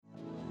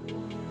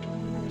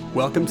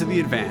Welcome to The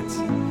Advance,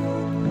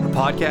 a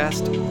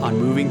podcast on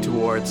moving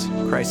towards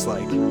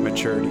Christ-like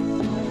maturity.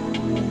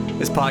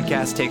 This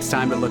podcast takes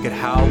time to look at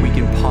how we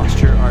can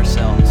posture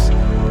ourselves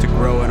to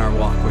grow in our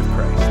walk with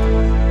Christ.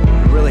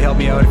 It would really help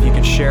me out if you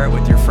could share it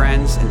with your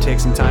friends and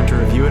take some time to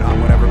review it on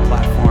whatever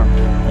platform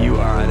you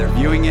are either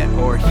viewing it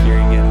or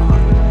hearing it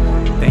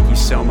on. Thank you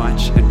so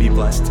much and be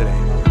blessed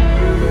today.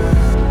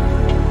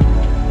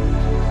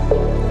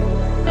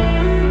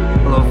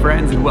 Hello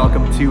friends, and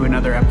welcome to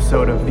another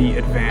episode of the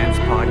Advance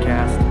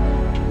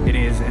podcast. It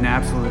is an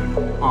absolute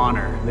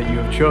honor that you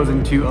have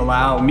chosen to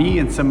allow me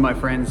and some of my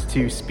friends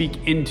to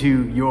speak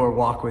into your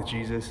walk with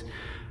Jesus,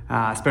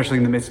 especially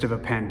in the midst of a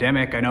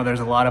pandemic. I know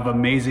there's a lot of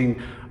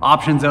amazing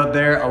options out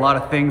there, a lot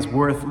of things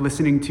worth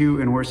listening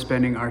to and worth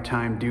spending our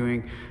time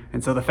doing.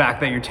 And so the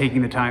fact that you're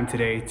taking the time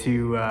today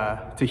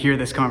to hear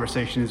this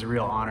conversation is a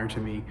real honor to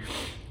me.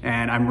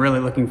 And I'm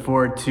really looking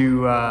forward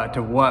to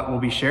what will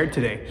be shared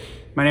today.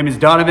 My name is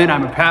Donovan.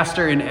 I'm a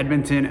pastor in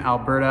Edmonton,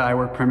 Alberta. I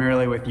work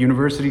primarily with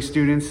university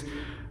students,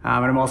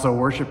 and I'm also a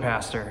worship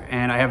pastor.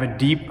 And I have a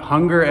deep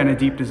hunger and a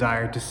deep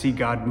desire to see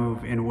God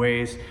move in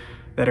ways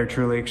that are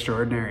truly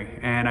extraordinary.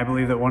 And I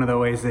believe that one of the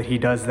ways that He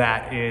does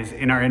that is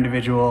in our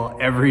individual,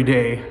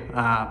 everyday,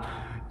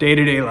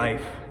 day-to-day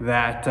life.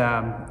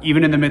 That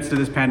even in the midst of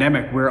this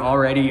pandemic, we're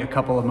already a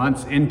couple of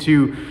months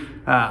into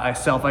a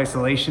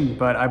self-isolation,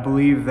 but I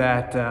believe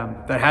that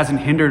that hasn't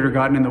hindered or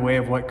gotten in the way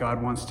of what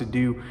God wants to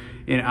do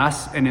in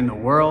us and in the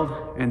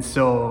world. And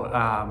so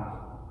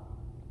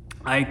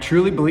I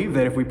truly believe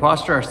that if we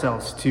posture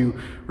ourselves to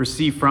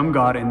receive from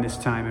God in this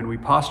time, and we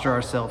posture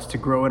ourselves to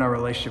grow in our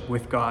relationship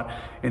with God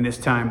in this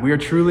time, we are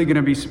truly going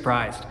to be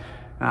surprised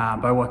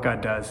by what God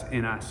does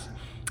in us.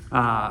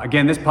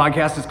 Again, this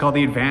podcast is called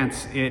The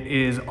Advance. It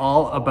is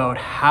all about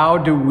how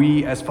do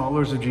we, as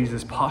followers of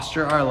Jesus,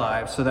 posture our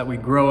lives so that we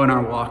grow in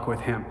our walk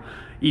with Him.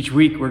 Each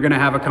week, we're going to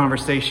have a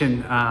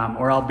conversation,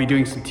 or I'll be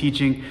doing some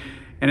teaching,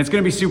 and it's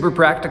going to be super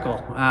practical.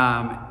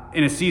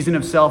 In a season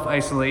of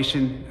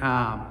self-isolation,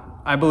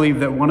 I believe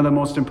that one of the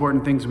most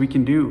important things we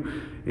can do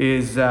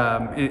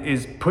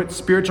is put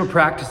spiritual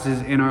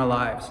practices in our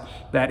lives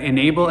that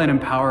enable and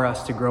empower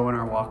us to grow in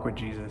our walk with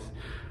Jesus.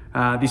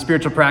 These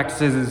spiritual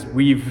practices, as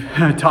we've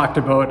talked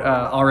about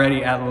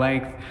already at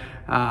length,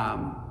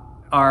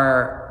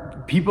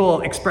 are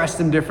people express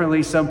them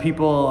differently. Some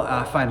people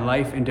find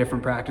life in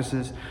different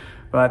practices.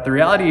 But the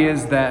reality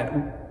is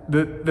that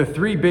the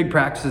three big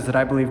practices that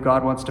I believe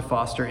God wants to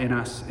foster in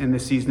us in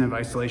this season of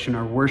isolation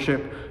are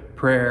worship,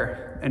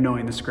 prayer, and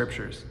knowing the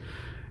scriptures.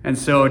 And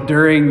so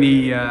during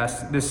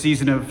this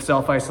season of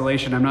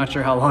self-isolation, I'm not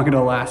sure how long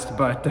it'll last,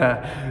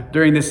 but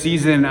during this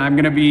season, I'm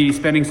going to be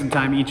spending some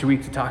time each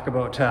week to talk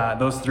about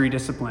those three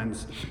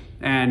disciplines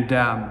and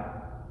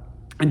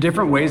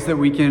different ways that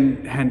we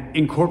can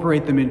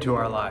incorporate them into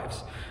our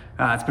lives.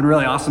 It's been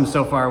really awesome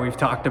so far. We've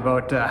talked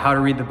about how to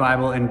read the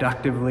Bible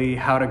inductively,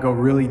 how to go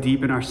really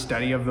deep in our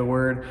study of the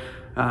Word.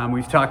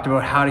 We've talked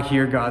about how to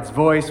hear God's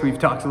voice. We've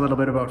talked a little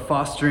bit about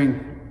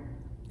fostering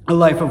a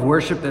life of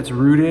worship that's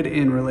rooted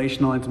in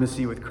relational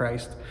intimacy with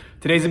Christ.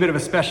 Today's a bit of a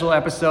special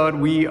episode.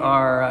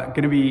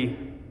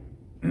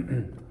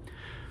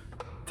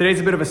 Today's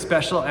a bit of a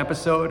special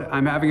episode.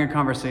 I'm having a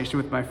conversation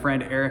with my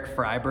friend Erik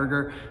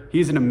Freiburger.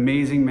 He's an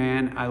amazing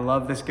man. I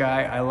love this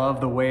guy. I love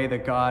the way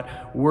that God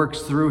works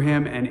through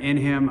him and in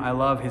him. I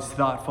love his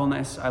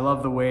thoughtfulness. I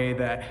love the way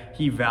that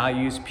he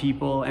values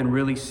people and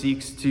really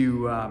seeks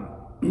to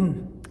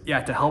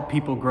help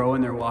people grow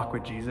in their walk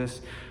with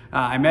Jesus.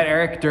 I met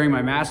Erik during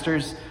my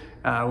master's.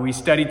 We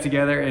studied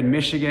together in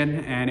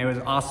Michigan, and it was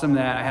awesome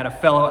that I had a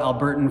fellow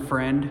Albertan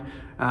friend.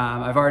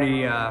 I've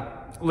already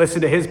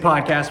listened to his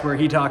podcast where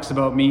he talks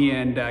about me,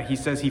 and he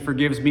says he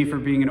forgives me for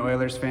being an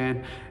Oilers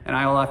fan, and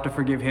I will have to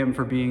forgive him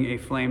for being a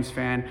Flames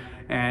fan.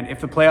 And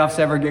if the playoffs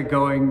ever get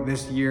going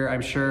this year,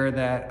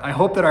 I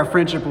hope that our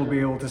friendship will be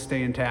able to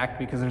stay intact,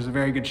 because there's a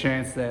very good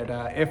chance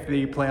that if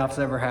the playoffs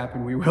ever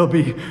happen, we will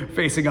be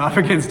facing off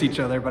against each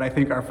other, but I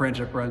think our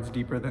friendship runs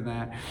deeper than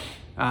that.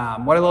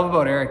 What I love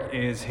about Erik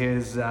is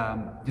his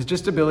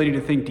just ability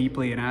to think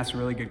deeply and ask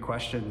really good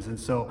questions. And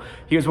so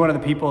he was one of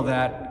the people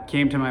that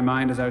came to my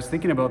mind as I was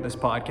thinking about this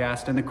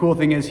podcast. And the cool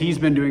thing is he's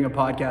been doing a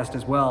podcast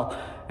as well.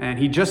 And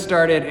he just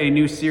started a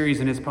new series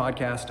in his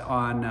podcast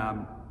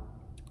on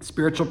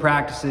spiritual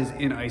practices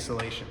in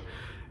isolation.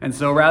 And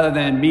so rather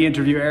than me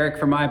interview Erik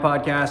for my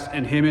podcast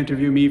and him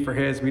interview me for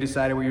his, we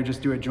decided we would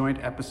just do a joint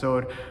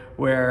episode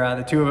where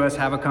the two of us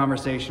have a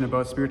conversation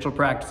about spiritual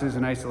practices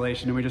in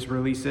isolation, and we just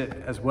release it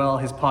as well.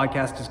 His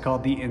podcast is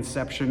called The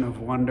Inception of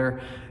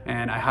Wonder,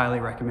 and I highly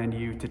recommend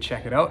you to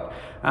check it out.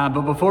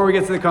 But before we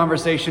get to the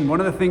conversation, one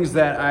of the things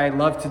that I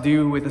love to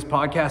do with this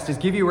podcast is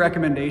give you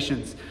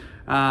recommendations.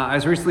 I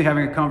was recently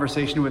having a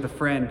conversation with a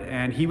friend,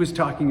 and he was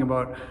talking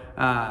about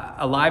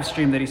a live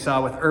stream that he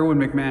saw with Erwin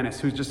McManus,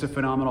 who's just a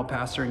phenomenal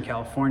pastor in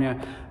California,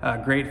 a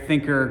great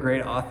thinker, a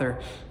great author.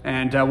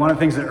 And one of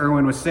the things that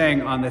Erwin was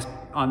saying on this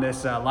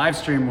live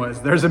stream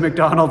was, there's a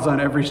McDonald's on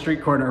every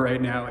street corner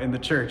right now in the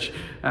church.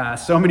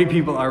 So many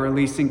people are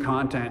releasing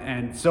content,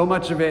 and so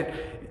much of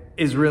it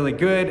is really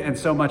good, and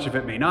so much of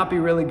it may not be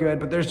really good,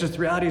 but there's just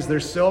realities.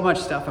 There's so much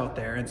stuff out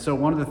there. And so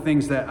one of the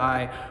things that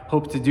I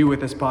hope to do with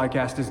this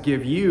podcast is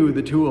give you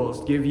the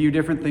tools, give you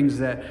different things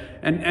that,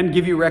 and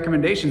give you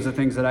recommendations of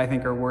things that I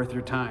think are worth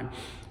your time.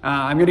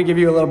 I'm going to give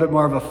you a little bit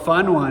more of a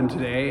fun one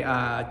today,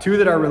 two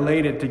that are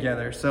related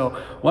together. So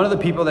one of the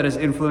people that has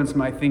influenced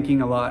my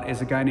thinking a lot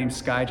is a guy named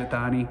Skye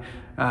Jethani.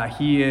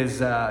 He is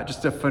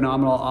just a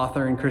phenomenal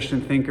author and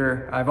Christian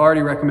thinker. I've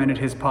already recommended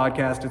his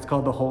podcast. It's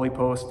called The Holy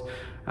Post.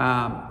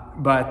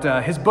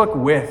 But his book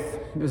With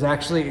is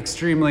actually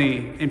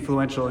extremely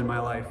influential in my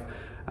life.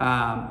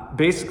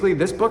 Basically,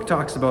 this book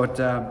talks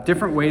about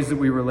different ways that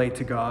we relate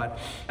to God.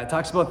 It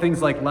talks about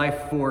things like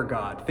life for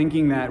God,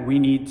 thinking that we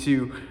need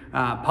to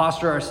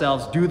posture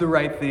ourselves, do the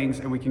right things,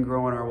 and we can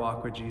grow in our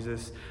walk with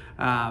Jesus.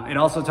 It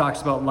also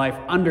talks about life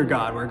under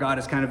God, where God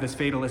is kind of this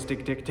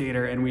fatalistic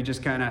dictator, and we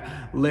just kind of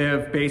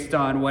live based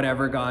on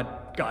whatever God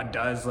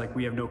does, like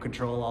we have no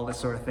control, all this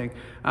sort of thing.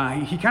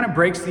 He kind of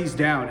breaks these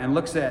down and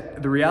looks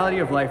at the reality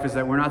of life is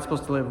that we're not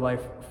supposed to live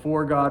life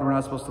for God. We're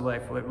not supposed to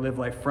live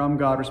life from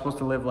God. We're supposed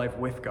to live life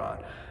with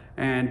God.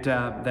 And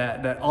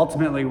that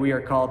ultimately we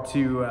are called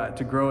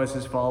to grow as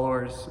his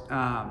followers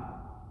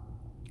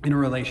in a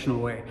relational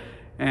way.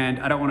 And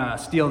I don't want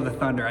to steal the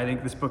thunder. I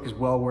think this book is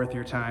well worth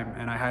your time,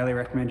 and I highly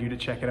recommend you to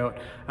check it out.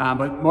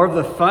 But more of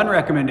the fun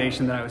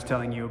recommendation that I was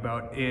telling you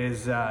about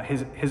is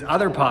his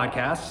other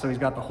podcast. So he's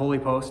got The Holy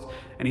Post,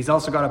 and he's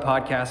also got a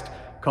podcast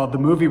called The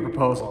Movie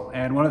Proposal.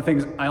 And one of the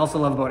things I also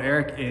love about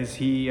Erik is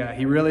he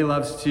really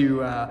loves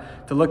to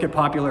look at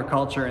popular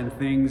culture and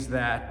things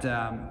that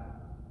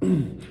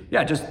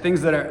just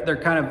things that they're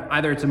kind of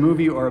either it's a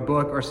movie or a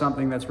book or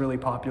something that's really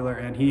popular,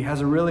 and he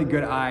has a really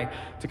good eye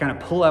to kind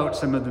of pull out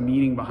some of the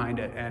meaning behind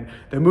it. And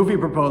The Movie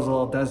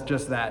Proposal does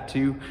just that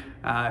too.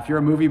 If you're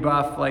a movie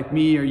buff like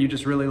me, or you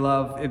just really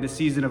love in the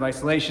season of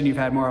isolation, you've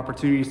had more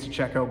opportunities to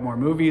check out more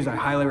movies, I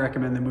highly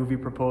recommend The Movie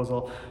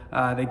Proposal.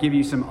 They give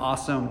you some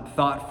awesome,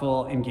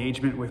 thoughtful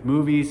engagement with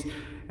movies.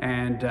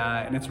 And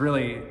it's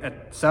really,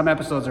 some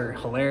episodes are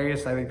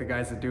hilarious. I think the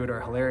guys that do it are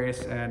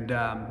hilarious. And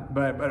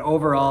but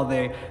overall,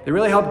 they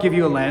really help give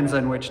you a lens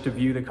on which to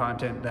view the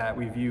content that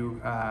we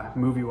view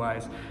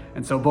movie-wise.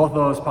 And so both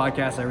those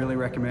podcasts I really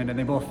recommend, and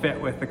they both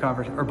fit with the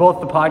conversation, or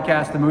both the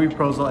podcast, The Movie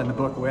Proposal, and the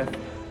book With.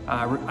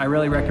 I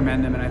really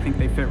recommend them, and I think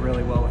they fit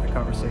really well with the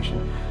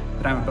conversation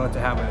that I'm about to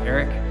have with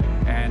Erik.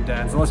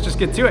 And so let's just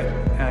get to it.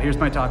 Here's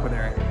my talk with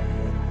Erik.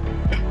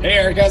 Hey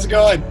Erik, how's it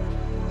going?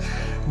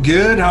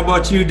 Good. How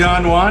about you,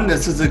 Don Juan?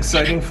 This is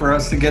exciting for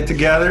us to get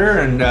together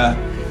and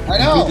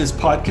do this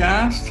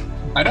podcast.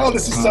 I know,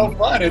 this is so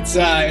fun. It's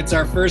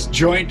our first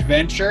joint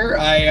venture.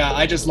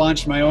 I just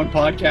launched my own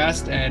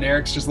podcast, and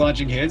Erik's just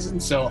launching his.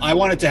 And so I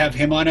wanted to have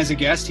him on as a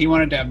guest. He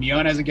wanted to have me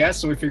on as a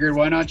guest. So we figured,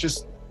 why not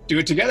just do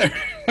it together?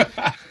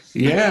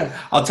 Yeah.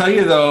 I'll tell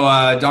you though,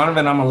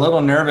 Donovan, I'm a little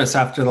nervous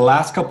after the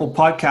last couple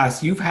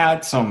podcasts. You've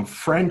had some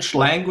French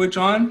language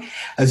on,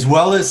 as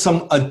well as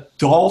some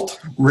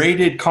adult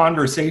rated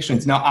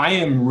conversations. Now I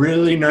am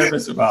really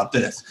nervous about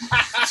this.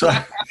 So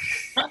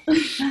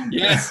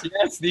yes.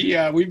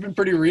 We've been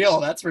pretty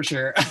real, that's for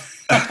sure.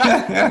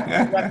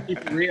 Gotta keep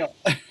it real.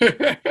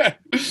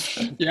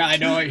 Yeah, I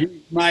know.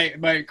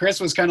 My Chris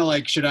was kind of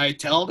like, should I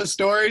tell the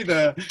story?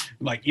 I'm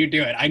like, you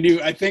do it.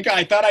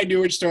 I thought I knew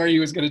which story he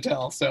was going to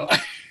tell. So.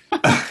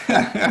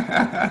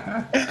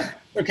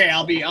 Okay,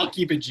 I'll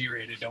keep it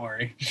G-rated. Don't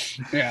worry.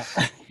 Yeah.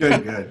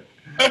 Good.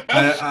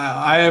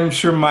 I am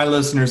sure my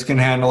listeners can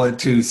handle it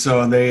too.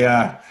 So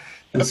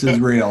this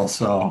is real.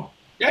 So.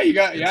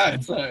 Yeah,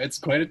 it's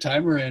quite a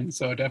time we're in.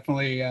 So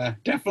definitely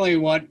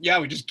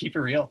we just keep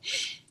it real.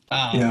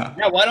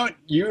 Why don't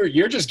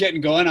you're just getting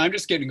going. I'm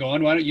just getting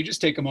going. Why don't you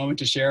just take a moment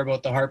to share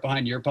about the heart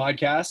behind your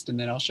podcast, and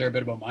then I'll share a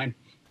bit about mine.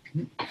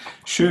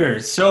 Sure.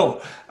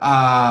 So,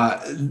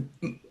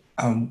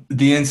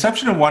 the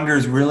Inception of Wonder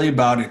is really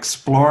about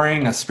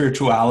exploring a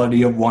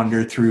spirituality of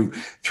wonder through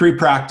three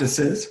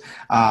practices: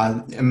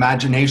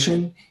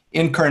 imagination,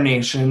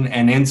 incarnation,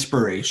 and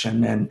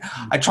inspiration. And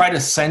I try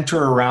to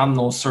center around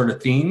those sort of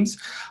themes.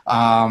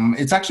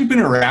 It's actually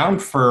been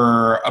around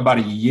for about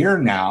a year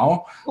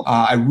now.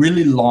 I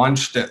really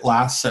launched it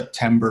last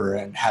September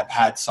and have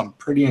had some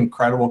pretty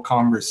incredible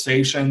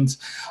conversations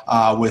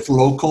with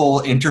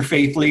local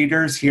interfaith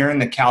leaders here in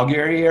the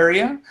Calgary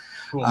area.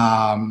 Cool.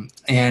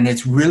 And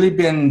it's really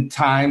been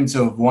times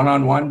of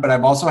one-on-one, but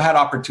I've also had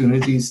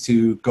opportunities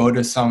to go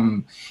to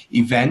some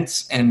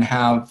events and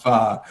have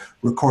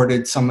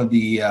recorded some of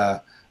the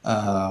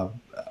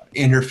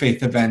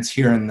interfaith events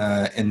here in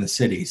the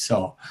city.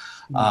 So,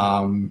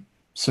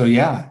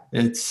 yeah,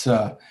 it's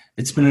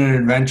been an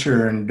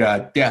adventure, and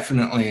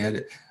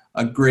definitely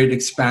a great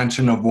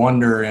expansion of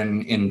wonder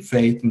in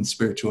faith and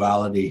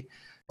spirituality.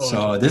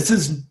 So this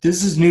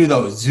is new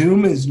though.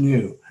 Zoom is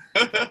new.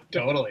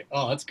 Totally.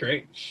 Oh, that's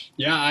great.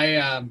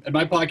 Yeah, and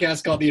my podcast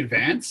is called The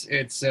Advance.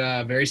 It's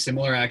very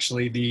similar,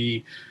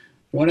 actually.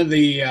 One of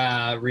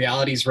the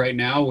realities right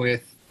now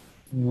with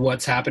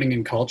what's happening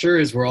in culture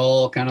is we're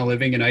all kind of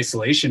living in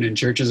isolation, and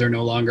churches are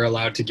no longer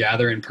allowed to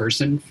gather in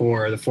person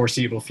for the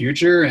foreseeable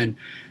future. And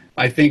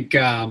I think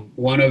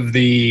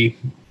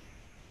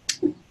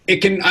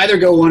it can either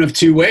go one of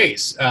two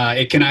ways.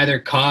 It can either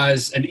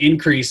cause an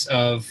increase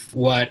of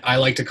what I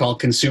like to call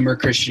consumer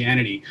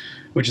Christianity,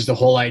 which is the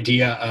whole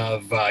idea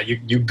of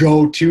you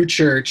go to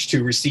church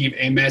to receive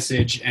a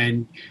message,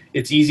 and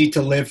it's easy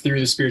to live through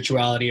the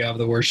spirituality of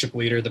the worship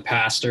leader, the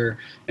pastor,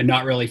 and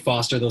not really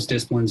foster those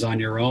disciplines on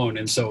your own.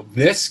 And so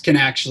this can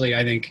actually,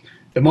 I think,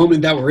 the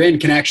moment that we're in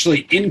can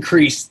actually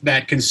increase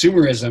that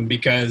consumerism,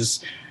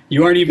 because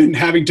you aren't even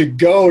having to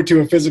go to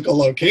a physical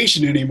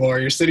location anymore.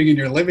 You're sitting in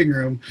your living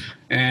room,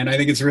 and I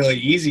think it's really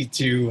easy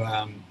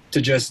to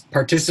just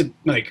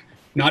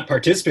not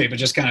participate, but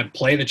just kind of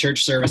play the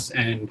church service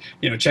and,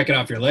 check it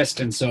off your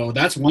list. And so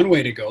that's one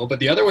way to go. But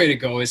the other way to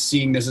go is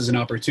seeing this as an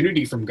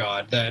opportunity from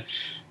God, that,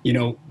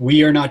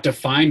 we are not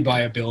defined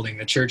by a building.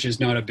 The church is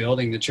not a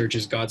building. The church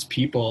is God's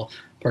people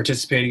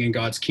participating in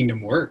God's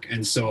kingdom work.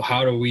 And so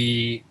how do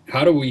we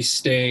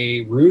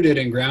stay rooted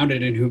and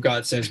grounded in who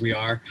God says we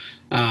are?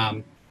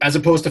 As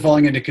opposed to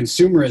falling into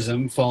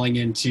consumerism, falling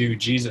into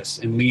Jesus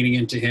and leaning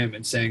into him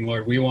and saying,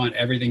 Lord, we want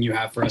everything you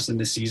have for us in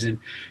this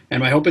season.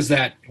 And my hope is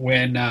that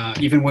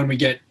even when we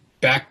get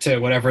back to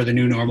whatever the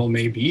new normal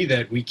may be,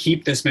 that we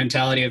keep this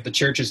mentality of the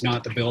church is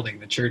not the building,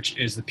 the church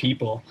is the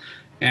people.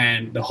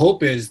 And the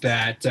hope is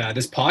that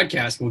this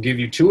podcast will give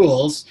you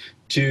tools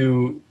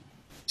to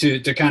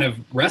kind of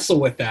wrestle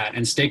with that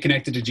and stay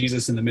connected to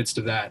Jesus in the midst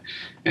of that.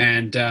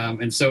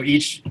 And so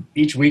each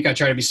week I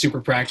try to be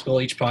super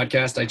practical. Each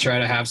podcast I try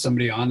to have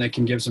somebody on that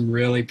can give some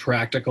really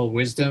practical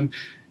wisdom.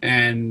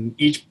 And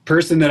each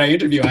person that I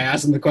interview, I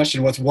ask them the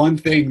question, what's one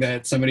thing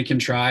that somebody can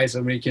try,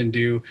 somebody can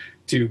do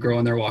to grow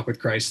in their walk with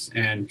Christ?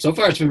 And so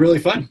far it's been really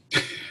fun.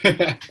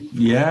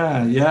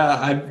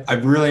 Yeah.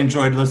 I've really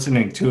enjoyed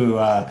listening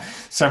to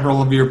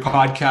several of your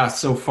podcasts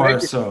so far.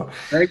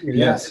 Thank you.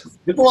 Yes. Yeah.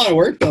 It's a lot of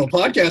work though.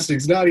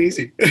 Podcasting's not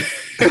easy.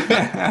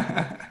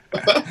 Yeah.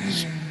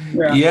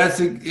 Yes,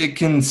 it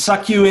can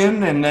suck you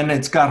in, and then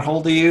it's got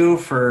hold of you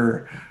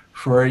for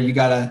you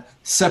got to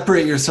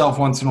separate yourself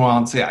once in a while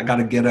and say, I got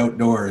to get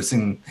outdoors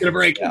and get a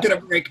break.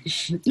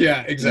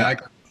 Yeah,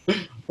 exactly. Yeah.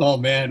 Oh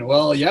man.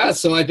 Well, yeah.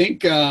 So I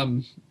think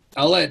I'll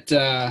let,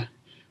 why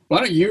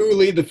don't you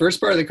lead the first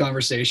part of the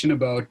conversation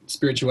about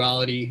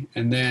spirituality,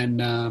 and then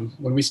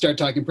when we start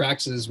talking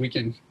practices, we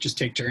can just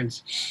take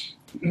turns.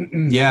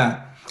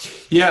 Yeah.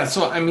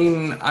 So,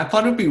 I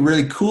thought it'd be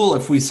really cool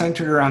if we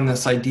centered around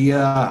this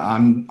idea.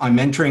 I'm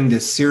entering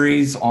this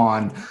series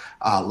on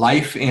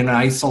life in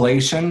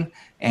isolation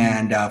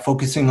and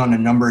focusing on a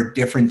number of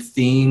different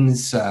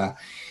themes.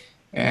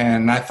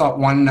 And I thought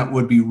one that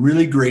would be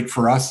really great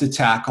for us to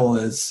tackle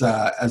as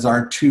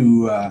our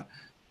two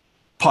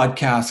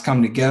podcasts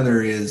come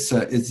together is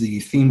the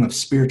theme of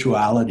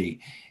spirituality.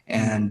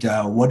 And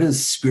what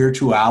does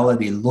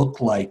spirituality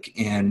look like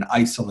in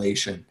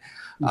isolation?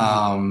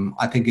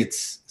 I think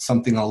it's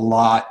something a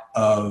lot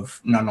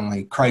of not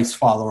only Christ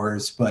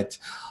followers, but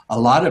a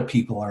lot of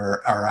people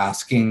are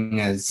asking,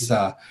 as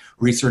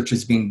research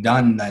is being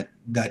done, that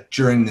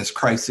during this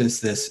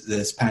crisis,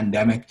 this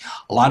pandemic,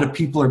 a lot of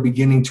people are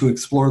beginning to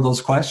explore those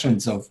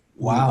questions of,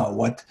 wow,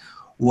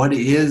 what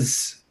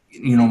is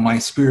my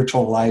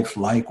spiritual life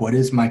like? What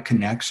is my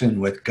connection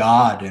with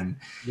God?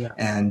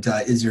 And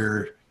is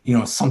there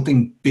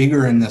something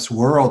bigger in this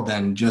world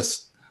than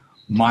just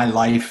my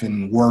life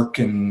and work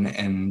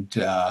and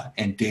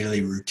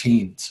daily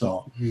routine?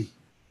 So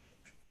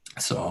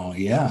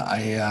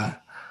yeah,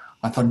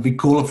 I thought it'd be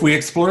cool if we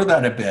explore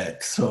that a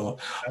bit. So,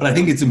 but I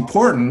think it's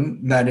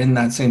important that in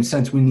that same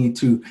sense, we need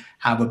to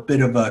have a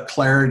bit of a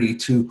clarity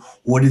to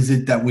what is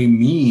it that we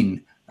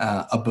mean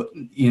about,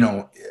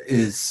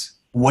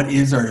 what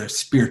is our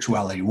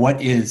spirituality?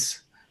 What is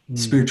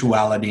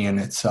spirituality in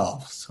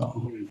itself?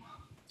 So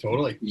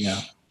totally.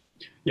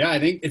 Yeah, I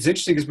think it's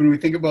interesting because when we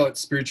think about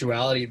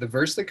spirituality, the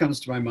verse that comes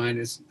to my mind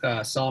is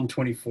Psalm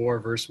 24,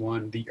 verse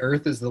 1. The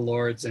earth is the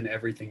Lord's and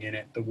everything in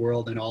it, the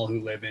world and all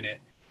who live in it.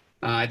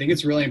 I think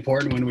it's really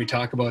important when we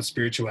talk about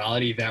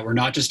spirituality that we're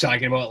not just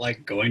talking about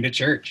like going to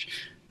church.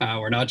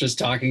 We're not just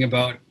talking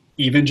about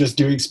even just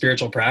doing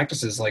spiritual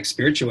practices. Like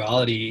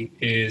spirituality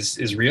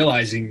is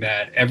realizing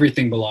that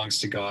everything belongs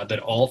to God, that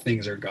all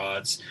things are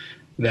God's,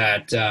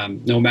 that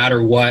no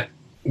matter what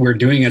we're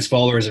doing as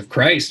followers of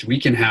Christ, we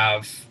can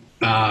have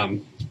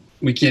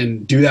we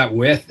can do that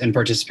with and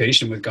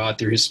participation with God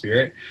through his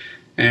Spirit.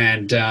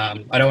 And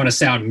I don't want to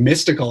sound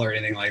mystical or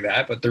anything like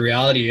that, but the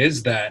reality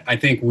is that I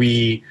think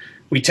we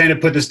tend to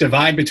put this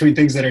divide between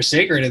things that are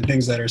sacred and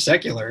things that are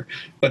secular,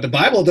 but the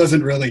Bible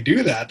doesn't really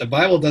do that. The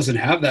Bible doesn't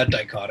have that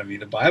dichotomy.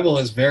 The Bible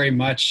is very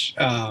much,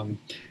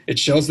 it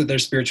shows that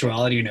there's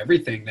spirituality in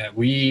everything, that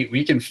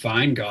we can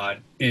find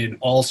God in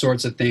all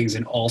sorts of things,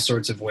 in all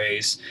sorts of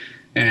ways.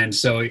 And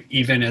so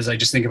even as I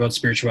just think about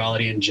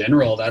spirituality in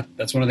general,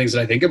 that's one of the things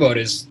that I think about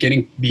is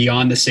getting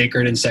beyond the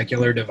sacred and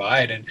secular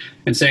divide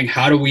and saying,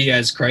 how do we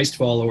as Christ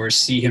followers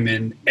see him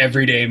in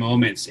everyday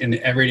moments, in the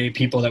everyday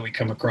people that we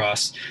come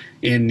across,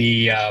 in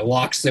the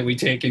walks that we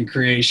take in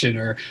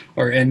creation,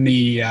 or in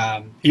the,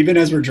 even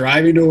as we're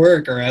driving to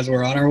work or as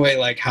we're on our way,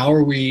 like how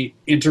are we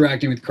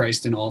interacting with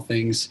Christ in all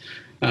things?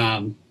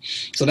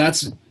 So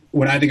that's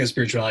when I think of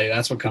spirituality,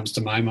 that's what comes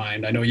to my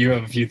mind. I know you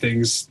have a few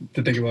things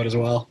to think about as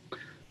well.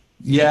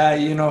 Yeah,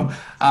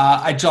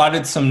 I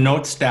jotted some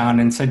notes down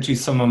and sent you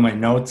some of my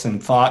notes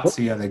and thoughts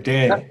the other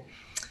day.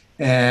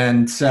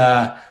 And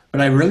but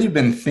I really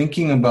been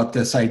thinking about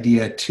this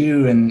idea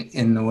too,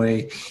 in the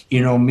way,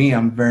 me,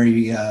 I'm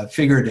very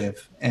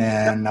figurative.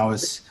 And I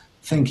was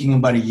thinking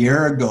about a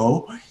year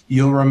ago,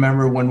 you'll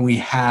remember when we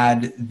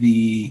had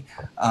the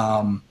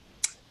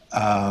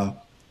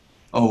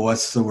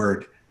what's the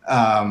word?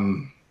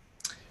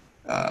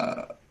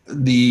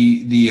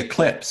 The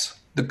eclipse.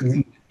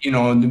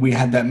 We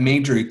had that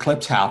major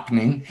eclipse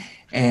happening,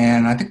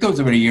 and I think that was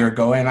about a year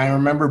ago. And I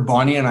remember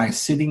Bonnie and I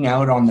sitting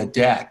out on the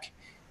deck,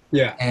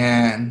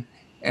 and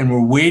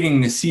we're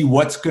waiting to see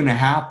what's going to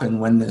happen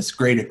when this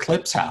great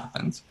eclipse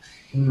happens.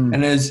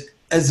 And as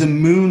the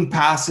moon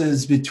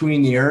passes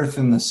between the Earth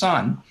and the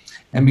sun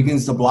and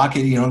begins to block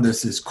it,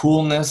 there's this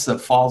coolness that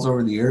falls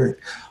over the Earth.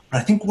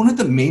 But I think one of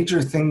the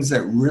major things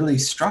that really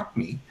struck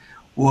me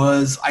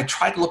was I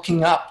tried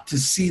looking up to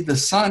see the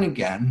sun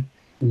again.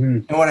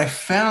 And what I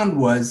found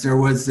was there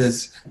was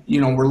this,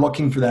 we're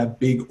looking for that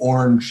big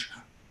orange,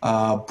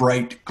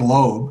 bright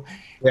globe,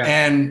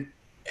 and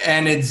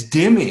it's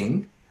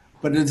dimming,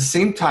 but at the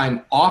same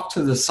time, off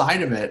to the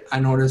side of it, I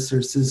noticed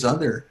there's this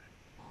other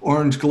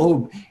orange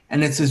globe,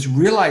 and it's this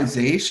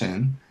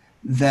realization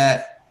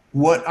that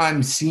what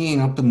I'm seeing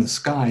up in the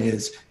sky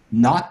is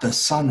not the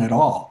sun at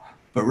all,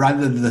 but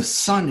rather the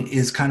sun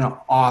is kind of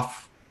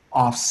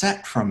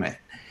offset from it.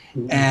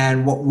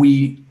 And what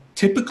we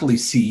typically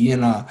see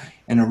in a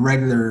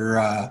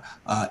regular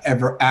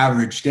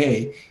average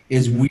day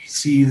is we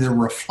see the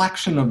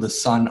reflection of the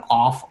sun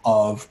off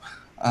of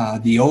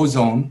the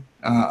ozone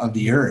of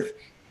the Earth.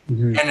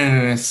 And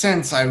in a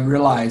sense, I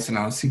realized, and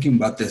I was thinking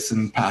about this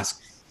in the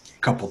past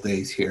couple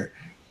days here,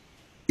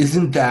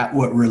 isn't that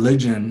what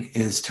religion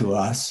is to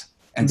us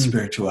and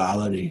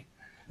spirituality?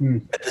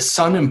 The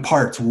sun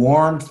imparts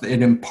warmth,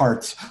 it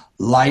imparts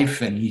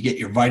life, and you get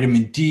your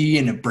vitamin D,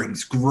 and it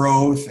brings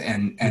growth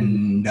and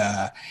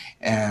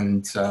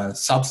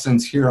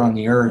substance here on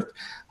the Earth,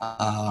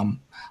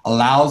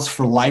 allows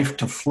for life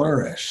to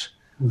flourish.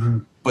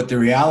 But the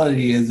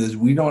reality is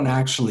we don't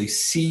actually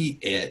see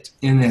it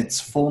in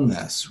its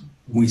fullness.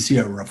 We see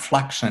a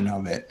reflection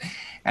of it,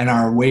 and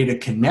our way to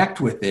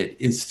connect with it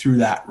is through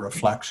that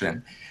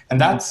reflection. And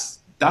that's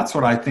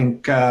what I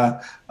think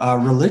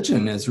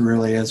religion is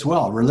really as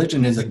well.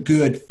 Religion is a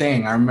good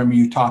thing. I remember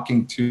you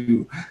talking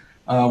to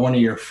one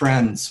of your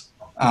friends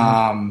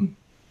a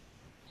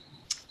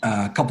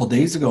couple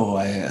days ago,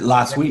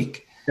 last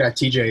week. Yeah,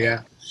 TJ,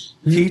 yeah.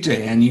 TJ,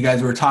 and you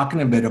guys were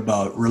talking a bit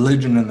about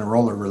religion and the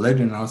role of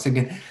religion. And I was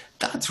thinking,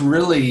 that's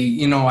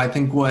really, I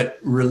think what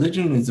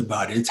religion is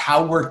about. It's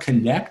how we're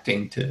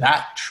connecting to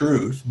that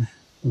truth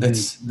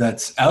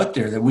that's out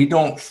there that we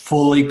don't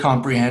fully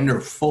comprehend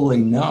or fully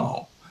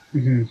know.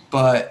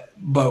 But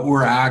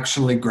we're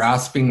actually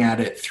grasping at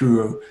it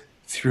through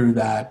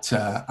that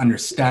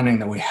understanding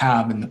that we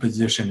have in the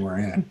position we're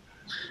in.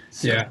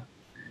 So. Yeah,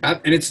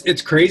 and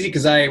it's crazy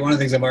because one of the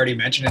things I've already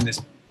mentioned in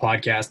this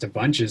podcast a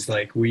bunch is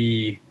like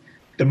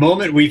the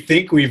moment we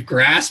think we've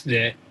grasped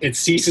it, it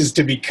ceases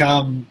to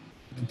become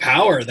the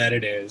power that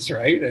it is,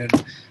 right?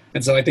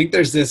 And so I think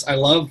there's this. I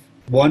love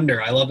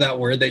wonder. I love that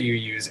word that you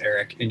use,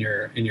 Erik, in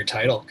your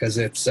title, because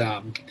it's.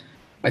 I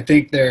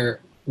think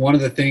one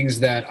of the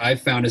things that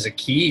I've found as a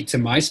key to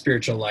my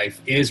spiritual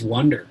life is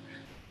wonder.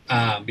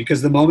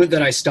 Because the moment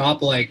that I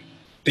stop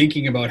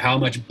thinking about how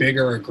much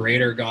bigger or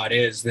greater God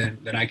is than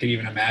I could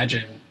even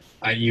imagine,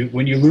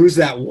 when you lose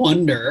that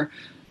wonder,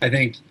 I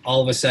think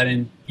all of a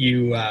sudden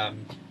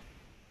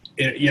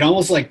it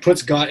almost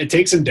puts God, it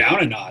takes him down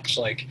a notch.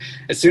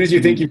 As soon as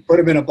you think you put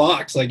him in a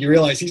box, you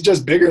realize he's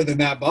just bigger than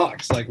that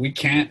box. We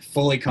can't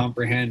fully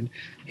comprehend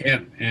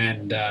him.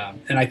 And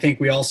I think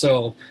we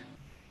also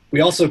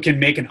can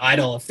make an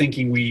idol of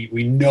thinking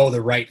we know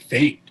the right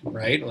thing,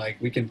 right?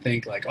 We can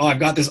think oh, I've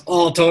got this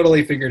all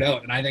totally figured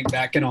out. And I think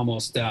that can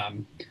almost,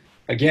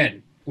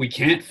 again, we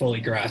can't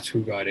fully grasp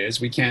who God is.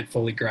 We can't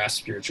fully grasp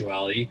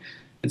spirituality.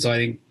 And so I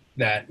think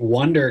that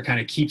wonder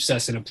kind of keeps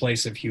us in a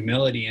place of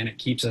humility, and it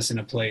keeps us in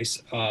a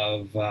place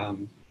of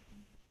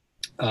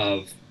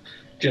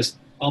just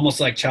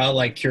almost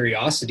childlike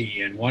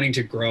curiosity and wanting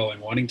to grow and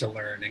wanting to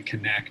learn and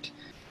connect.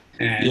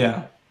 And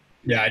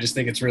yeah, I just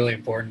think it's really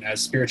important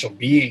as spiritual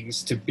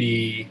beings to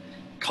be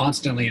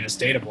constantly in a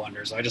state of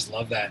wonder. So I just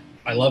love that.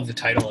 I love the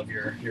title of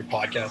your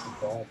podcast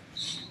as well.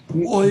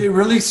 Well, it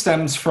really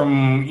stems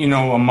from,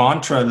 a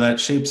mantra that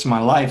shapes my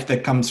life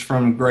that comes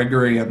from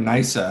Gregory of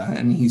Nyssa.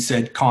 And he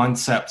said,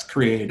 concepts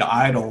create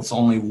idols,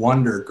 only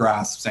wonder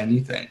grasps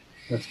anything.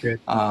 That's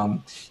good.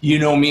 You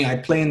know me, I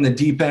play in the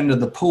deep end of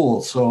the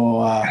pool.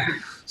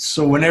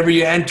 So whenever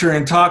you enter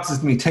and talk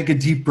with me, take a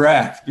deep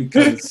breath,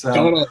 because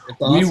awesome.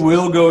 We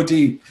will go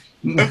deep.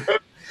 I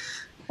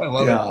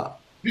love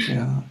it.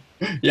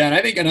 Yeah, and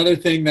I think another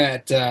thing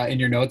that in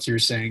your notes you were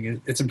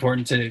saying it's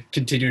important to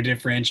continue to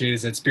differentiate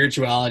is that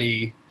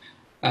spirituality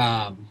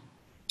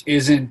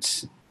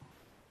isn't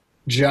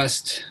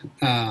just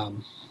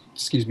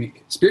excuse me,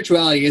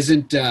 spirituality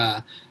isn't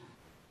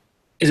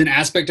is an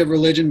aspect of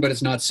religion, but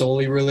it's not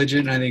solely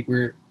religion. I think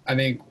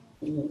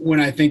when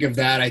I think of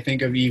that, I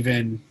think of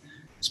even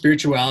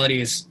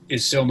spirituality is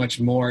so much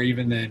more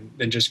even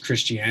than just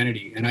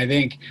Christianity. And I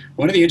think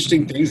one of the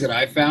interesting things that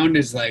I found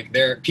is like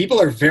people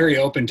are very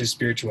open to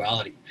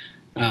spirituality.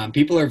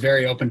 People are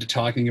very open to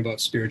talking about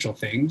spiritual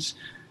things.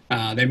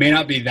 They may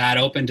not be that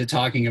open to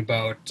talking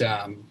about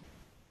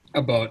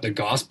the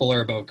gospel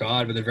or about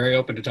God, but they're very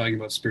open to talking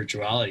about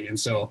spirituality. And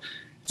so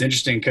it's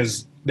interesting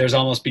because there's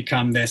almost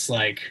become this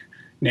like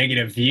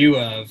negative view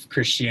of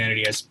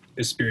Christianity as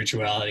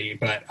spirituality.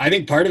 But I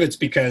think part of it's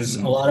because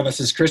a lot of us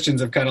as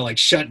Christians have kind of like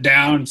shut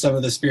down some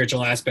of the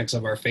spiritual aspects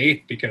of our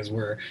faith because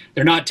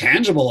they're not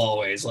tangible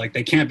always, like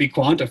they can't be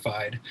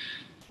quantified.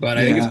 But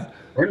I think it's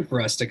important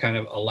for us to kind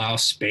of allow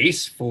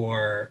space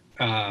for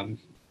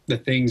the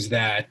things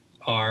that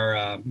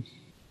are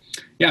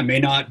may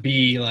not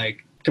be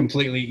like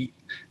completely,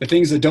 the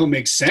things that don't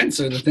make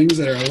sense or the things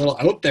that are a little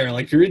out there.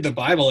 Like if you read the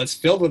Bible, it's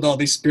filled with all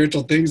these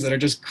spiritual things that are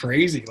just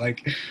crazy.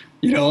 Like,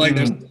 like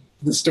there's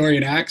the story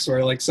in Acts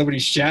where like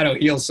somebody's shadow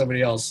heals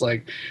somebody else.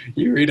 Like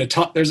you read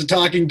there's a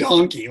talking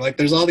donkey. Like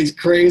there's all these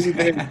crazy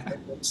things.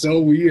 So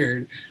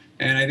weird.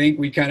 And I think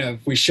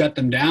we shut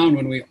them down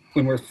when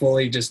we're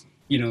fully just,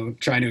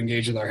 trying to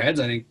engage with our heads.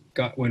 I think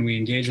when we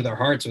engage with our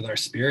hearts, with our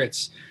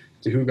spirits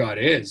to who God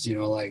is,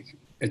 like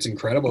it's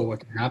incredible what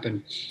can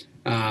happen.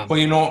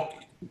 Well,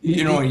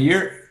 a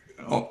year.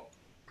 Oh,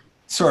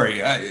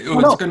 sorry, I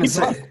was going to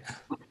say.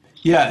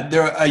 Yeah,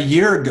 a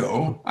year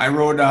ago, I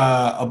wrote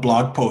a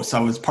blog post.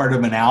 I was part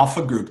of an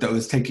alpha group that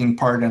was taking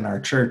part in our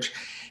church,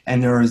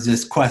 and there was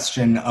this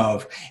question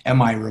of, am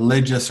I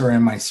religious or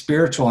am I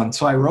spiritual? And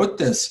so I wrote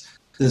this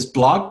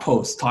blog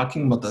post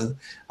talking about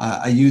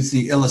I used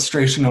the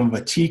illustration of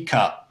a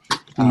teacup,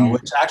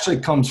 which actually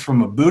comes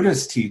from a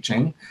Buddhist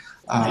teaching.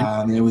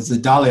 It was the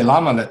Dalai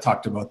Lama that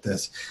talked about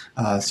this.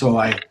 So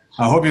I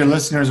hope your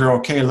listeners are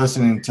okay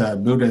listening to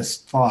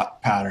Buddhist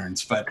thought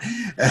patterns. But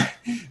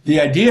the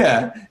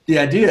idea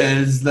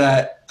is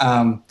that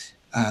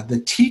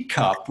the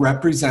teacup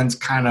represents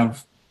kind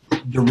of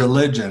the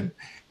religion,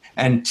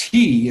 and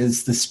tea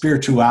is the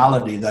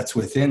spirituality that's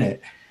within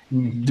it.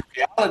 Mm-hmm. The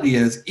reality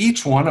is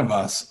each one of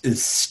us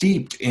is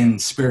steeped in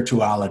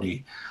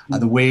spirituality,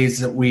 the ways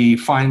that we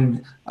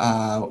find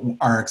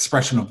our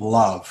expression of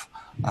love.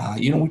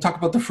 We talk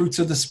about the fruits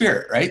of the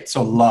Spirit, right?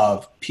 So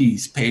love,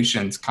 peace,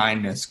 patience,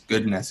 kindness,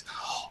 goodness.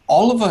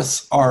 All of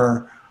us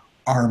are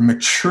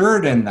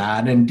matured in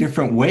that in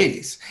different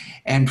ways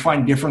and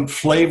find different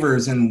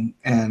flavors and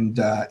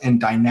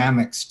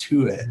dynamics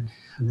to it.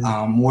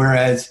 Mm-hmm.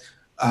 Whereas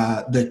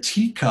the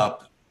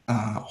teacup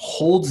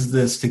holds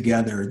this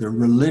together. The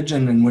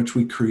religion in which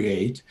we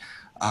create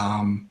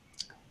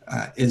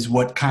is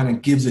what kind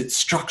of gives it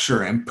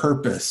structure and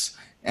purpose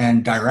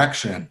and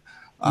direction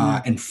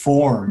and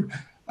form.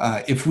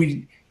 If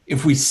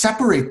we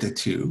separate the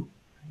two,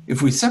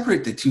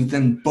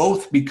 then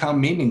both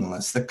become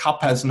meaningless. The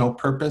cup has no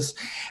purpose,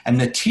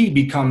 and the tea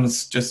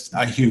becomes just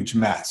a huge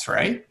mess,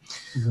 right?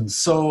 Mm-hmm.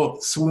 So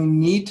we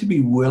need to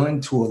be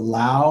willing to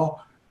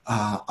allow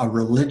a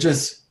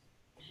religious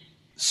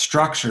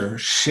structure,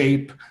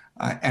 shape,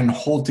 and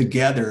hold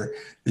together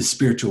the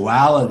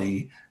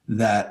spirituality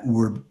that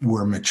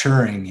we're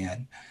maturing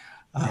in.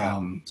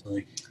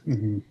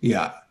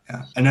 Yeah.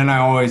 And then I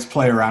always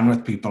play around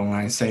with people and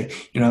I say,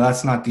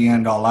 that's not the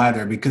end all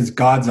either, because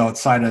God's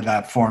outside of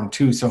that form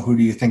too. So who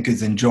do you think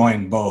is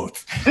enjoying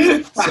both?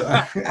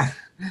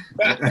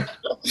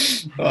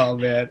 Oh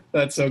man,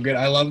 that's so good.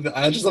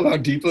 I just love how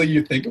deeply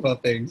you think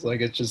about things. Like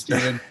it's just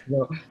even.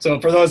 So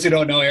for those who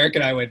don't know, Erik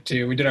and I we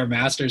did our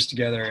masters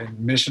together in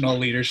missional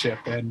leadership,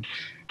 and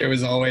it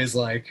was always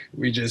like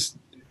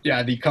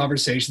the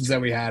conversations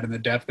that we had and the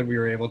depth that we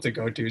were able to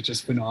go to is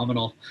just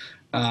phenomenal.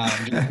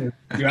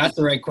 You ask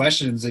the right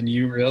questions and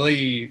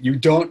you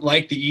don't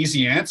like the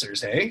easy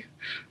answers. Hey,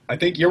 I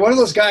think you're one of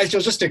those guys,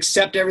 you'll just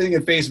accept everything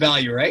at face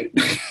value, right?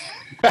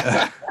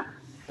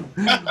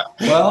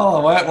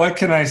 Well, what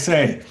can I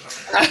say?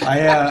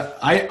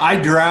 I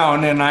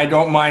drown, and I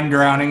don't mind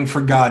drowning for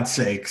God's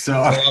sake. So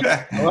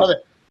I love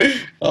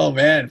it. Oh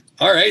man.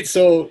 All right.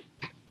 So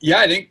yeah,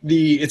 I think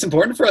it's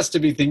important for us to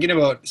be thinking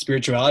about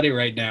spirituality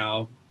right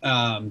now.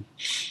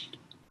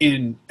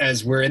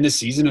 As we're in the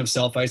season of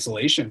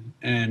self-isolation,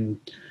 and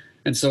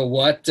so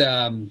what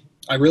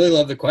I really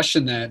love the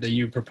question that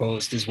you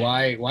proposed is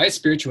why is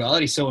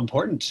spirituality so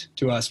important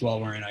to us while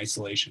we're in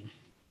isolation?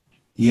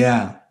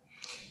 Yeah.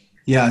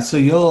 So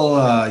you'll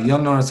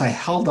notice I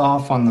held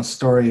off on the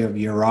story of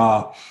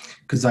Yara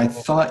because I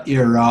thought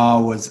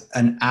Yara was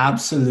an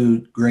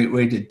absolute great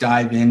way to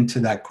dive into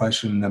that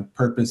question, the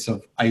purpose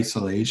of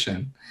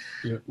isolation.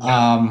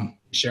 Yeah.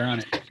 Share on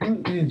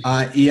it.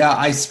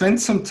 I spent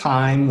some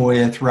time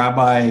with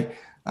Rabbi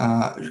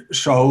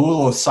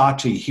Shaul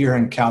Osachi here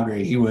in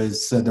Calgary. He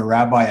was the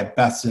rabbi at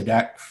Beth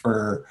Tzedek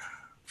for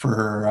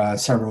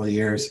several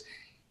years.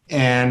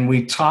 And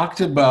we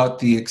talked about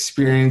the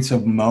experience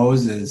of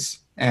Moses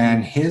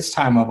and his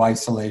time of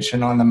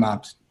isolation on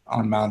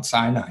Mount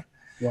Sinai.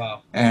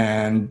 Wow.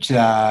 And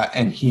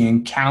he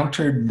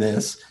encountered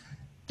this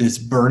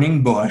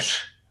burning bush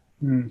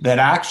that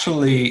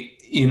actually,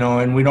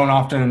 and we don't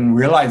often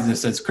realize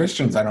this as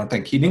Christians, I don't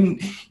think. He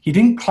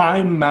didn't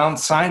climb Mount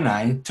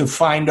Sinai to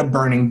find a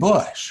burning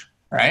bush,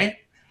 right?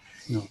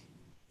 No.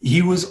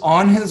 He was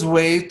on his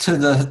way to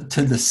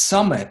the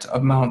summit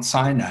of Mount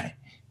Sinai.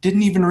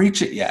 Didn't even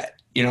reach it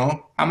yet.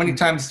 How many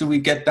times do we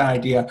get the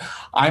idea,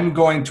 I'm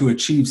going to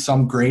achieve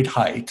some great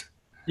height?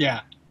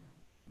 Yeah.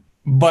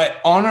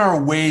 But on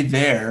our way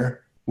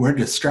there, we're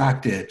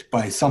distracted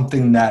by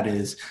something that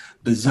is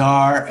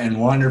bizarre and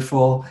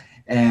wonderful.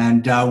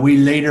 And we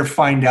later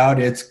find out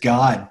it's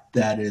God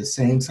that is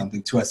saying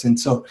something to us. And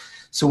so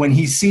when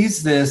he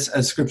sees this,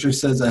 as scripture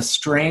says, a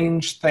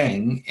strange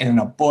thing in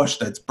a bush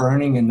that's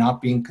burning and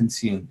not being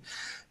consumed,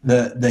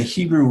 the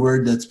Hebrew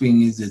word that's being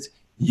used is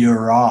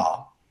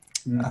yirah,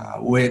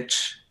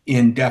 which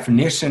in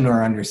definition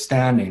or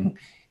understanding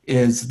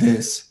is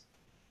this,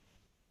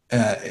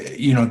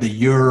 the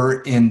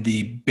yur in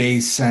the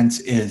base sense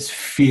is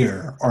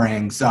fear or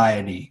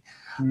anxiety.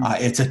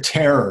 It's a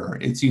terror.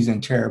 It's used in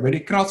terror, but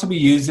it can also be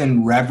used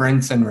in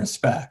reverence and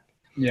respect.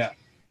 Yeah.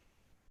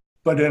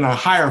 But in a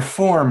higher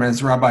form,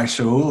 as Rabbi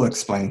Shaul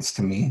explains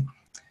to me,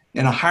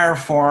 in a higher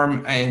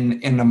form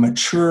and in a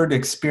matured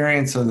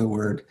experience of the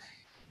word,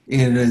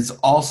 it is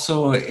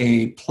also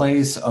a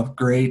place of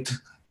great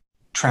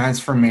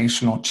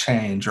transformational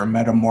change or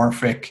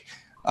metamorphic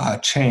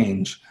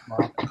change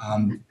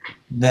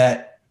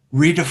that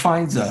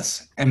redefines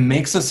us and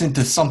makes us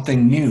into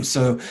something new.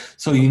 So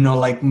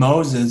like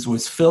Moses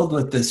was filled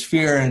with this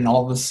fear, and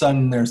all of a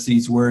sudden there's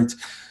these words,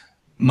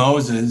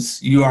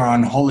 Moses, you are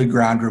on holy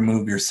ground,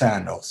 remove your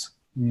sandals,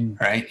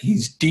 right?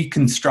 He's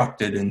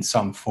deconstructed in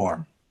some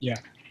form. Yeah.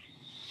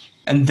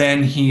 And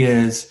then he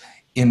is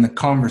in the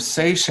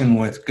conversation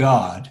with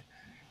God,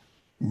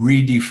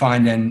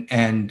 redefined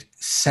and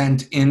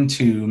sent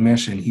into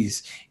mission.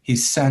 He's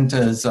sent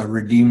as a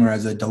redeemer,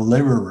 as a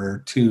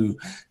deliverer to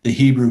the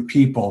Hebrew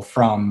people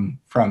from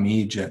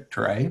Egypt,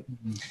 right?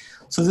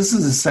 So this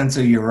is a sense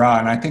of Yirah,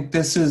 and I think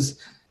this is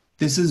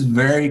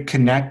very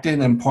connected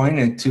and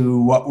pointed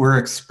to what we're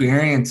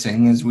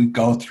experiencing as we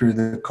go through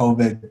the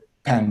COVID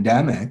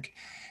pandemic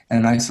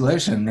and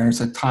isolation.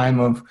 There's a time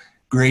of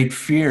great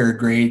fear,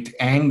 great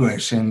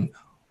anguish, and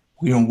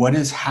what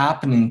is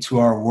happening to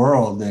our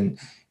world,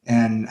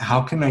 and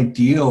how can I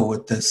deal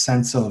with this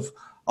sense of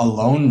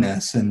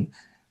aloneness, and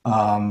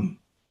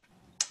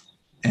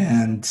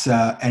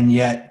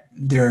yet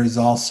there's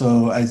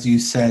also, as you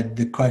said,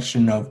 the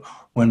question of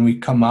when we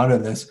come out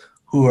of this,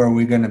 who are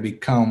we going to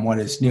become? What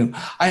is new?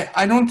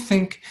 I don't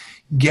think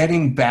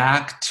getting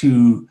back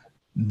to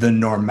the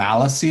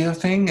normalcy of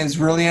thing is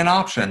really an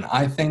option.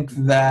 I think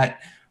that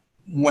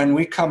when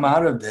we come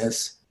out of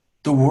this,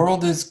 the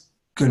world is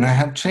going to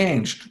have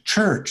changed.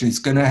 Church is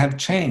going to have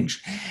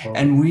changed.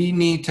 And we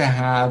need to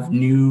have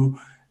new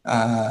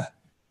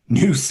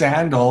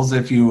sandals,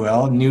 if you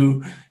will,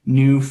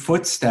 new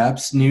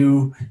footsteps,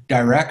 new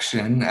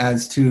direction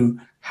as to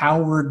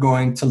how we're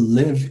going to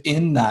live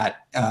in that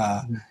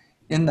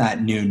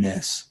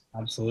newness.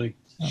 Absolutely.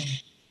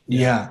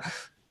 Yeah.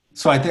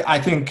 So I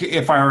think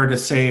if I were to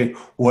say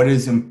what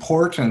is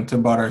important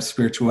about our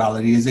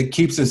spirituality is it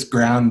keeps us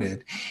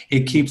grounded.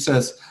 It keeps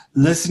us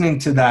listening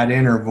to that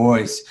inner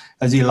voice.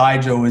 As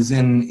Elijah was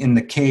in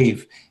the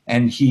cave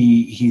and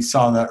he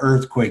saw the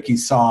earthquake, he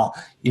saw,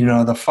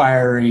 the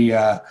fiery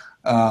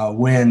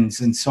winds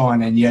and so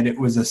on, and yet it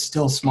was a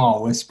still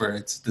small whisper.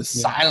 It's the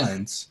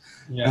silence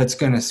that's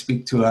going to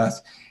speak to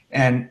us.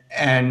 And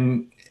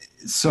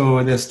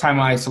so this time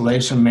of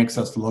isolation makes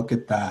us look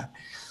at that.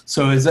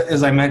 So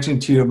as I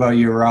mentioned to you about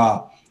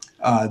Yirah,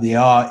 the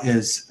awe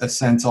is a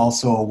sense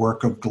also a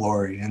work of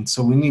glory. And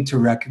so we need to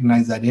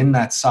recognize that in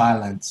that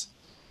silence,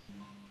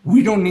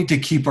 we don't need to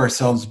keep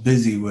ourselves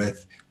busy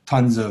with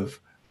tons of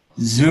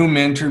Zoom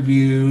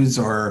interviews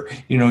or,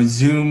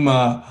 Zoom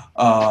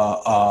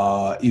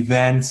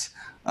events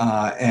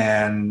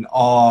and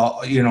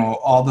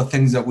all the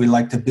things that we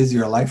like to busy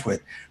our life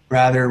with.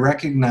 Rather,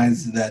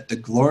 recognize that the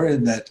glory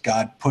that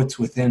God puts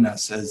within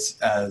us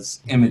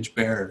as image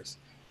bearers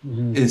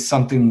is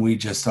something we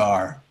just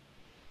are.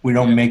 We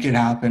don't make it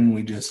happen.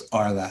 We just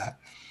are that.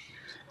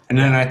 And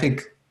then I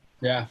think,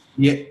 and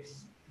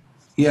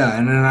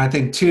then I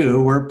think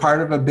too, we're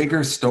part of a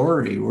bigger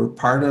story. We're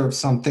part of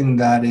something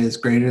that is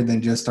greater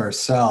than just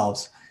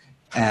ourselves.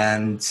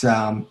 And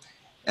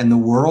the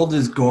world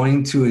is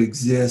going to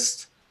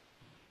exist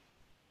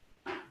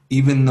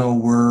even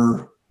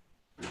though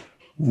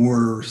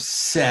we're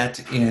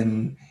set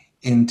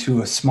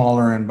into a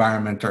smaller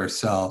environment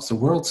ourselves. The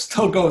world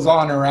still goes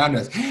on around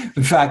us.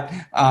 In fact,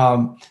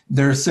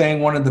 they're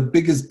saying one of the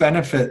biggest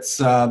benefits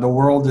the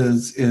world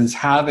is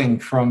having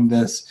from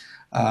this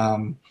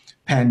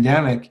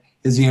pandemic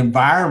is the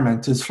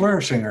environment is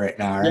flourishing right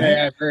now, right?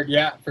 Yeah, I've heard.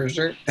 Yeah, for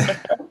sure.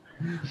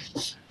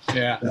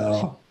 Yeah.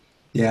 So,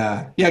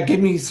 give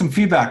me some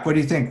feedback. What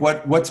do you think?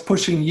 What's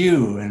pushing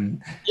you?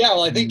 And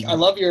well, I think I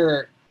love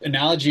your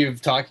analogy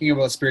of talking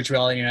about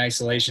spirituality and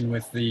isolation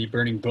with the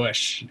burning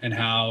bush, and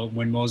how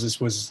when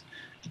Moses was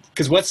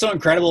because what's so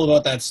incredible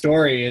about that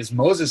story is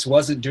Moses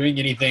wasn't doing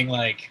anything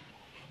like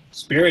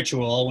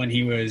spiritual when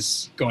he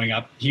was going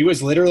up. He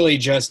was literally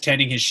just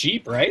tending his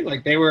sheep, right?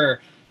 Like they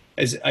were,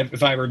 as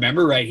if I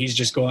remember right, he's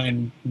just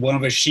going, one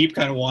of his sheep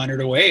kind of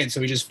wandered away, and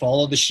so he just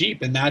followed the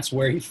sheep, and that's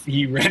where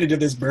he ran into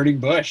this burning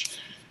bush.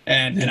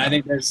 And I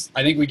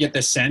think we get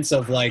this sense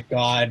of like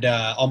God,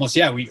 almost,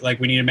 we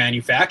need to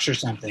manufacture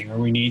something, or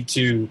we need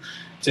to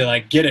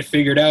like get it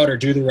figured out or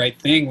do the right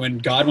thing, when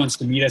God wants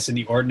to meet us in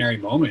the ordinary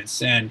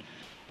moments. And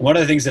one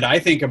of the things that I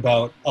think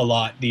about a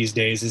lot these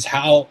days is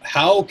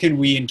how can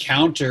we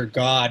encounter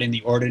God in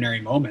the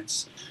ordinary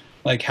moments?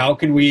 Like how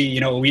can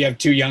we, we have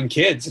 2 young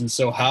kids, and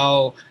so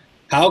how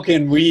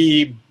can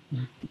we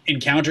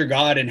encounter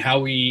God, and how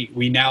we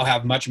now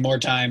have much more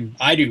time,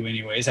 I do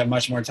anyways, have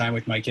much more time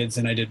with my kids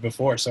than I did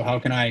before. So how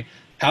can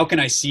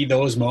I see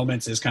those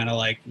moments as kind of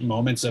like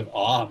moments of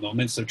awe,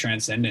 moments of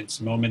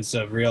transcendence, moments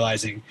of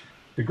realizing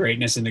the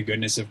greatness and the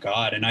goodness of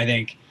God? And I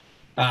think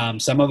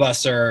some of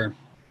us are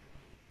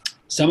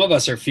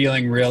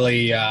feeling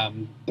really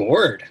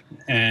bored,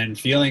 and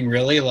feeling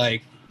really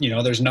like,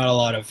 there's not a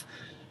lot of,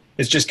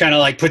 it's just kind of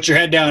like put your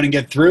head down and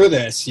get through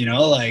this,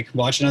 like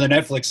watch another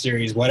Netflix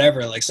series,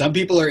 whatever. Like some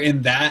people are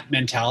in that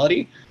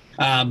mentality.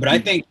 But I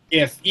think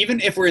even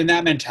if we're in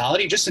that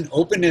mentality, just an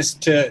openness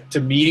to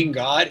meeting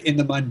God in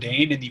the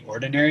mundane, in the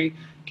ordinary,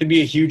 can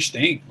be a huge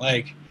thing.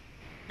 Like,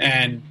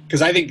 and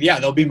because I think,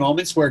 there'll be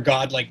moments where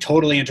God like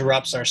totally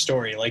interrupts our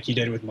story, like he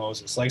did with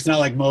Moses. Like it's not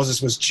like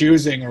Moses was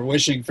choosing or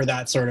wishing for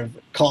that sort of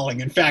calling.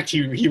 In fact,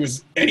 he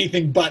was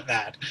anything but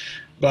that.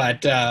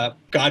 But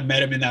God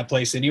met him in that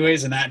place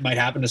anyways, and that might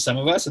happen to some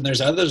of us. And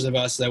there's others of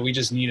us that we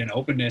just need an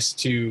openness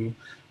to,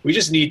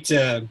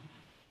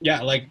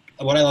 like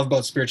what I love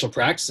about spiritual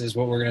practices,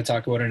 what we're going to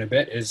talk about in a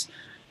bit, is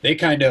they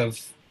kind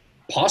of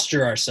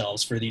posture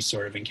ourselves for these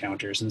sort of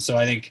encounters. And so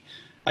I think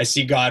I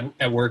see God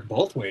at work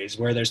both ways,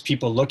 where there's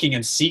people looking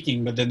and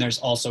seeking, but then there's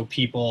also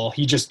people,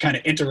 he just kind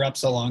of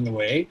interrupts along the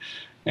way.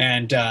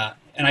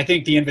 And I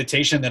think the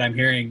invitation that I'm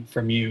hearing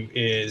from you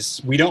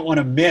is we don't want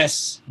to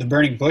miss the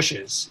burning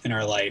bushes in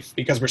our life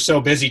because we're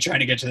so busy trying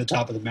to get to the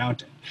top of the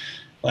mountain.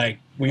 Like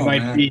we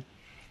might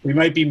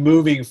be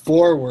moving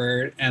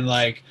forward, and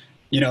like,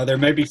 there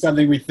might be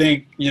something we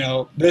think,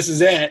 this is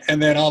it. And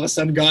then all of a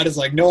sudden God is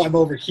like, no, I'm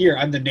over here.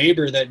 I'm the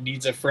neighbor that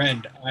needs a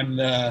friend. I'm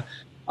the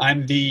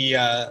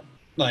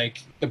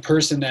like the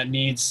person that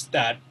needs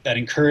that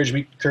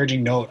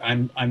encouraging note.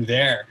 I'm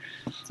there,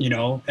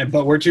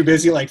 but we're too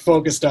busy like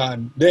focused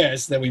on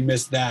this that we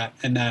missed that,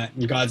 and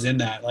God's in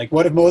that. Like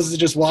what if Moses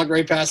just walked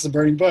right past the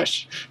burning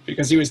bush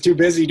because he was too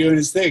busy doing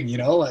his thing,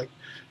 like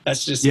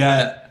that's just,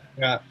 yeah.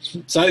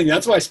 So I think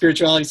that's why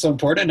spirituality is so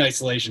important in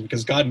isolation,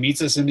 because God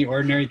meets us in the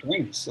ordinary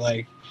things.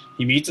 Like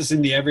he meets us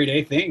in the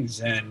everyday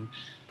things. And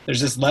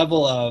there's this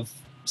level of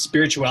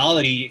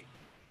spirituality.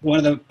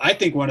 I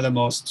think one of the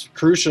most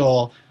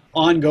crucial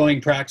ongoing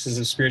practices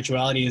of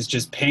spirituality is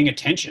just paying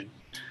attention.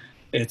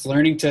 It's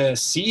learning to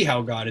see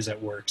how God is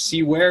at work,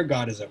 see where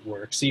God is at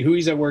work, see who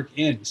he's at work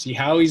in, see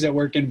how he's at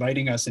work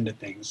inviting us into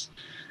things.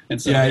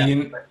 And so,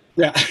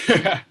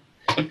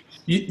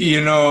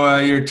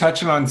 you're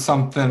touching on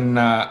something.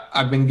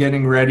 I've been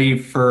getting ready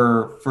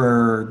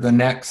for the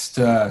next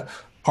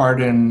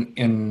part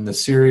in the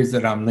series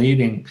that I'm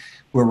leading,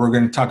 where we're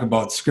going to talk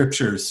about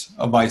scriptures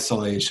of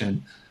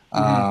isolation.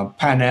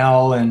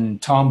 Panel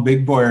and Tom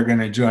Big Boy are going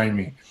to join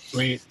me.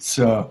 Sweet.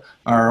 So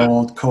our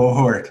old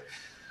cohort.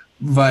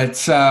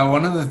 But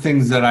one of the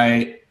things that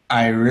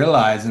I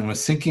realized and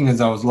was thinking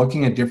as I was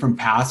looking at different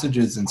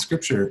passages in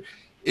scripture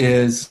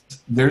is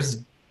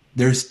there's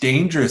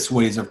dangerous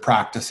ways of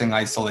practicing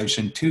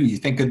isolation too. You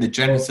think of the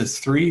Genesis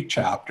 3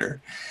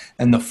 chapter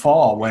and the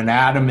fall, when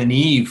Adam and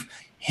Eve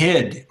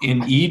hid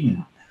in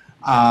Eden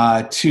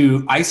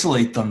to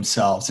isolate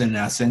themselves, in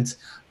essence,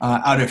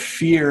 out of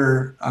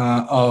fear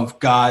of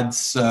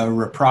God's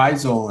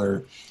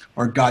reprisal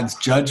or God's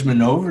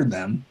judgment over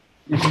them.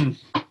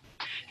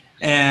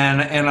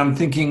 And I'm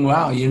thinking,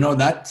 wow,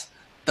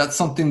 that's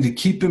something to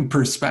keep in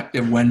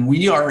perspective when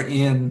we are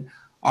in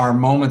our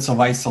moments of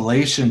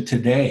isolation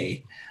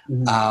today.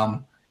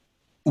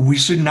 We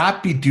should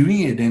not be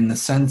doing it in the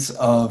sense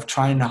of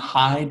trying to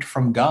hide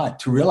from God,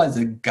 to realize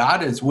that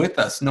God is with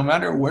us no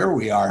matter where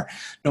we are,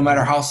 no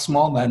matter how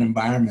small that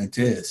environment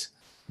is.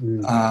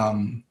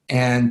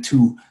 And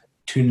to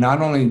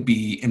not only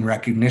be in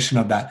recognition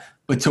of that,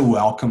 but to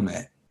welcome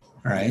it,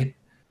 right?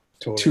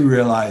 Totally. To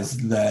realize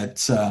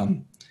that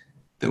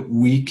that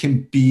we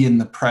can be in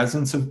the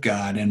presence of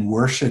God and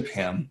worship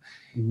him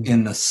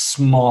in the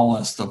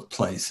smallest of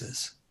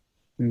places.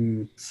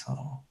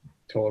 So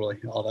totally.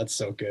 Oh, that's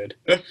so good.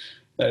 That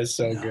is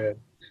so good.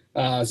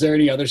 Is there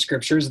any other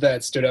scriptures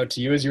that stood out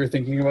to you as you were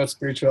thinking about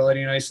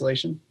spirituality and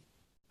isolation?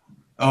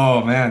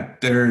 Oh man,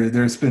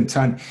 there's been a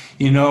ton.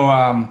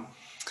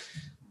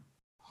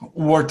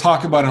 We'll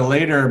talk about it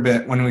later a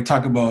bit when we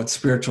talk about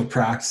spiritual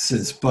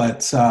practices,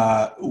 but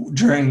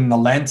during the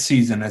Lent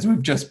season, as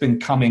we've just been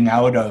coming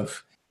out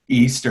of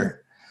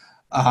Easter,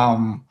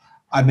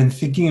 I've been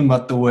thinking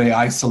about the way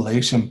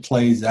isolation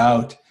plays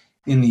out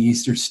in the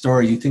Easter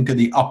story. You think of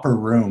the upper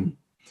room.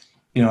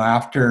 You know,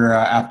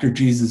 after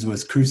Jesus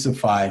was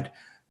crucified,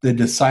 the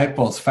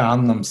disciples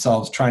found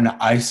themselves trying to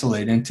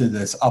isolate into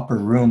this upper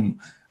room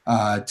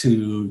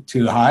to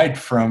hide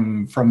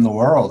from the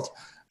world,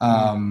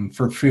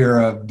 for fear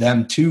of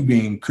them too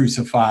being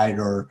crucified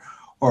or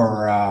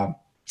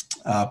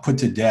put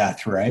to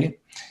death, right?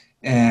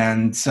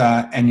 And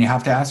you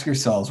have to ask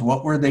yourselves,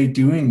 what were they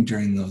doing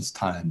during those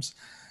times?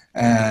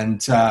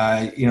 And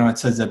you know, it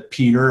says that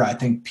Peter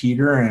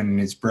and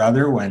his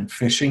brother went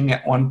fishing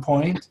at one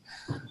point.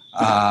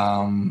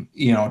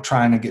 You know,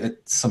 trying to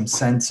get some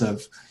sense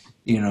of,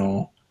 you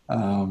know,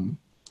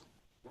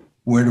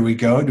 where do we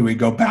go? Do we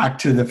go back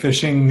to the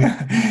fishing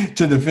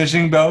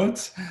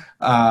boats?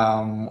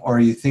 Or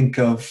you think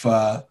of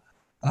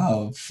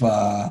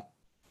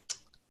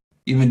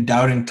even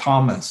doubting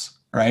Thomas,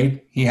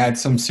 right? He had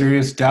some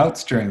serious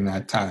doubts during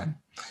that time.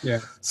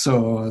 Yeah.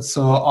 So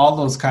all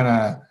those kind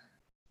of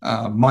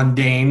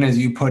mundane, as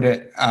you put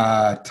it,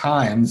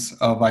 times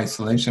of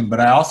isolation. But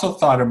I also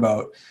thought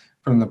about,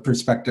 from the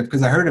perspective,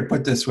 because I heard it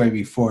put this way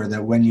before,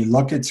 that when you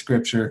look at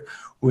Scripture,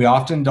 we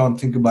often don't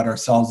think about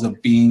ourselves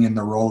of being in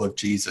the role of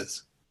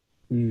Jesus.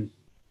 Mm.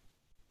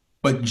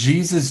 But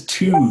Jesus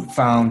too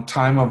found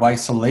time of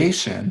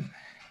isolation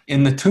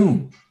in the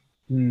tomb.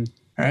 Mm.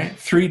 Right?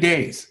 3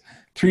 days.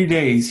 3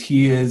 days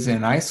he is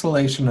in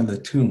isolation of the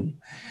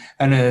tomb.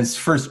 And as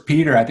First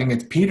Peter, I think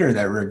it's Peter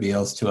that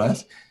reveals to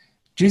us,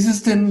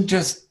 Jesus didn't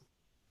just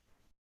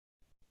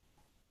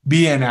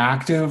be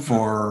inactive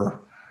or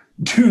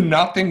do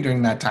nothing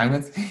during that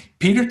time.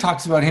 Peter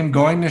talks about him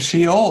going to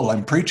Sheol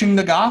and preaching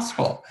the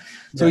gospel.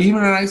 So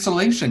even in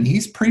isolation,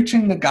 he's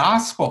preaching the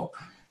gospel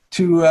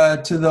to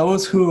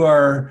those who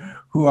are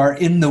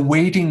in the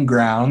waiting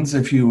grounds,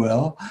 if you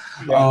will,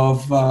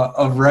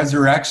 of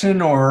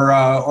resurrection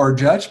or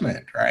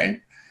judgment,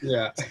 right?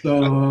 Yeah.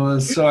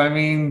 So I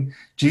mean,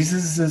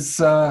 Jesus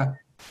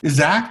is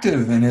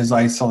active in his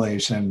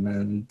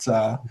isolation,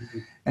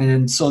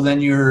 and so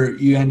then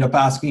you end up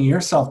asking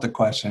yourself the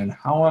question: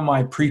 how am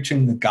I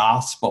preaching the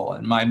gospel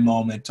in my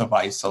moment of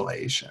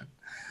isolation,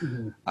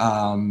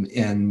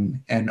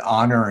 and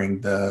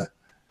honoring the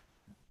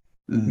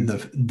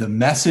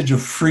message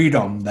of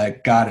freedom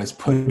that God has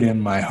put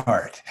in my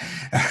heart?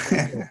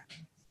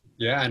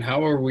 Yeah, and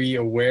how are we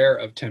aware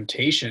of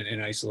temptation in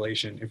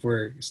isolation if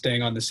we're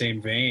staying on the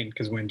same vein?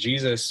 Because when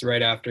Jesus,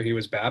 right after he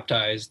was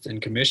baptized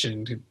and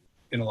commissioned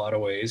in a lot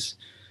of ways,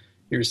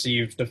 he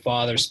received the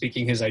Father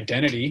speaking his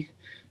identity.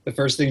 The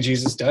first thing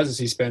Jesus does is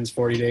he spends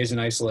 40 days in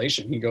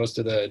isolation. He goes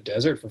to the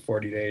desert for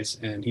 40 days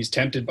and he's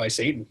tempted by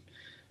Satan.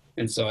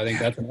 And so I think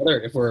that's another,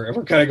 if we're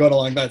kind of going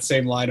along that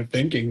same line of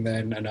thinking,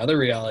 then another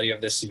reality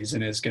of this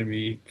season is going to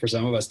be, for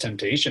some of us,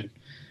 temptation.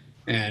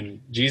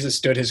 And Jesus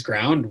stood his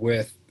ground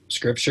with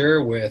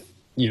Scripture, with,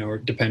 you know,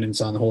 dependence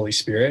on the Holy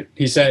Spirit.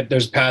 He said,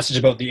 there's a passage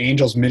about the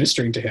angels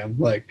ministering to him.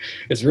 Like,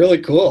 it's really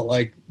cool.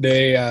 Like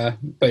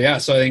but yeah,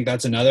 so I think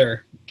that's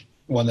another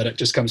one that it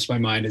just comes to my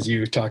mind as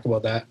you talk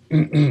about that.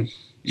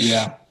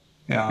 Yeah,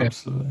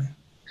 absolutely.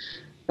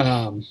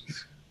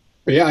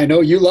 But yeah, I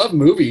know you love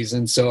movies,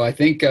 and so I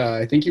think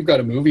you've got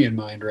a movie in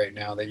mind right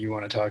now that you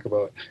want to talk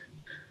about.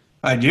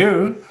 I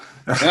do.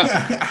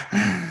 Yeah.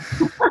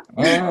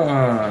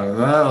 Oh,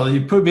 well,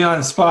 you put me on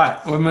the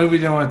spot. What movie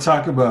do you want to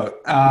talk about?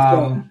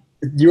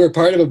 You were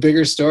part of a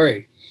bigger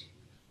story.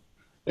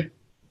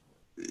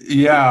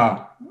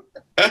 Yeah.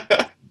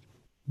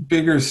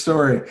 Bigger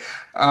story.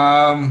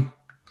 Or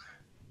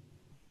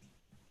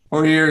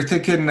you're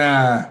thinking,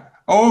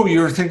 you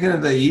were thinking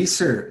of the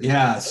Easter.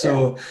 Yeah.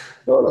 So,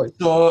 Totally.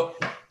 So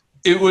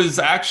it was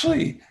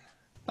actually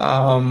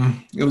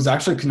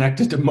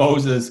connected to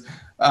Moses.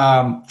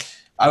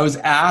 I was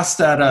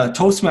asked at a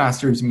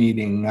Toastmasters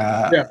meeting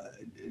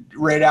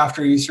right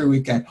after Easter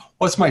weekend,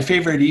 what's my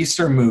favorite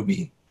Easter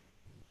movie?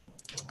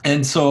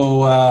 And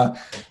so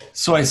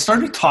I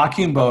started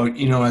talking about,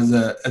 you know, as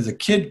a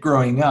kid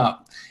growing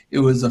up, it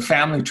was a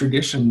family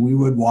tradition. We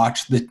would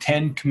watch the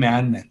 10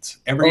 Commandments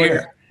every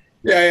year.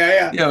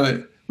 Yeah. You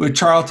know, with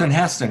Charlton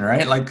Heston,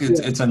 right? Like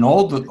it's an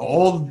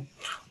old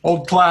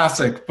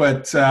classic,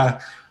 but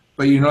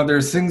you know,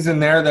 there's things in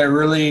there that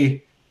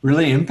really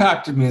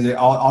impacted me.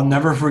 I'll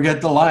never forget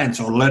the line.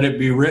 So let it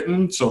be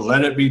written. So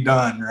let it be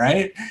done.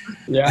 Right.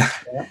 Yeah.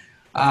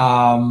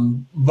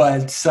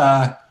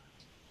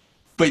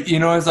 But you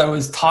know, as I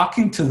was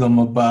talking to them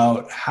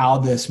about how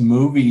this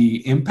movie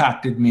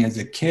impacted me as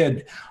a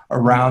kid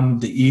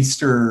around the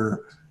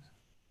Easter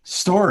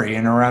story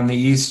and around the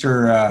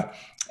Easter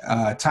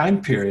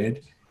time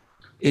period,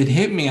 it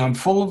hit me. I'm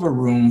full of a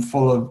room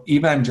full of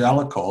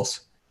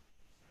evangelicals,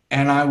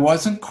 and I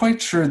wasn't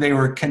quite sure they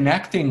were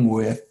connecting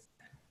with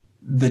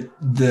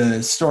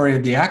the story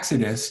of the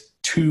Exodus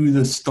to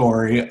the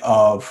story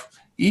of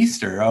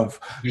Easter, of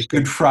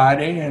Good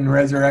Friday and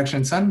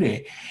Resurrection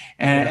Sunday.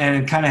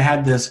 And it kind of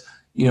had this,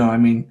 you know, I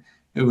mean,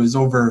 it was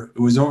over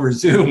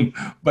Zoom,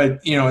 but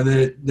you know,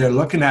 they're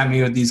looking at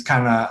me with these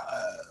kind of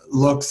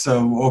looks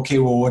of, okay,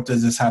 well, what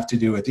does this have to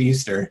do with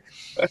Easter?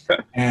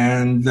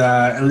 And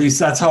at least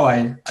that's how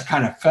I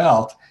kind of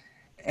felt.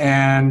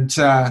 And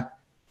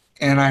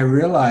I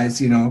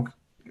realized,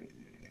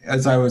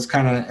 as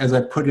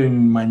I put it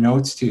in my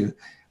notes too,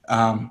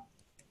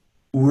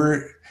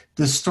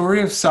 the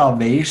story of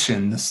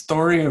salvation, the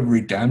story of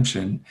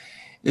redemption,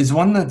 is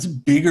one that's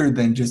bigger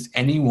than just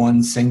any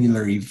one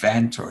singular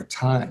event or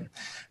time.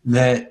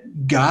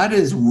 That God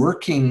is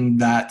working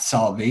that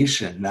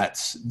salvation,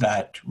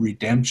 that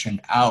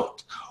redemption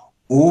out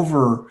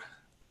over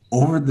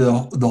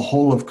the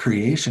whole of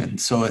creation.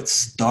 So it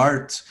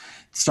starts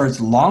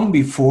long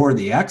before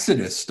the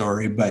Exodus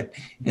story, but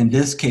in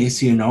this case,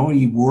 he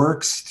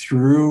works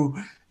through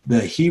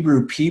the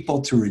Hebrew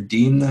people to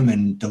redeem them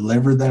and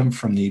deliver them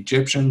from the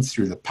Egyptians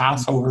through the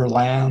Passover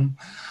lamb,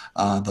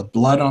 the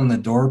blood on the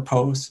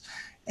doorposts,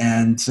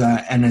 and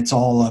it's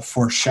all a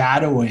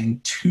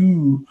foreshadowing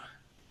to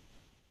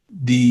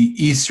the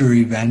Easter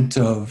event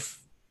of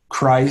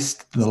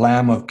Christ, the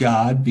Lamb of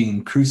God,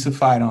 being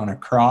crucified on a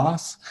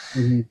cross,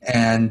 mm-hmm.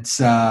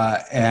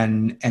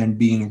 and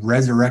being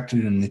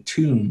resurrected in the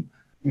tomb.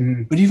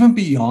 Mm-hmm. But even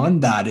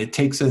beyond that, it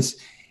takes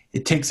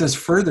us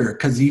further,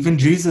 because even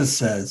Jesus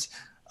says,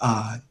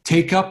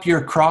 "Take up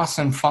your cross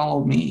and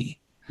follow me."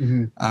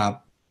 Mm-hmm.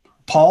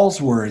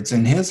 Paul's words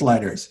in his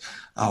letters,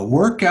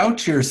 "Work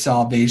out your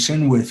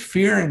salvation with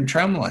fear and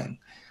trembling."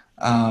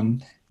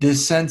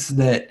 This sense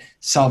that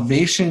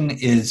salvation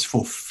is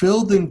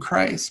fulfilled in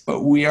Christ,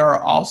 but we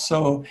are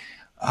also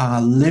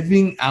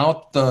living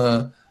out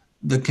the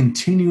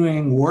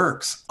continuing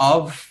works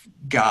of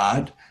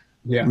God,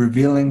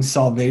 revealing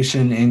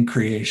salvation in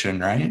creation,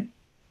 right?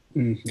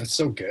 That's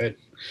so good.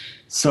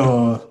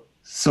 So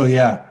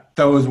yeah,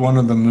 that was one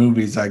of the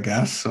movies, I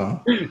guess.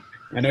 So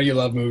I know you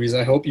love movies.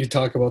 I hope you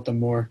talk about them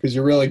more, because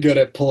you're really good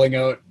at pulling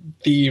out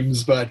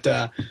themes. But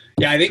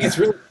I think it's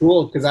really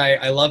cool, because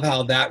I love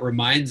how that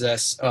reminds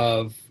us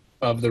of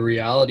the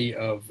reality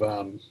of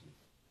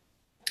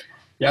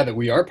that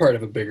we are part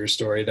of a bigger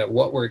story, that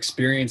what we're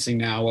experiencing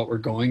now, what we're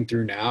going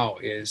through now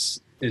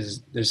is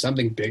there's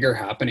something bigger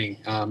happening.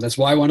 That's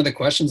why one of the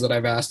questions that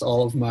I've asked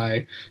all of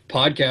my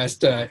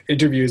podcast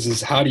interviews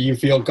is, how do you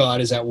feel God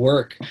is at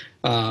work?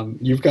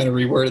 You've kind of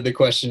reworded the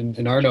question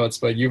in our notes,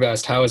 but you've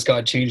asked, how is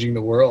God changing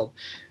the world?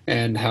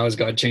 And how is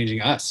God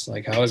changing us?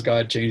 Like, how is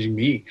God changing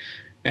me?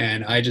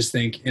 And I just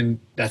think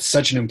that's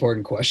such an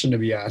important question to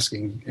be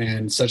asking,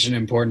 and such an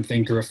important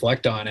thing to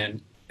reflect on.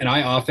 And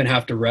I often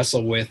have to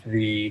wrestle with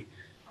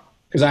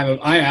because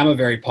I am a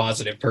very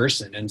positive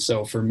person. And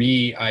so for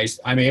me,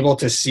 I'm able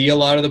to see a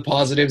lot of the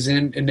positives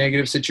in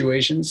negative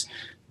situations.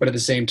 But at the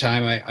same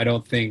time, I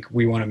don't think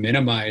we want to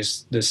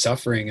minimize the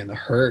suffering and the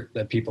hurt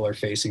that people are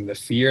facing, the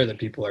fear that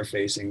people are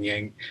facing,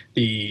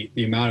 the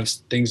amount of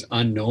things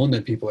unknown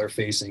that people are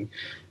facing.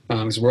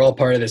 Because we're all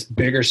part of this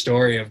bigger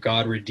story of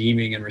God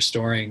redeeming and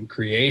restoring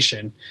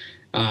creation.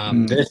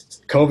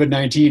 This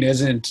COVID-19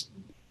 isn't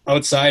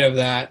outside of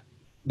that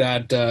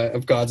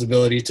of God's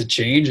ability to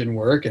change and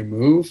work and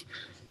move.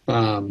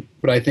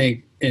 But I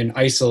think in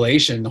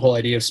isolation, the whole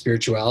idea of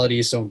spirituality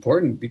is so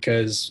important,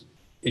 because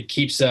it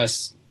keeps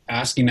us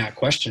asking that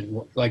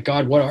question, like,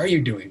 God, what are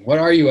you doing? What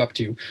are you up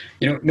to?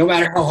 No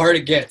matter how hard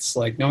it gets,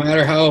 like, no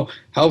matter how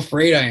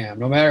afraid I am,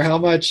 no matter how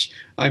much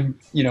I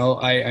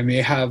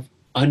may have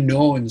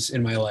unknowns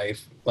in my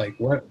life, like,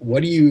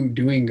 what are you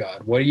doing,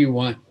 God? What do you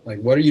want? Like,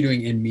 what are you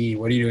doing in me?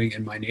 What are you doing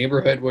in my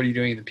neighborhood? What are you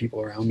doing in the people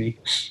around me?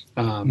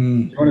 You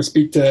want to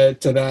speak to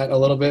that a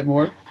little bit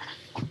more?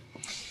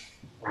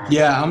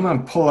 Yeah, I'm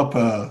going to pull up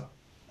a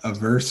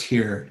verse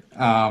here.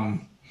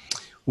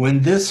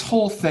 When this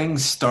whole thing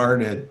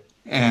started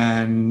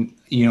and,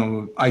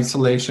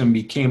 isolation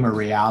became a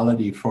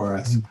reality for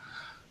us,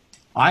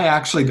 I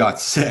actually got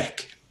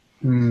sick.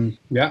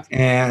 Yeah.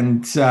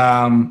 And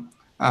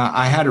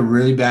I had a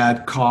really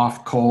bad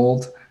cough,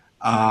 cold.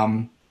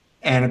 And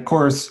of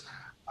course,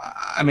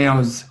 I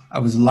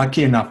was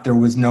lucky enough. There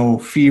was no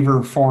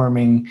fever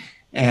forming,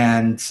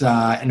 and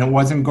it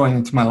wasn't going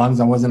into my lungs.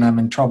 I wasn't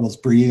having troubles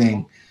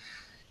breathing.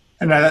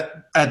 And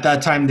at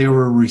that time, they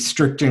were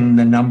restricting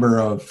the number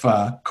of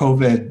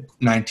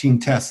COVID-19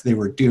 tests they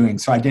were doing.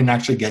 So I didn't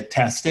actually get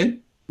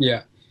tested.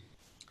 Yeah.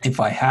 If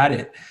I had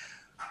it.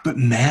 But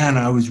man,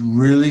 I was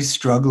really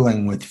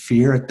struggling with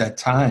fear at that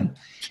time.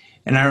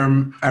 And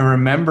I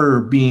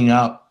remember being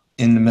up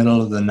in the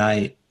middle of the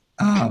night,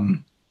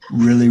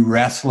 really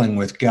wrestling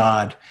with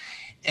God.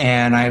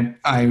 And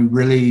I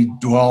really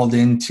dwelled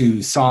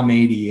into Psalm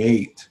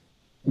 88.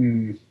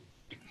 And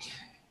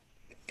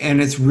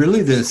it's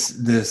really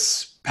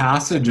this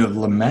passage of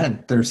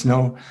lament. It's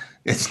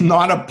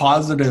not a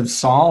positive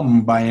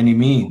psalm by any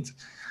means.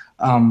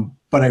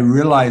 But I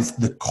realized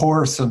the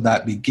course of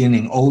that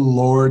beginning. O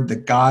Lord, the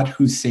God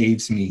who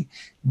saves me,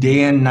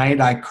 day and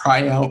night I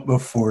cry out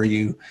before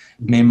you.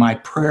 May my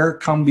prayer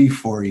come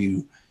before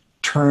you.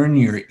 Turn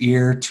your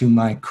ear to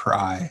my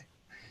cry.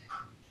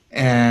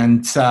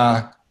 And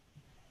it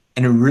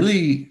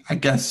really, I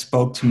guess,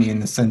 spoke to me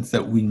in the sense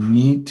that we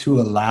need to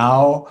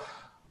allow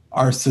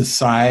our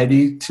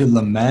society to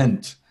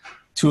lament,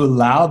 to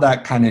allow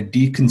that kind of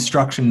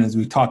deconstruction, as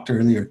we talked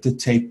earlier, to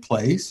take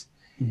place.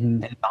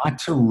 and not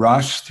to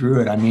rush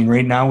through it. I mean,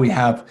 right now we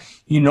have,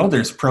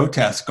 there's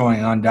protests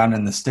going on down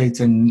in the States,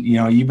 and,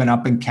 even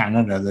up in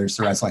Canada, there's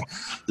the rest like,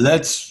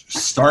 let's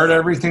start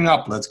everything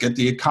up. Let's get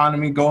the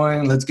economy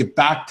going. Let's get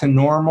back to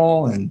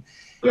normal. And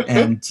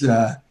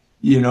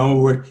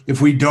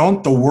if we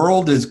don't, the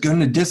world is going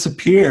to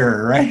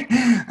disappear, right?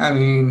 I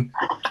mean,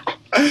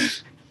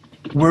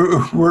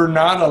 we're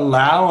not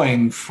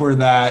allowing for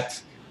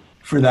that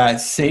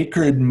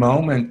sacred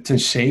moment to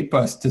shape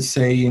us, to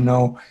say,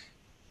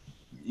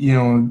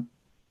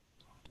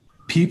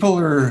 people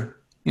are,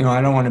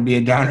 I don't want to be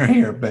a downer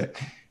here, but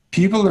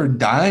people are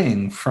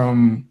dying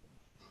from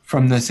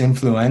this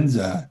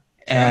influenza.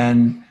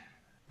 And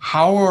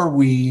how are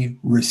we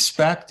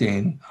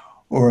respecting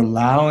or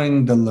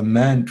allowing the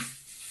lament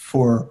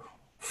for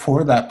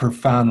that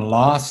profound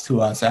loss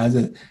to us as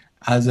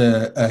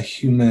a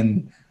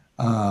human,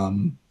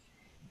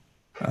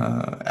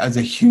 as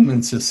a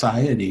human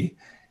society?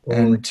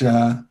 And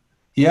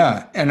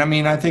and I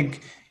mean, I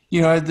think,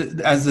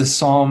 as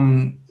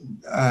Psalm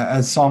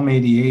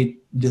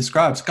 88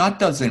 describes, God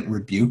doesn't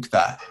rebuke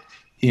that.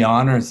 He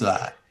honors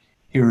that.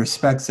 He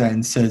respects that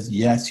and says,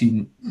 yes,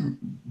 you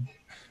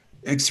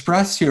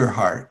express your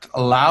heart,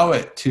 allow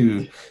it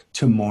to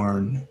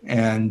mourn,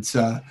 and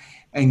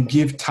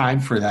give time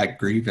for that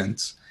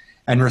grievance,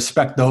 and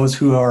respect those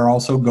who are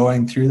also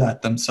going through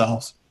that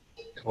themselves.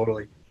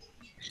 Totally.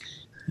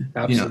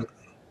 Absolutely.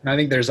 And I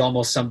think there's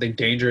almost something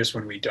dangerous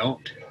when we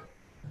don't.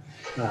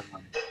 You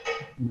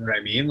know what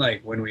I mean?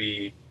 Like when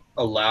we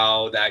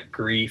allow that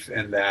grief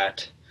and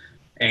that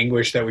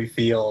anguish that we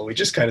feel, we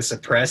just kind of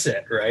suppress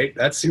it, right?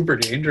 That's super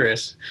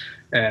dangerous.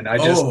 And I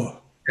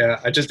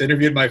just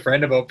interviewed my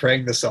friend about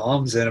praying the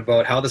Psalms and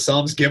about how the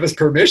Psalms give us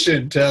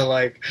permission to,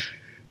 like,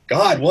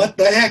 God, what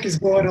the heck is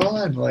going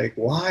on? Like,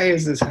 why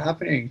is this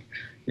happening?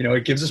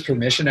 It gives us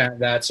permission to have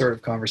that sort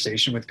of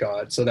conversation with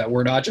God, so that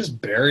we're not just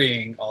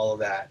burying all of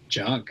that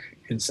junk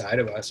inside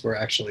of us. We're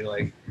actually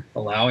like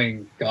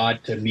allowing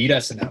God to meet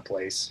us in that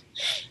place.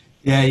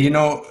 Yeah,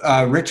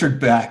 Richard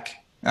Beck,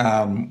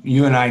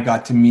 you and I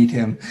got to meet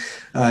him.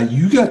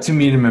 You got to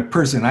meet him in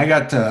person. I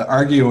got to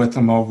argue with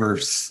him over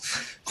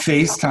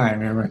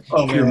FaceTime.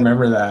 If you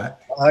remember that.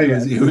 Oh,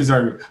 yeah. He was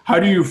arguing, how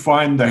do you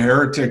find the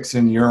heretics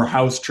in your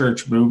house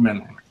church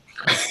movement?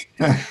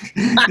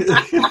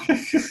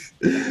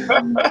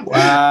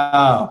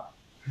 Wow.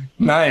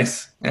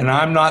 Nice. And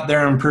I'm not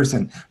there in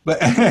person. But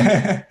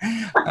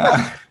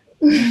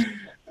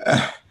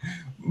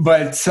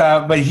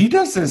but he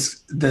does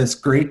this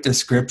great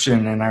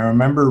description, and I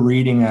remember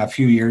reading a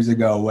few years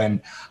ago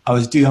when I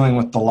was dealing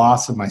with the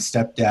loss of my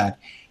stepdad,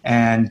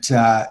 and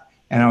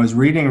I was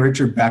reading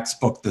Richard Beck's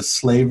book, The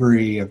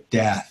Slavery of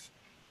Death,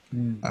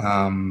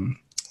 and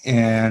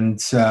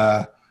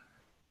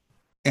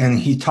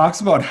he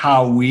talks about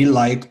how we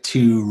like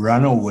to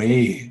run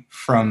away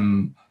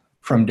from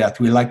death.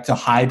 We like to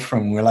hide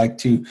from. We like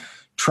to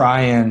try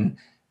and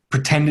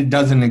pretend it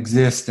doesn't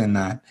exist, and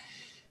that.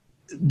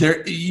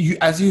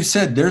 As you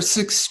said, there's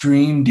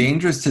extreme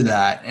dangers to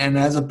that. And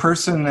as a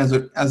person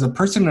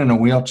in a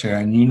wheelchair,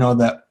 and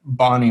that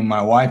Bonnie,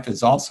 my wife,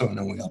 is also in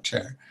a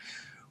wheelchair,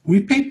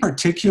 we pay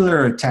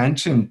particular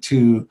attention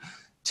to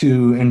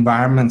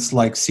environments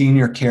like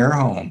senior care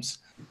homes,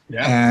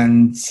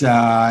 and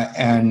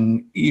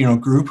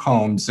group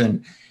homes,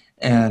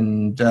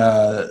 and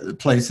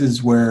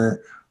places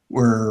where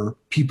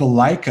people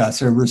like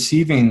us are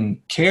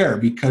receiving care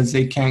because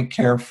they can't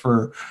care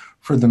for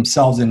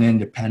themselves in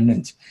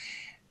independence.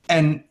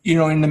 And,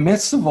 in the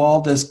midst of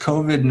all this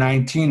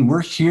COVID-19,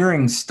 we're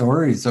hearing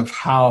stories of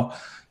how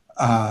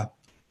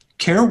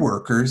care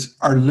workers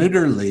are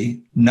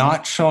literally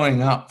not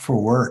showing up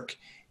for work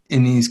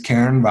in these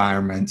care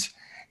environments.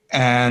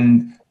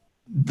 And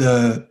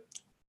the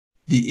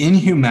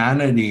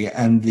inhumanity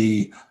and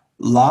the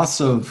loss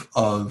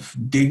of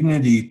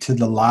dignity to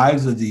the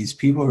lives of these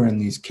people who are in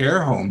these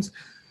care homes,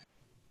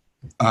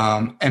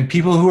 and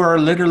people who are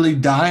literally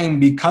dying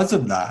because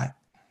of that,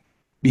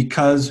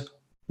 because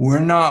we're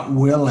not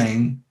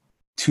willing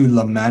to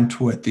lament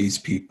with these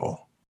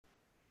people.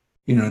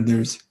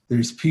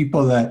 There's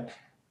people that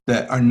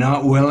are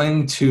not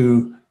willing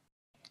to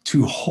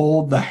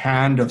hold the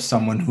hand of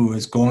someone who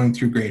is going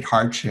through great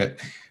hardship,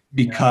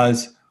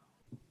 because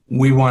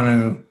we want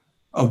to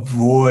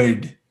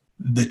avoid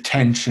the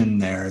tension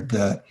there,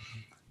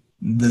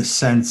 the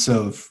sense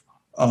of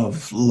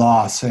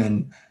loss,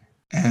 and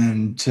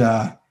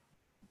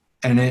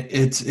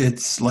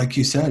it's like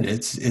you said,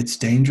 it's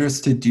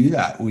dangerous to do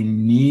that. We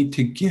need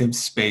to give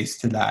space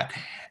to that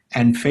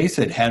and face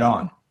it head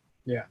on.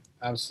 Yeah,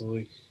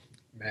 absolutely.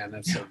 Man,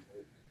 that's so good.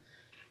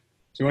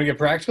 Do you want to get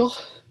practical?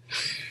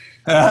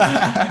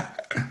 I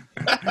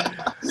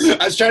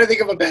was trying to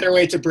think of a better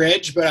way to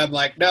bridge, but I'm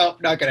like, no,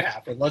 not going to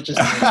happen. Let's just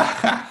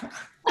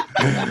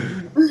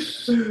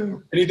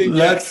anything.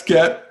 Let's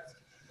get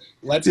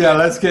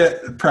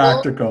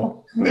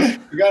practical.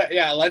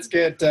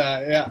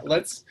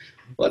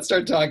 Let's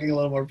start talking a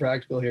little more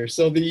practical here.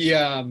 So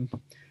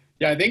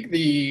I think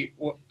the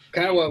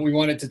kind of what we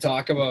wanted to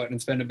talk about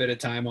and spend a bit of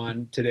time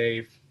on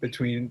today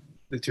between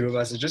the two of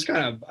us is just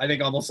kind of, I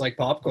think, almost like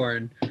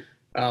popcorn.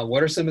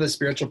 What are some of the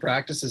spiritual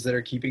practices that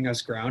are keeping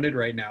us grounded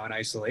right now in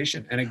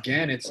isolation? And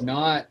again, it's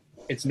not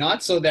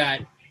so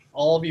that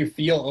all of you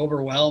feel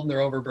overwhelmed or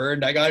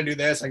overburdened. I got to do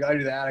this. I got to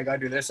do that. I got to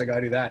do this. I got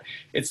to do that.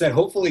 It's that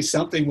hopefully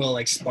something will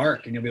like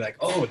spark and you'll be like,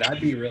 oh,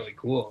 that'd be really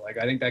cool. Like,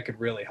 I think that could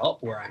really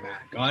help where I'm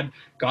at.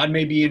 God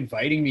may be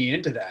inviting me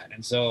into that.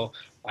 And so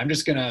I'm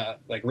just going to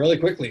like really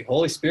quickly,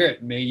 Holy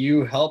Spirit, may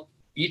you help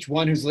each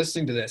one who's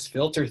listening to this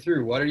filter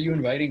through. What are you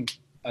inviting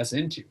us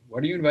into?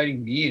 What are you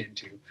inviting me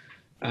into?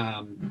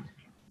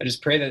 I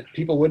just pray that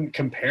people wouldn't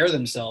compare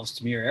themselves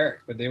to me or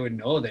Erik, but they would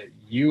know that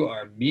you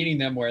are meeting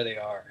them where they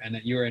are and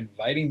that you are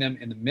inviting them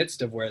in the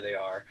midst of where they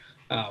are,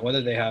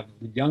 whether they have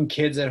young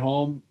kids at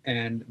home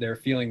and they're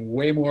feeling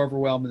way more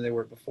overwhelmed than they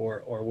were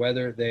before, or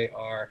whether they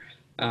are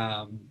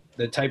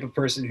the type of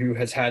person who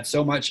has had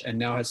so much and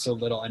now has so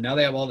little, and now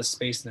they have all the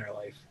space in their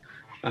life.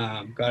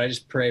 God, I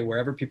just pray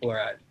wherever people are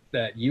at,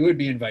 that you would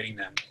be inviting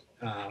them,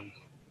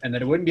 and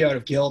that it wouldn't be out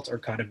of guilt or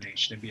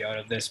condemnation. It'd be out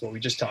of this, what we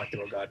just talked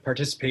about, God,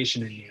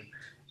 participation in you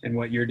and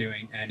what you're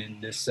doing, and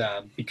in this,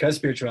 because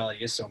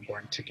spirituality is so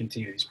important, to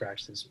continue these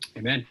practices.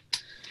 Amen.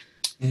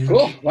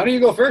 Cool. Why don't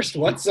you go first?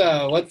 Let's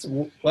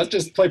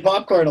just play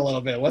popcorn a little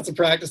bit. What's a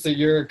practice that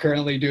you're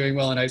currently doing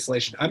well in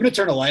isolation? I'm going to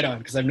turn a light on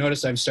because I've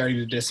noticed I'm starting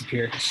to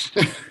disappear.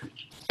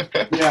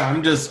 Yeah,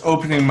 I'm just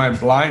opening my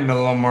blind a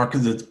little more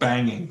because it's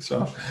banging.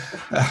 So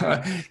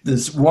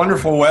this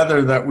wonderful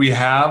weather that we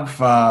have,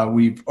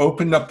 we've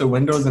opened up the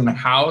windows in the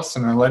house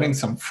and are letting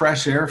some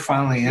fresh air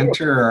finally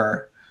enter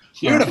our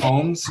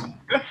homes.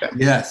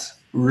 Yes,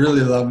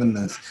 really loving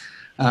this.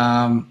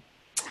 I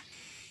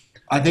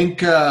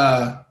think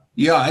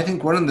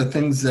one of the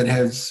things that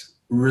has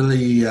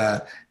really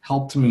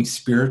helped me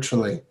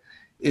spiritually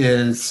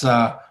is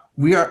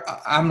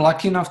I'm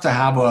lucky enough to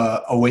have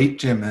a weight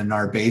gym in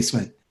our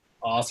basement.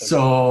 Awesome.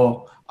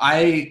 So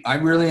I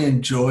really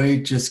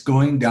enjoy just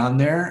going down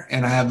there,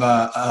 and I have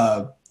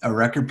a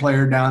record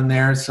player down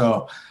there.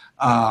 So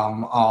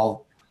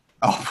I'll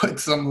put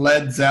some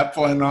Led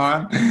Zeppelin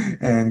on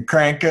and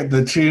crank at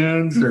the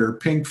tunes or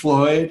Pink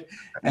Floyd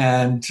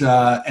and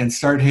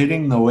start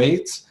hitting the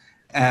weights.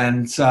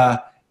 And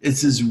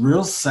it's this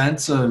real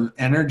sense of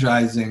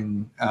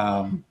energizing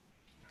and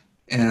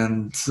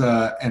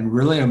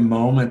really a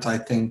moment, I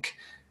think,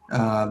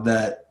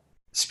 that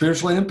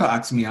spiritually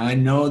impacts me. I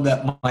know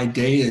that my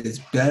day is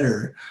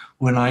better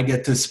when I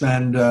get to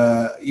spend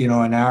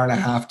an hour and a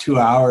half, 2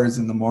 hours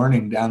in the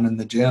morning down in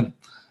the gym,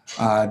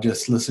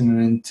 just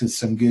listening to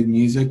some good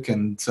music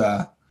and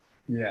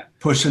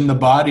pushing the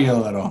body a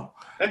little.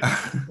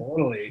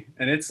 Totally.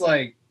 And it's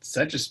like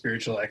such a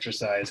spiritual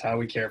exercise, how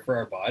we care for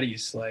our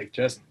bodies. Like,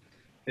 just,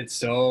 it's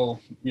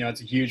so,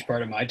 it's a huge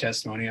part of my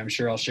testimony. I'm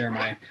sure I'll share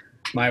my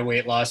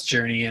weight loss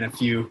journey in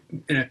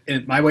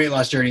my weight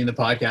loss journey in the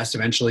podcast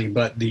eventually,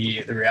 but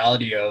the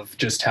reality of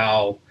just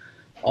how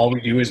all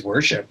we do is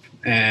worship,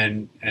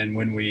 and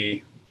when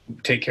we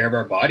take care of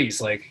our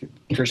bodies, like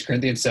 1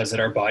 Corinthians says that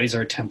our bodies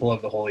are a temple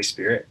of the Holy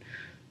Spirit.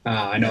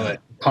 I know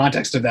that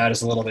context of that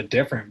is a little bit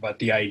different, but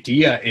the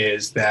idea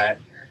is that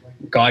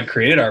God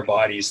created our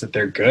bodies, that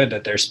they're good,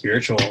 that they're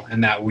spiritual,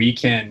 and that we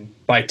can,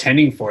 by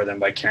tending for them,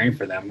 by caring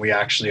for them, we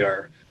actually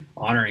are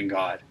honoring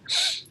God.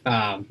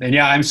 And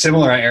I'm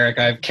similar, Erik.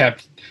 I've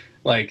kept,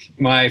 like,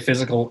 my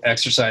physical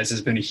exercise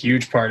has been a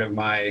huge part of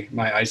my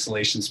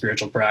isolation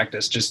spiritual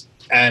practice. Just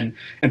and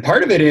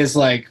part of it is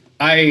like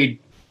I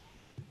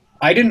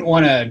kind of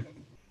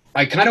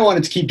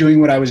wanted to keep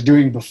doing what I was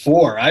doing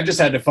before. I've just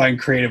had to find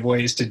creative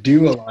ways to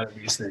do a lot of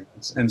these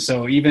things. And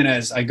so even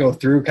as I go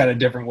through kind of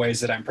different ways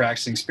that I'm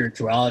practicing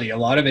spirituality, a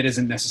lot of it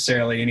isn't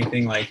necessarily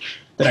anything like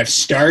that I've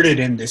started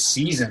in this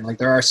season. Like,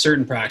 there are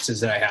certain practices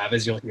that I have,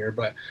 as you'll hear,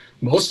 but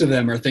most of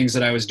them are things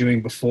that I was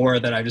doing before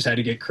that I just had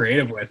to get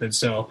creative with. And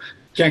so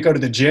can't go to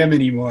the gym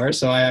anymore.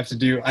 So I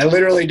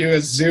literally do a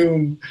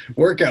Zoom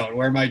workout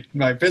where my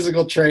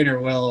physical trainer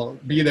will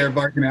be there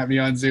barking at me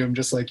on Zoom,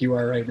 just like you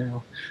are right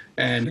now.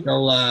 And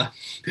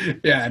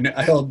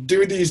he'll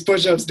do these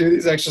push-ups, do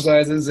these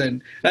exercises.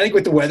 And I think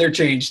with the weather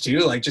change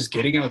too, like just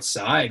getting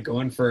outside,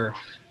 going for,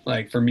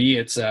 like, for me,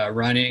 it's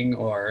running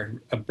or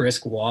a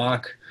brisk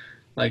walk,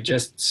 like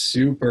just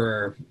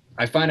super,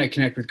 I find I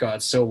connect with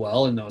God so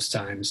well in those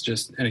times.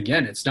 And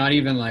again, it's not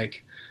even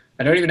like,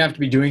 I don't even have to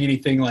be doing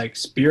anything like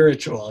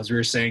spiritual, as we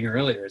were saying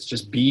earlier. It's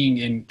just being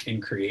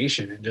in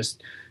creation and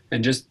just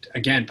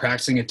again,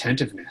 practicing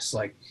attentiveness,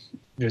 like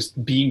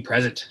just being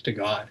present to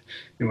God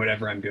in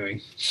whatever I'm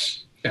doing.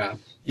 Yeah.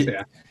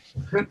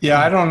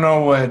 Yeah, I don't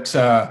know what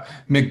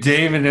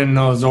McDavid and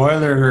those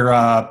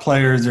Oiler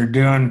players are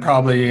doing,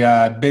 probably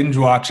binge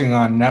watching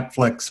on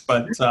Netflix,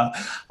 but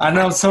I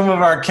know some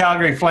of our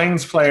Calgary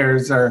Flames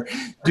players are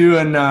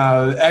doing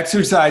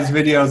exercise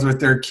videos with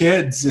their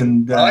kids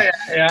and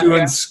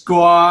doing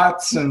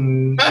squats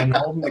and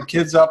holding the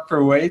kids up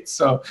for weights,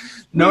 so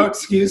no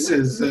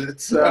excuses.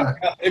 It's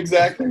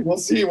exactly. We'll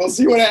see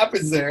what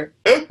happens there.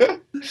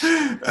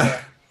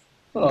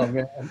 Oh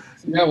man.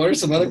 Yeah, what are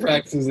some other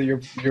practices that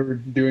you're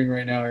doing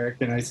right now,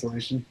 Erik, in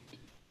isolation?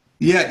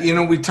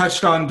 Yeah, we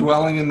touched on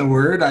dwelling in the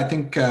Word. I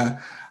think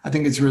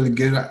it's really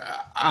good.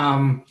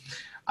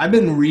 I've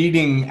been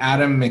reading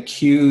Adam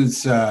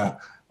McHugh's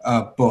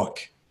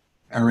book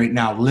right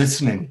now,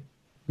 Listening.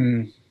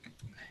 And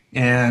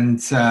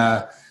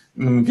let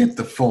me get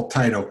the full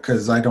title,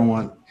 because I don't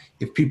want,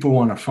 if people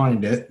want to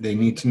find it, they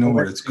need to know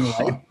what it's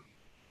called.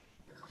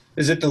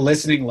 Is it The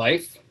Listening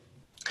Life?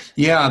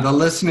 Yeah, The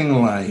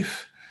Listening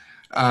Life.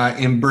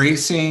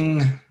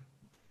 Embracing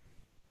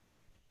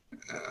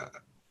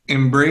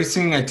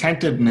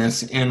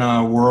attentiveness in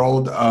a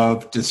world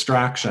of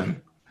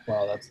distraction.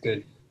 Wow, that's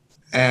good.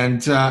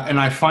 And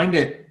I find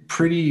it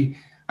pretty,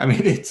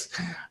 it's,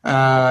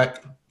 I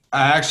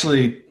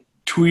actually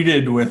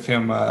tweeted with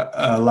him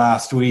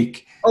last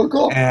week. Oh,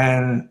 cool.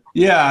 And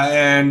yeah,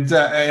 and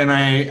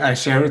I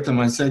shared with him,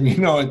 I said,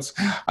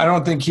 I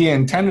don't think he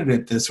intended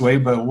it this way,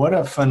 but what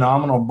a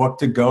phenomenal book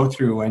to go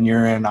through when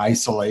you're in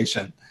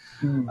isolation.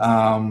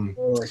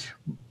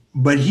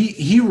 But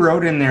he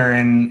wrote in there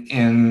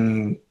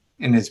in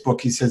his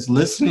book, he says,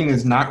 listening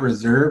is not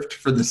reserved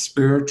for the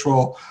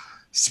spiritual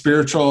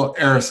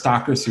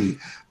aristocracy.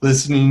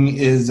 Listening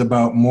is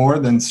about more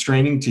than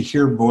straining to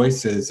hear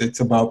voices. It's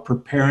about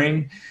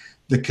preparing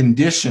the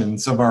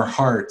conditions of our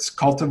hearts,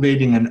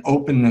 cultivating an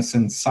openness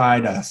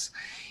inside us.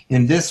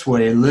 In this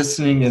way,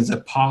 listening is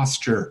a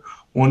posture,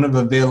 one of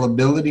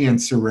availability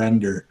and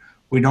surrender.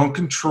 We don't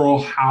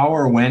control how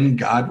or when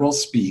God will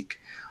speak,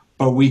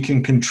 but we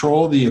can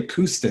control the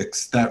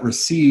acoustics that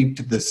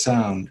received the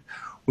sound.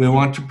 We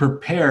want to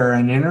prepare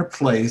an inner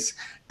place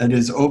that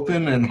is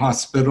open and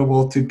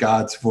hospitable to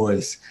God's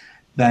voice.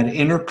 That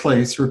inner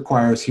place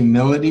requires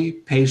humility,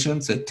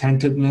 patience,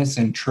 attentiveness,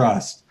 and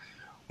trust.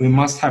 We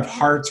must have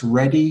hearts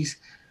already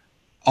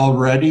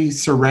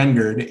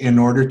surrendered in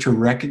order to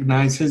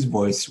recognize his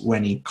voice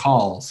when he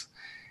calls.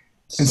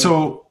 And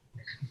so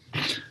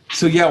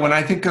yeah, when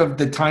I think of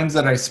the times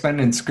that I spend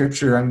in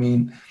Scripture,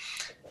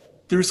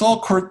 there's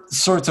all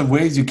sorts of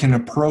ways you can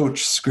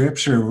approach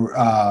Scripture.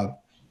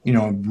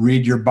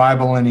 Read your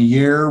Bible in a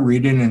year,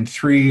 read it in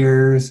 3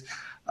 years.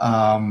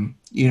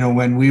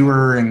 When we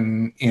were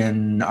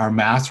in our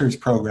master's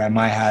program,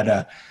 I had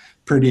a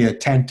pretty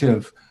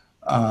attentive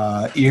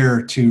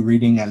ear to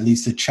reading at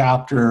least a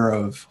chapter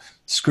of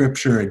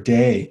Scripture a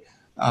day,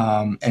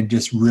 and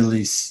just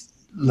really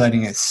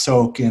letting it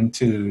soak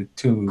into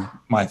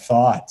my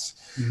thoughts.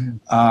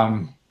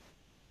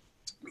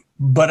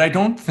 But I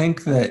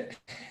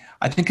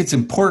think it's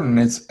important,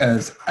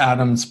 as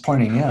Adam's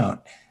pointing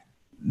out,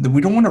 that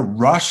we don't want to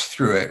rush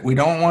through it. We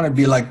don't want to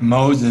be like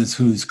Moses,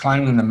 who's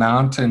climbing the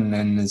mountain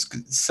and has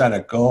set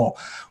a goal.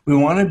 We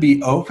want to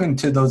be open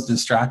to those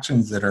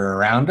distractions that are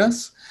around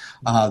us,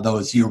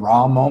 those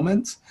Ura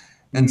moments.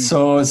 And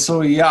so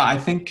yeah, I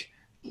think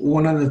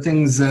one of the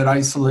things that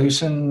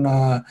isolation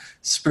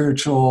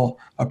spiritual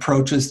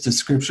approaches to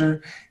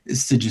Scripture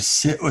is to just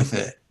sit with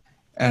it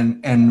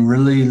and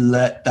really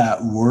let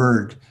that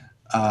word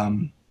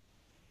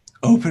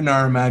open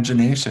our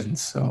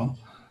imaginations. So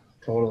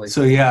totally.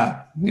 So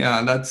yeah,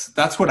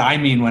 that's what I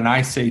mean when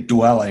I say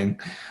dwelling.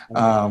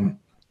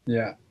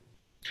 Yeah.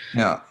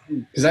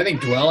 Because I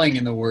think dwelling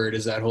in the word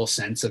is that whole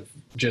sense of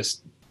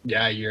just,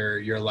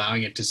 you're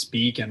allowing it to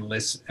speak and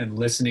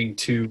listening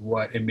to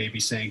what it may be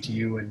saying to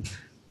you. And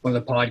one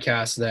of the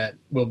podcasts that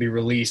will be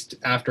released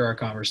after our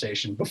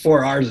conversation,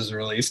 before ours is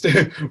released,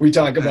 we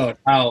talk about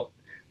how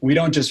we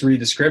don't just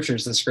read the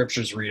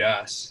scriptures read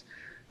us.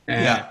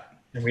 And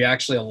we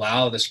actually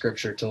allow the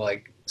Scripture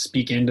to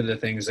speak into the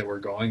things that we're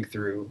going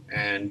through.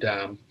 And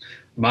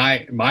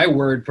my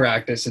word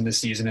practice in this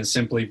season has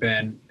simply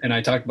been, and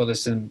I talked about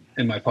this in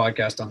my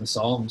podcast on the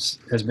Psalms,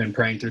 has been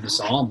praying through the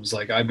Psalms.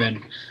 I've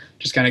been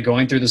just kind of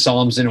going through the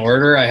Psalms in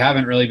order. I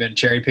haven't really been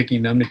cherry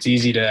picking them. It's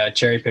easy to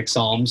cherry pick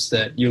Psalms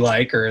that you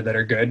like or that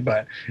are good,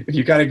 but if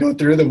you kind of go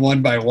through them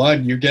one by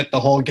one, you get the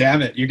whole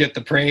gamut. You get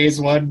the praise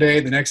one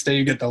day, the next day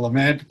you get the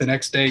lament, the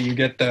next day you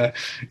get the,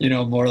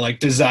 more like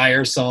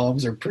desire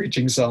Psalms or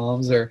preaching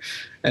Psalms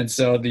and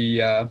so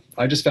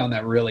I just found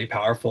that really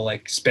powerful,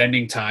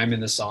 spending time in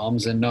the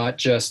Psalms and not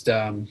just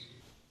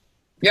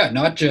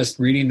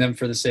reading them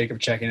for the sake of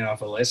checking it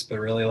off a list, but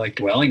really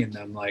dwelling in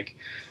them,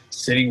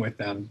 sitting with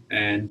them.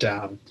 And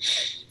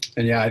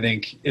I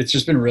think it's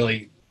just been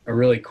a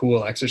really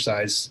cool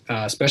exercise,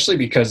 especially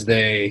because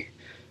they,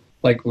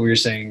 like we were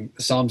saying,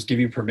 the Psalms give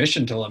you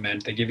permission to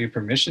lament. They give you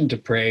permission to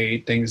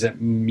pray things that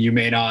you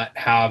may not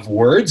have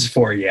words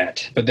for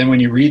yet. But then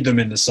when you read them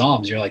in the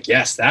Psalms, you're like,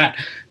 yes,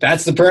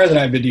 that's the prayer that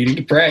I've been needing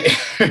to pray.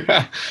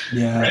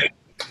 Yeah. Right?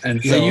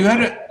 And so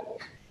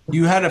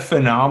you had a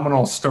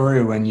phenomenal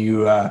story when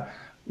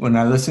when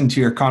I listened to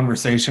your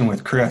conversation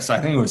with Chris. I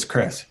think it was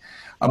Chris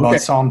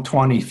about Psalm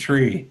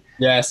 23.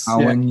 Yes.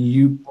 When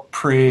you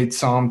prayed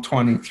Psalm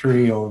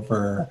 23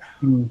 over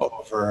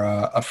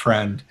a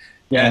friend.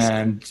 Yes.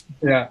 And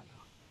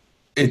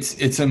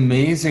it's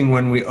amazing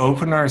when we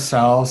open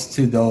ourselves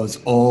to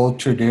those old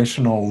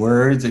traditional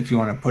words, if you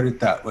want to put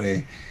it that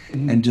way,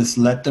 and just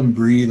let them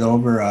breathe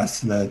over us,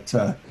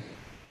 that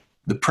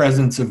the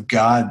presence of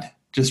God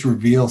just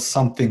reveals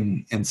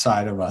something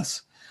inside of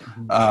us.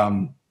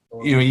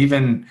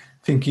 even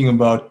thinking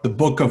about the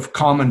Book of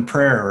Common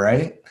Prayer,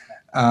 right?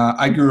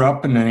 I grew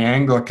up in an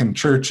Anglican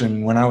church,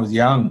 and when I was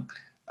young,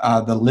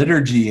 the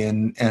liturgy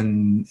and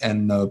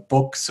the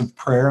books of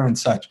prayer and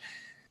such,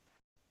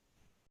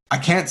 I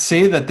can't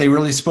say that they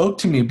really spoke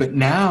to me, but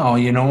now,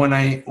 when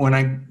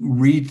I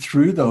read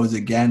through those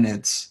again,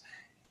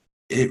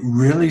 it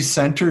really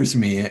centers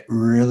me. It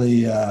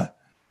really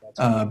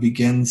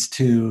begins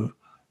to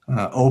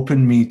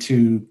open me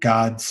to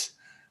God's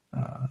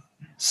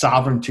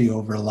sovereignty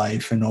over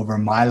life and over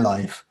my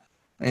life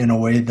in a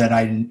way that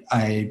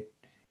I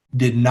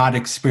did not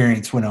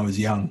experience when I was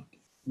young.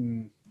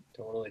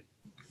 Totally.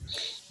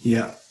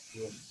 Yeah.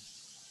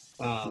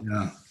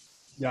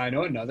 Yeah, I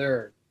know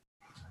another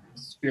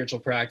spiritual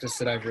practice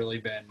that I've really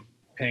been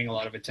paying a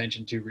lot of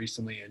attention to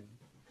recently, and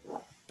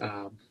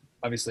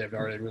obviously I've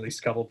already released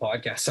a couple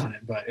podcasts on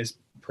it, but is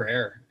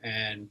prayer.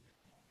 And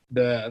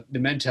the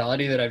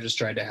mentality that I've just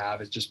tried to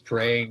have is just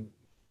praying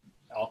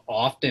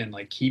often,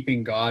 like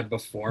keeping God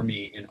before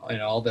me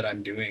in all that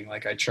I'm doing.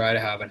 Like I try to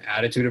have an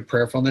attitude of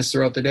prayerfulness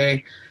throughout the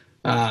day,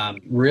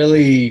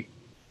 really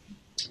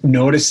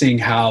noticing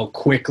how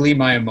quickly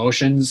my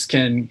emotions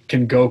can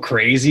go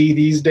crazy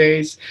these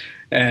days.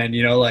 And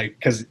like,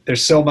 because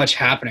there's so much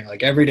happening,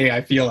 like every day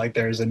I feel like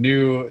there's a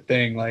new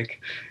thing, like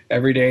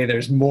every day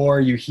there's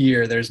more you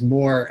hear, there's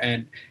more.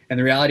 And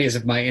the reality is,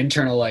 if my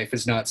internal life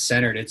is not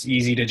centered, it's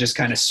easy to just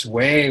kind of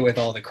sway with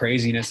all the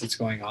craziness that's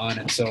going on.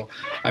 And so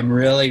I'm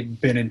really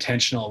been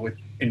intentional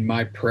in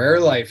my prayer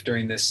life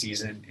during this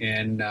season,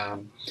 and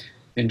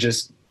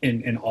just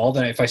in all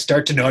that, if I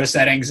start to notice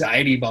that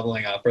anxiety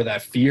bubbling up or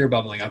that fear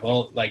bubbling up,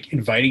 I'll like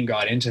inviting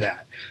God into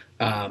that,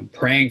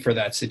 praying for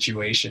that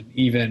situation,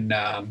 even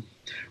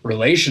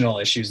relational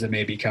issues that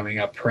may be coming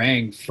up,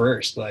 praying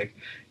first. Like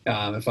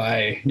if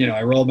I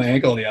rolled my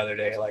ankle the other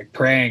day, like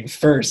praying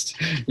first,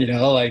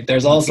 like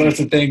there's all sorts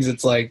of things.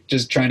 It's like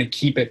just trying to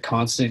keep it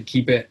constant,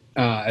 keep it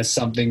as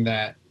something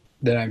that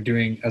I'm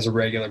doing as a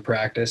regular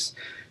practice.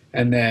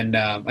 And then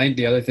I think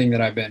the other thing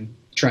that I've been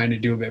trying to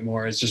do a bit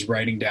more is just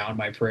writing down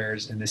my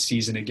prayers in this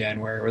season again,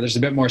 where there's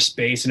a bit more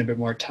space and a bit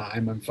more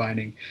time. I'm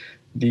finding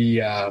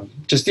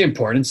just the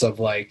importance of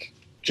like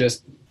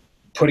just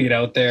putting it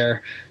out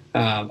there.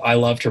 I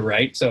love to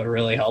write, so it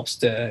really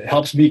helps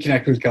me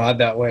connect with God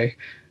that way.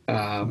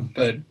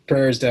 But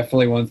prayer is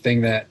definitely one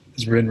thing that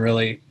has been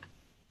really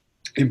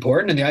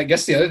important. And I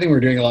guess the other thing we're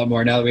doing a lot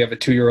more now that we have a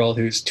 2-year-old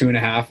who's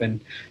 2.5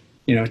 and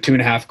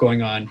 2.5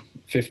 going on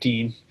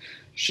 15.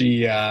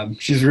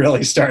 She's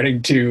really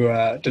starting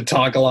to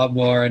talk a lot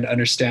more and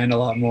understand a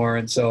lot more.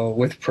 And so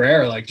with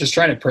prayer, like just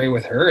trying to pray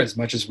with her as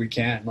much as we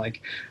can.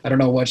 Like, I don't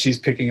know what she's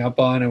picking up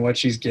on and what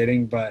she's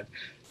getting, but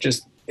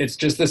it's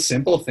just the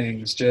simple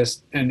things,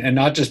 and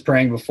not just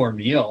praying before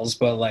meals,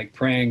 but like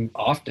praying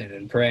often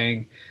and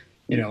praying,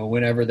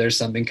 whenever there's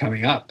something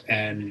coming up,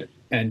 and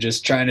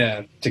just trying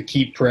to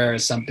keep prayer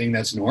as something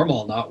that's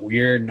normal, not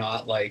weird,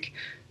 not like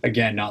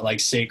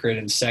sacred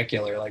and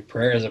secular. Like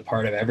prayer is a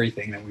part of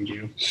everything that we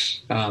do.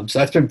 So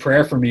that's been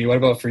prayer for me. What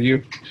about for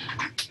you?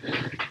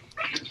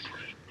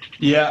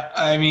 Yeah,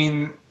 I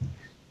mean,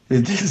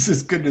 this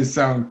is going to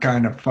sound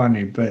kind of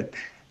funny, but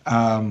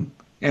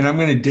and I'm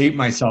going to date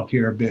myself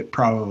here a bit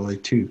probably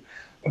too.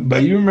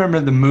 But you remember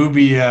the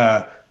movie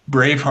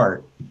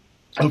Braveheart?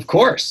 Of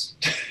course.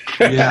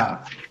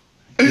 Yeah.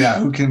 Yeah,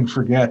 who can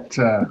forget?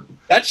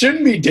 That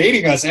shouldn't be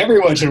dating us.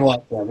 Everyone should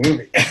watch that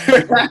movie.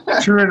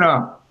 True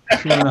enough.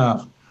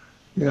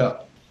 Yeah.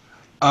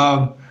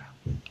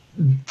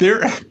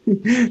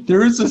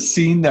 There is a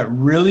scene that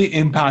really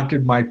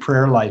impacted my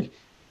prayer life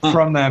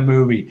from that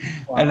movie.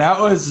 Wow. And that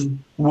was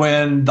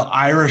when the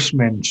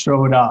Irishman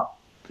showed up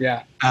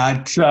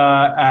at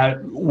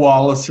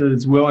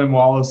William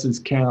Wallace's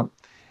camp.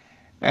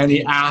 And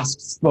he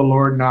asks the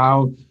Lord,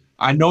 now,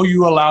 I know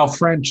you allow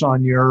French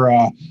on your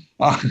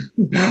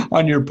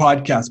on your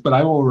podcast, but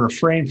I will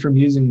refrain from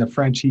using the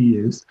French he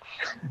used.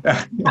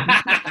 Thank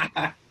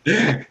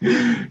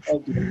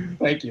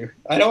you.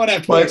 I don't want to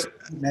have to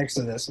next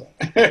to this one.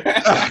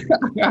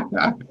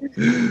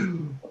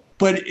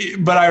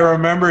 But I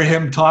remember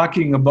him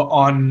talking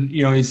about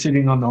he's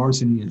sitting on the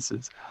horse and he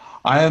says,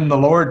 I am the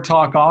Lord,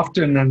 talk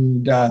often,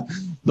 and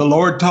the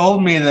Lord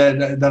told me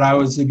that I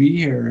was to be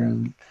here,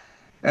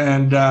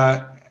 and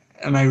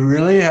I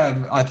really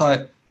I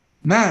thought,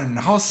 man,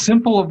 how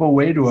simple of a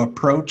way to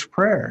approach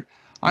prayer.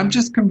 I'm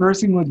just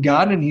conversing with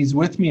God and he's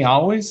with me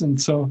always.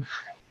 And so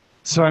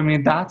I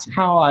mean, that's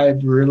how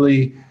I've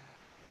really,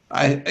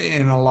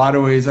 in a lot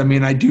of ways, I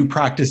mean, I do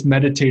practice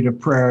meditative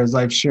prayer, as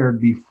I've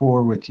shared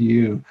before with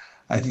you.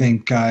 I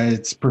think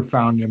it's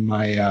profound in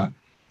my,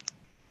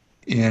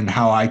 in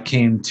how I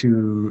came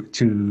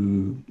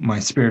to my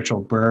spiritual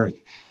birth.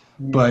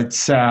 But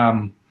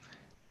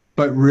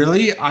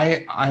really,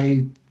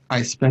 I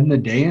spend the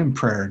day in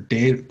prayer.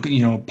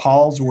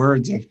 Paul's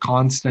words of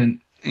constant,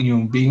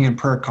 being in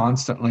prayer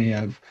constantly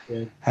have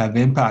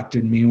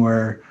impacted me,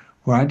 where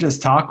I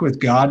just talk with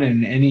God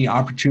in any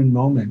opportune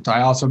moment.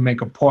 I also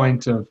make a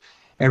point of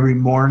every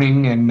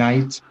morning and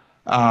night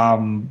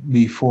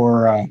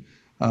before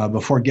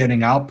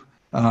getting up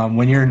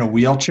when you're in a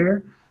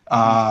wheelchair,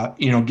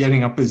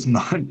 getting up is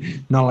not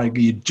like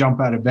you jump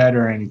out of bed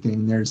or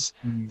anything. There's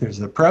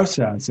a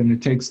process, and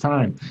it takes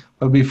time.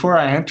 But before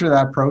I enter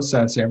that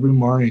process, every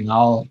morning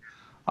I'll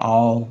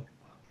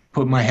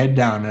put my head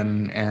down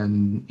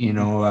and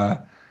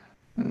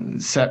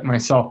set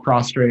myself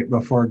prostrate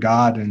before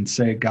God and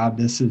say, God,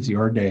 this is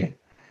your day.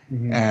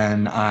 Mm-hmm.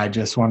 And I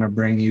just want to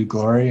bring you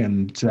glory,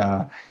 and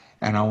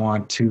I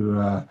want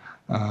to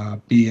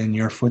be in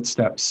your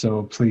footsteps.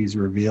 So please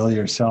reveal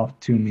yourself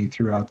to me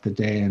throughout the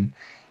day,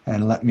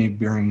 and let me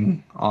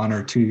bring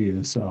honor to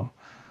you. So,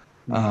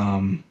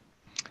 and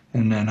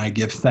then I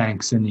give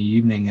thanks in the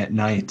evening at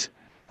night.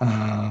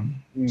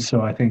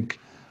 So I think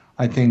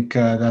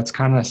that's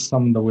kind of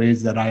some of the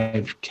ways that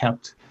I've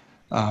kept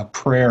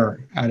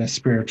prayer at a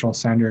spiritual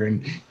center.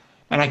 And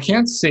I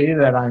can't say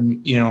that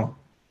I'm,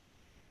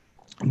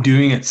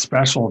 doing it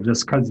special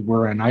just because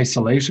we're in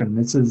isolation.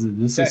 This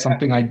is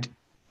something I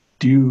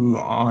do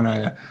on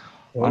a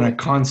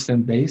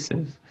constant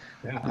basis.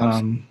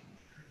 Yeah.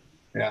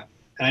 Yeah.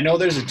 And I know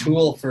there's a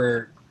tool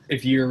for,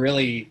 if you're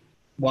really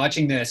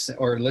watching this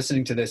or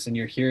listening to this and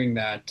you're hearing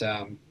that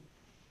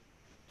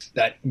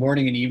that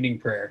morning and evening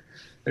prayer,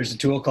 there's a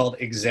tool called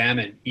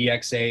Examen,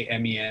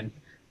 EXAMEN.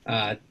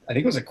 I think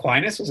it was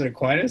Aquinas. Was it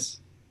Aquinas?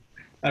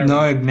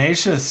 No,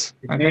 Ignatius.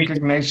 I think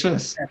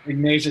Ignatius.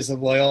 Ignatius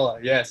of Loyola.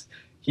 Yes.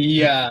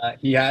 He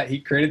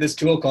created this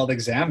tool called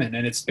Examen,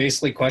 and it's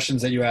basically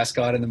questions that you ask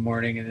God in the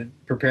morning and then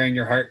preparing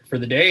your heart for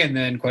the day, and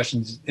then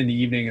questions in the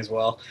evening as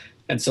well.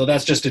 And so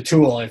that's just a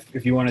tool.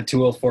 If you want a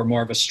tool for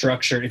more of a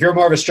structured, if you're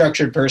more of a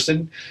structured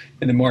person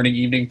in the morning,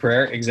 evening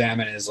prayer,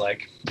 Examen is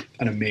like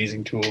an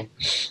amazing tool.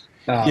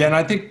 And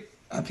I think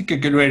a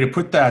good way to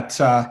put that,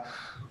 it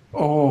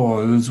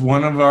was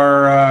one of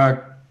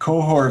our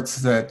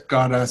cohorts that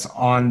got us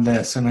on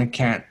this, and I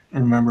can't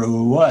remember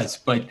who it was,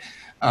 but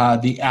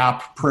the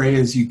app Pray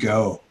As You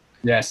Go.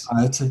 Yes.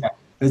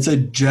 It's a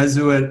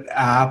Jesuit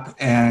app,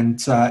 and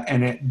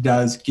it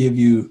does gives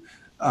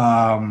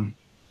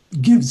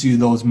you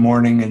those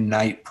morning and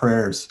night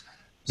prayers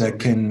that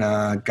can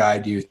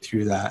guide you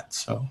through that.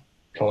 So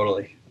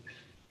totally.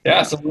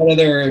 Yeah. So what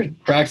other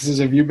practices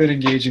have you been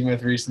engaging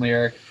with recently,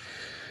 Eric?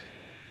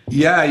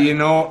 Yeah,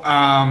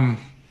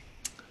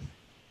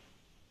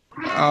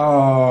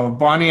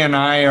 Bonnie and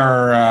I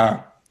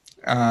are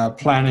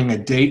planning a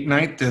date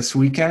night this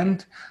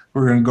weekend.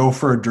 We're going to go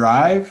for a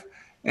drive,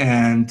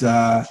 and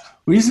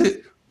we used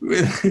to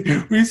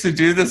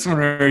do this when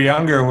we were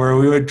younger, where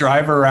we would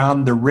drive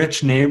around the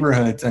rich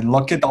neighborhoods and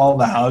look at all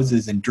the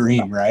houses and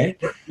dream,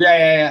 right?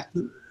 Yeah.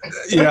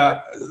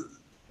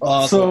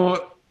 Awesome.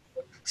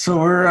 So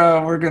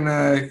we're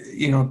gonna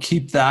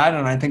keep that,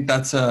 and I think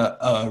that's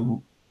a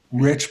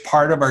rich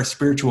part of our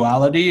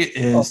spirituality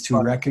is to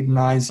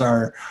recognize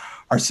our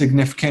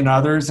significant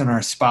others and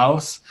our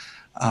spouse,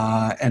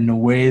 and the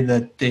way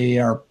that they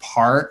are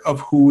part of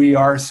who we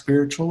are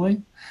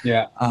spiritually.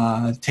 Yeah.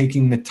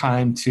 Taking the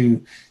time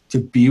to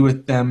be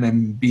with them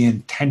and be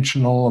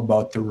intentional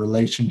about the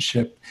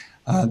relationship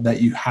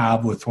that you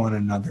have with one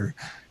another,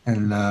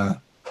 and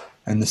the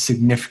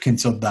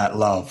significance of that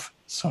love.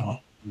 So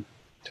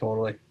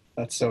totally.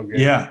 That's so good.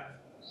 Yeah.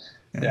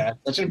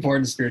 Such an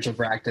important spiritual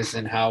practice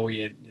in how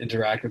we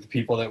interact with the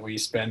people that we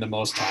spend the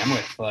most time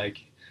with.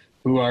 Like,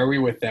 who are we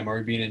with them? Are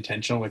we being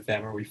intentional with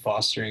them? Are we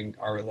fostering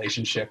our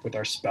relationship with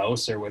our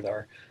spouse or with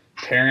our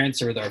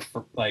parents or with our,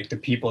 like, the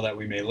people that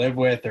we may live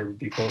with or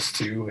be close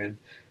to? And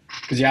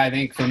because I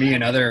think for me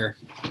and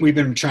we've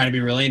been trying to be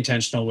really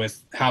intentional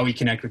with how we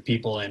connect with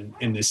people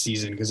in this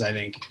season, because I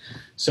think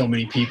so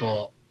many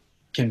people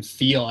can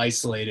feel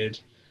isolated.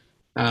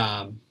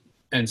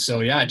 And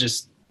so,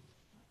 just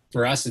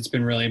for us, it's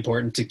been really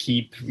important to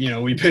keep,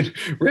 we've been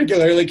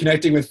regularly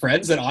connecting with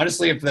friends that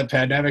honestly, if the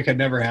pandemic had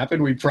never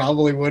happened, we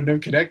probably wouldn't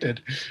have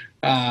connected,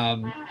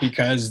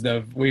 because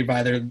they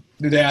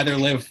either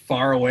live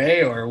far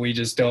away or we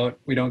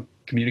don't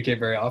communicate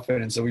very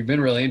often. And so we've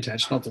been really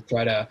intentional to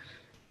try to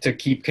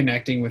keep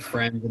connecting with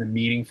friends in a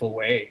meaningful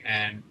way,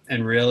 and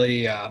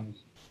really,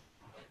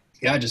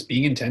 just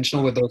being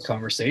intentional with those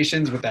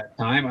conversations, with that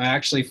time.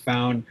 I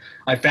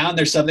found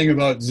there's something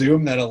about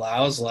Zoom that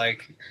allows,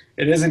 like,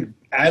 it isn't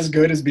as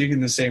good as being in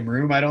the same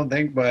room, I don't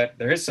think, but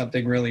there is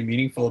something really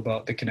meaningful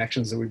about the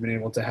connections that we've been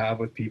able to have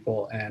with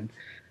people and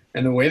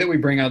the way that we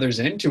bring others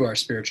into our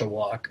spiritual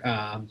walk.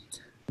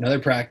 Another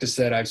practice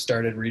that I've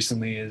started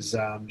recently is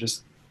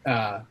just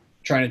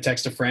trying to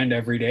text a friend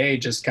every day,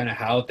 just kind of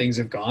how things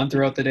have gone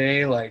throughout the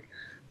day, like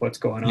what's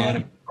going on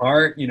in my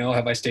heart,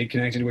 have I stayed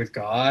connected with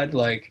God?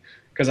 Like,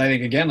 because I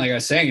think, again, like I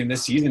was saying, in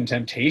this season,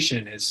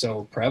 temptation is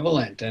so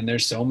prevalent, and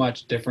there's so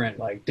much different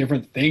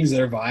things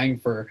that are vying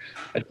for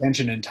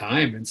attention and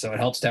time. And so it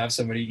helps to have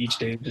somebody each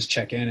day just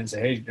check in and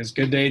say, hey, it was a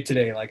good day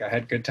today. Like, I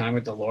had good time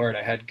with the Lord.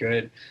 I had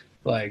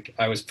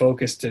I was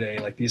focused today,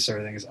 like these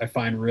sort of things. I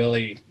find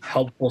really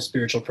helpful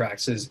spiritual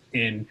practices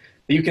that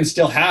you can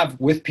still have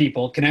with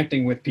people,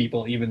 connecting with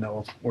people, even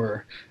though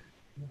we're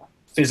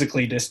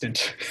physically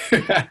distant.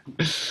 I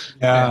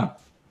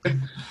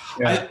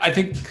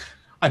think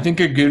I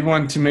think a good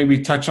one to maybe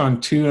touch on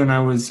too, and I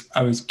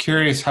was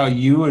curious how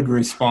you would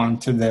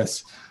respond to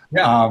this.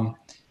 Yeah.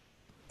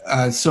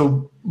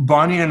 So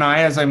Bonnie and I,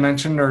 as I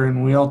mentioned, are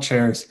in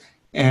wheelchairs,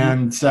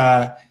 and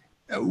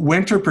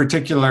winter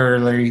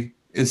particularly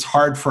is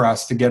hard for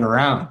us to get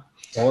around.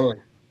 Totally.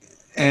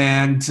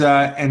 And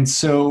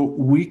so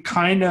we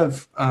kind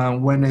of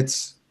when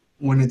it's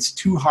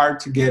too hard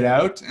to get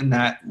out, and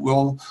that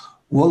we'll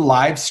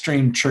live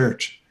stream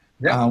church.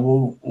 Yeah.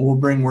 We'll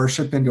bring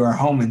worship into our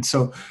home, and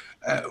so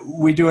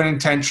we do it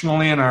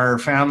intentionally in our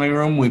family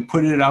room. We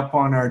put it up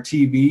on our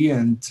TV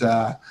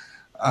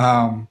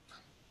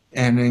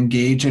and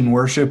engage in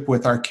worship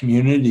with our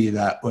community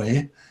that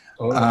way.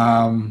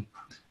 Totally.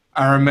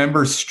 I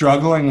remember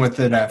struggling with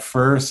it at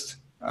first,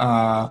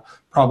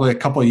 probably a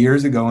couple of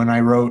years ago, and I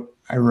wrote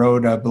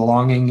a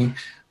belonging.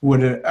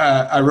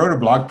 I wrote a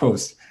blog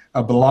post,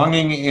 a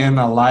belonging in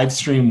a live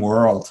stream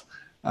world,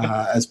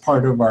 as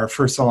part of our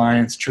First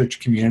Alliance Church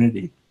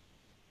community,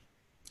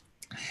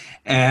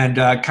 and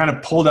kind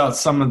of pulled out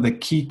some of the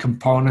key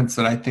components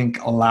that I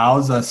think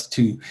allows us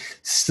to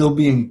still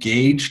be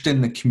engaged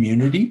in the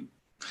community.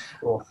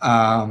 Cool.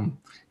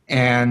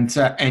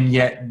 And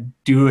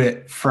yet do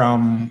it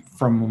from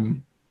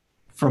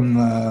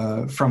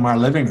our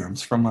living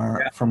rooms, from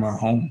our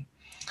home.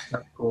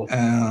 That's cool.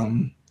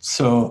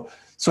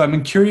 So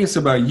I'm curious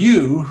about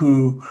you,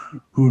 who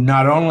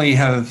not only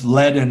have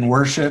led in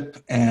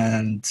worship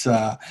and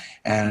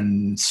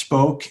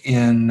spoke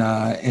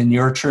in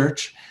your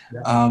church.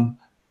 Yeah.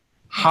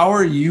 How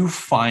are you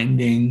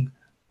finding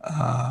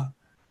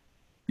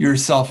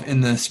yourself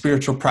in the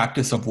spiritual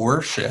practice of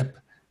worship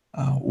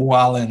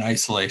while in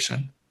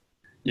isolation?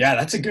 Yeah,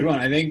 that's a good one.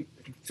 I think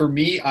for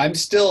me, I'm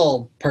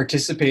still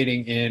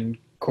participating in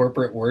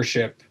corporate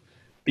worship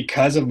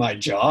because of my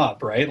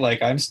job, right?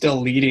 Like I'm still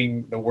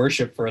leading the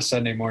worship for a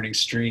Sunday morning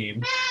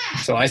stream.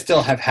 So I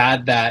still have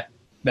had that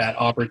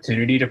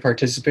opportunity to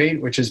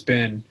participate, which has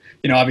been,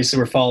 obviously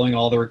we're following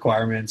all the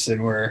requirements,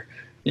 and we're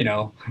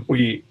not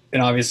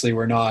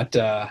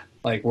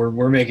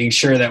we're making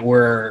sure that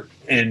we're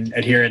in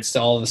adherence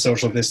to all of the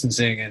social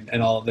distancing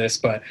and all of this.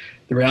 But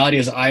the reality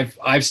is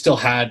I've still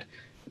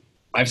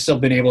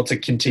been able to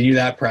continue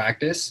that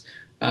practice,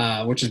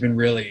 which has been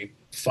really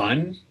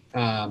fun.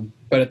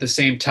 But at the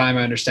same time,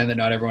 I understand that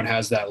not everyone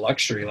has that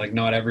luxury. Like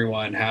not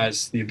everyone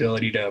has the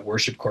ability to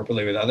worship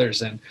corporately with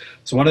others. And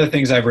so one of the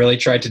things I've really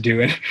tried to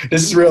do, and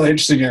this is really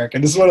interesting, Eric,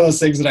 and this is one of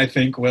those things that I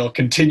think will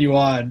continue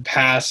on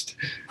past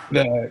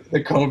the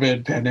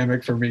COVID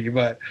pandemic for me.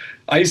 But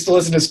I used to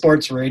listen to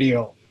sports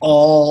radio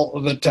all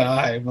the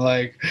time.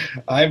 Like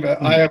I'm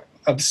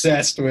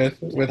obsessed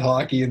with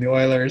hockey and the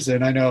Oilers.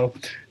 And I know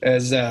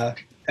there's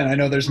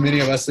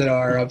many of us that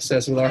are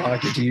obsessed with our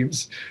hockey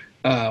teams.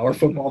 Or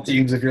football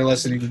teams, if you're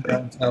listening.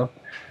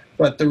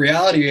 But the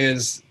reality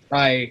is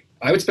I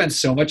would spend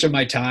so much of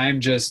my time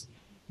just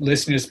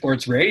listening to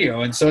sports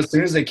radio. And so as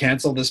soon as they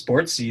canceled the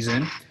sports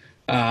season,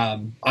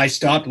 I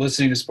stopped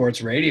listening to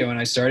sports radio, and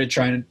I started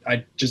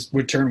I just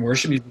would turn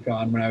worship music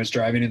on when I was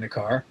driving in the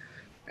car.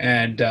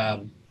 And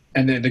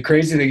the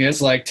crazy thing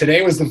is, like,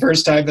 today was the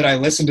first time that I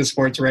listened to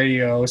sports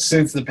radio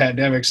since the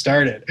pandemic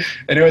started.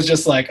 And it was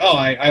just like,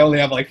 I only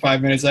have like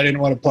 5 minutes. I didn't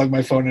want to plug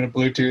my phone into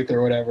Bluetooth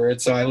or whatever.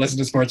 And so I listened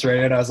to sports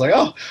radio, and I was like,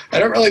 I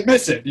don't really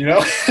miss it,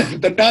 Not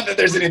that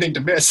there's anything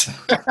to miss.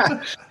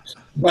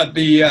 But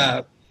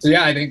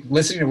I think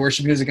listening to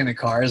worship music in the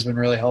car has been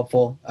really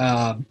helpful.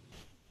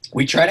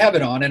 We try to have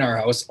it on in our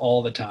house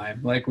all the time.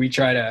 Like we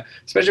try to,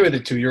 especially with a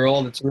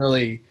 2-year-old, it's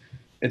really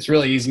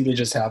easy to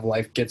just have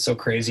life get so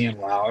crazy and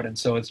loud. And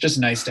so it's just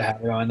nice to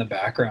have it on in the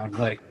background.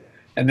 Like,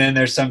 and then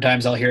there's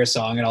sometimes I'll hear a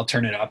song and I'll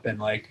turn it up and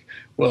like,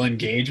 we'll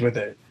engage with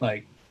it.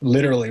 Like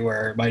literally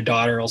where my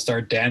daughter will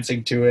start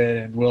dancing to it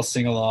and we'll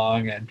sing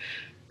along.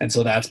 And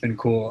so that's been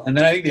cool. And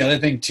then I think the other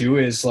thing too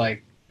is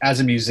like,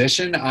 as a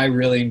musician, I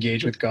really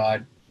engage with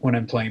God when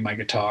I'm playing my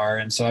guitar.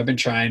 And so I've been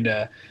trying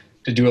to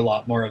do a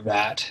lot more of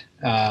that.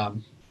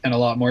 And a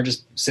lot more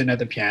just sitting at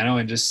the piano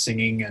and just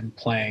singing and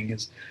playing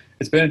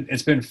it's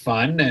been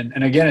fun.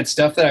 And again, it's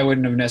stuff that I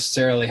wouldn't have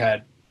necessarily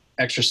had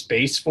extra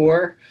space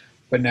for,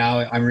 but now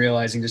I'm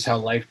realizing just how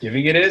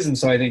life-giving it is. And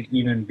so I think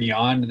even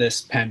beyond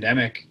this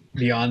pandemic,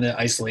 beyond the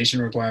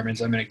isolation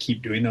requirements, I'm going to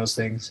keep doing those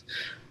things.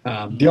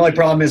 The only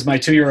problem is my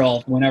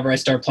 2-year-old, whenever I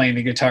start playing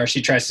the guitar,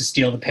 she tries to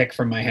steal the pick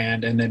from my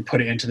hand and then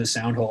put it into the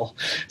sound hole.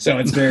 So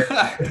it's very,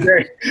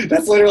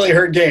 that's literally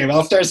her game.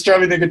 I'll start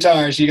strumming the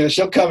guitar.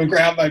 She'll come and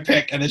grab my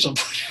pick, and then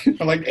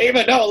I'm like,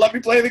 Ava, no, let me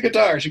play the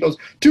guitar. She goes,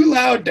 too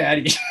loud,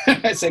 Daddy.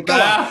 I say,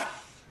 come on.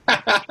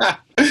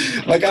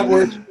 Like I'm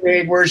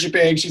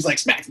worshiping. She's like,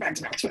 smack, smack,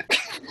 smack, smack.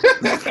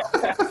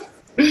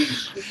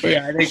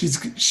 Yeah, I think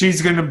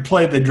she's going to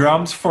play the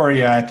drums for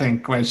you, I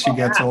think, when she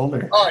gets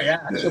older. Oh,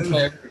 yeah. She'll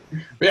play.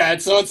 Yeah,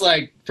 so it's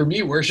like, for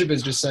me, worship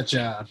is just such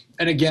a,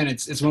 and again,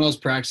 it's one of those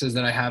practices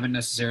that I haven't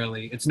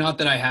necessarily, it's not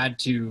that I had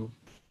to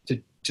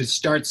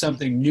start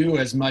something new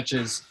as much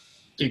as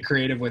get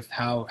creative with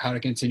how to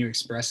continue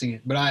expressing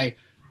it. But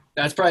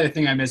that's probably the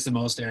thing I miss the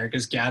most, Eric,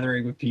 is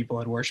gathering with people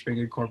and worshiping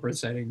in corporate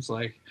settings.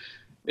 Like,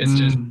 It's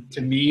just,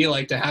 to me,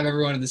 like, to have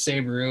everyone in the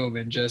same room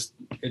and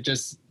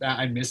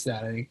I miss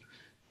that. I think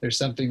there's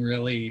something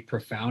really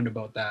profound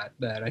about that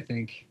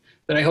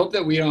I hope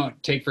that we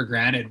don't take for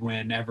granted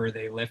whenever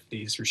they lift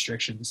these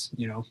restrictions,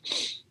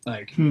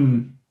 like,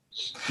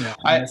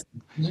 yeah.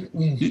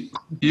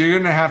 You're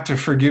gonna have to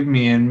forgive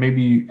me, and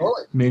maybe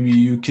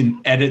you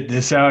can edit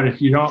this out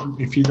if you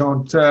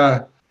don't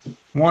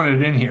want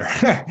it in here.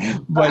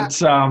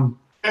 But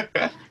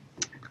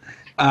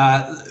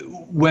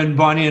when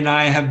Bonnie and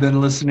I have been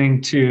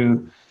listening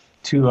to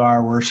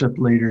our worship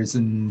leaders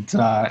and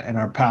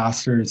our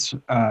pastors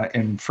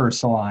in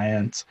First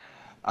Alliance,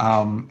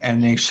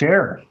 and they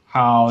share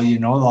how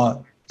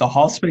the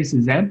hall space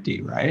is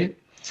empty, right?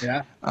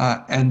 Yeah.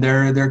 And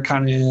they're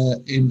kind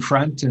of in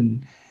front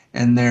and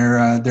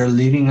they're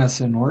leading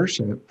us in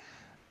worship.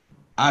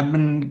 I've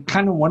been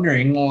kind of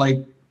wondering, like,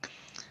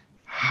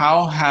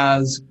 how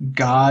has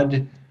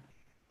God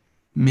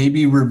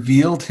maybe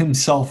revealed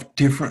himself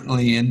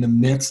differently in the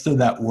midst of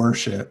that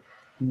worship?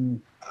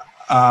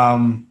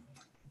 As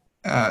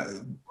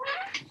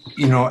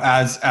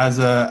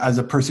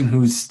a person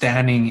who's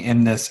standing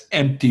in this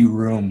empty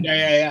room.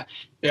 Yeah.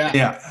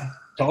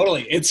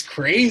 Totally. It's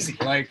crazy.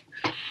 Like,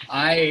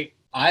 I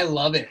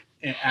love it,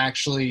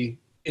 actually,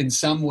 in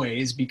some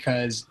ways,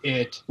 because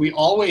we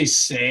always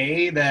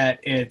say that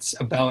it's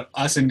about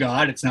us and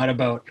God. It's not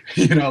about,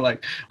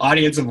 like,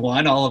 audience of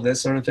one, all of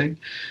this sort of thing.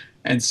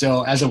 And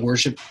so as a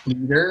worship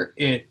leader,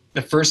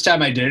 the first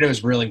time I did it, it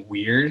was really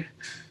weird.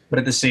 But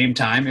at the same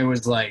time,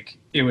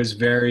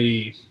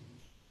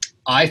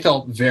 I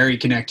felt very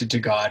connected to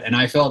God, and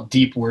I felt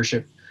deep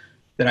worship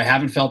that I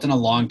haven't felt in a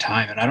long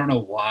time. And I don't know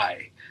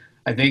why.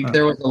 I think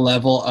there was a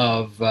level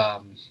of,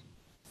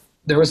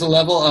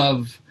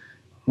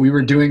 we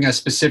were doing a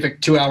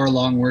specific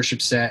 2-hour-long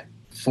worship set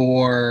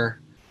and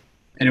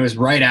it was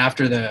right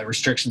after the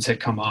restrictions had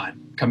come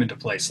into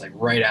place, like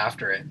right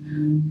after it.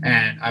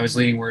 And I was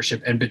leading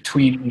worship, and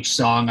between each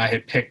song I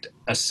had picked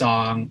a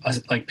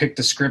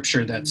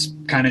scripture that's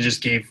kind of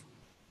just gave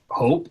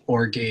hope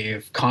or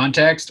gave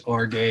context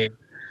or gave,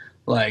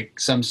 like,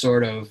 some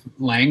sort of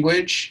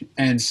language.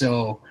 And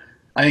so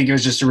I think it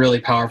was just a really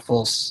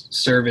powerful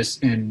service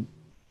in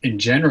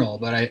general.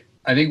 But I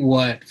think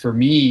what, for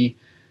me,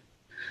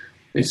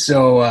 is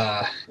so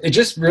it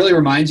just really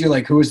reminds you,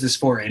 like, who is this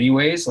for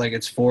anyways? Like,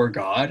 it's for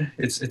God.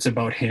 It's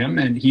about him,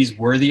 and he's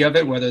worthy of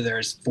it, whether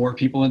there's 4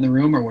 people in the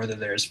room or whether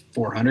there's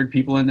 400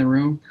 people in the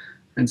room.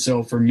 And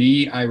so for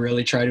me, I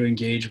really try to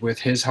engage with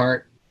his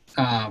heart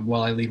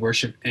while I lead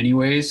worship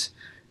anyways.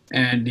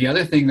 And the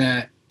other thing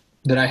that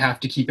I have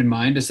to keep in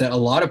mind is that a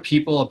lot of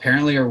people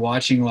apparently are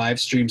watching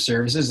live stream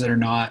services that are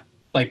not,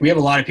 like, we have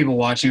a lot of people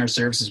watching our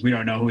services, we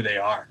don't know who they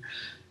are.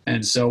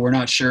 And so we're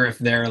not sure if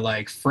they're,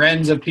 like,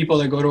 friends of people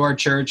that go to our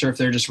church, or if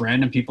they're just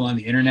random people on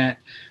the internet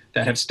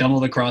that have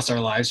stumbled across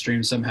our live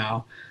stream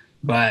somehow.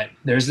 But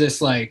there's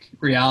this, like,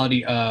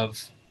 reality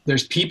of,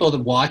 there's people that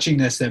watching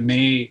this that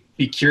may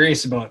be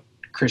curious about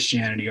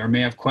Christianity or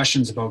may have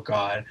questions about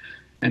God.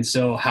 And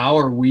so how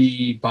are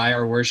we, by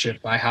our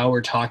worship, by how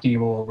we're talking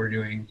about what we're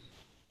doing,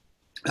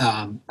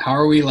 how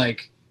are we,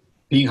 like,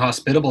 being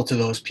hospitable to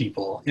those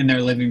people in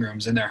their living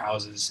rooms, in their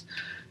houses,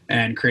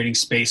 and creating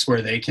space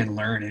where they can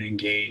learn and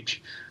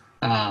engage.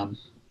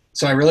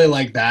 So I really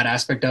like that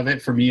aspect of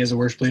it for me as a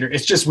worship leader.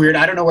 It's just weird.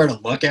 I don't know where to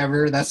look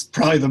ever. That's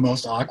probably the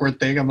most awkward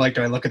thing. I'm like,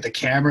 do I look at the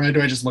camera?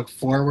 Do I just look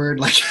forward?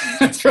 Like,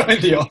 that's probably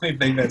the only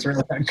thing that's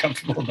really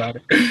uncomfortable about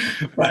it.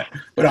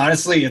 But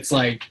honestly, it's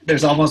like,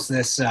 there's almost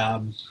this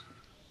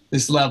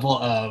level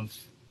of,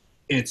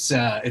 it's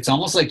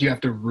almost like you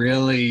have to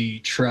really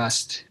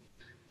trust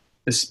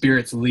the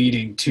Spirit's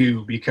leading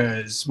too,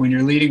 because when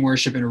you're leading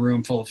worship in a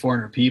room full of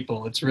 400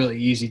 people, it's really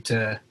easy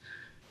to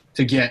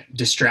get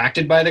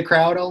distracted by the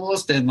crowd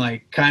almost, and,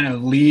 like, kind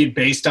of lead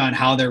based on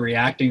how they're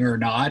reacting or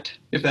not,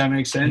 if that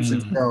makes sense.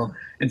 And so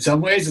in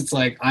some ways it's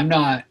like, I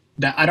don't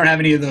have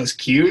any of those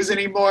cues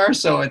anymore.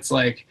 So it's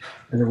like,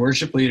 as a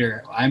worship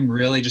leader, I'm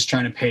really just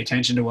trying to pay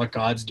attention to what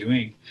God's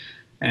doing.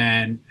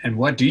 And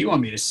what do you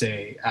want me to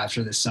say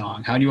after this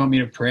song? How do you want me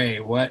to pray?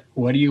 What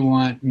do you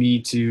want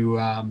me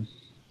to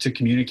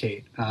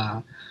communicate?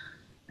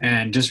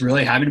 And just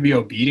really having to be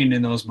obedient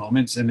in those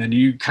moments. And then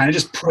you kind of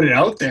just put it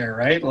out there,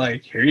 right?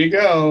 Like, here you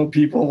go,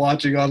 people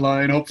watching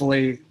online.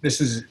 Hopefully this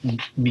is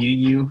meeting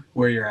you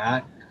where you're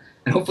at,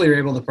 and hopefully you're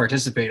able to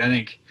participate. I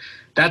think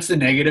that's the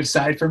negative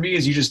side for me,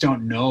 is you just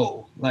don't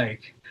know.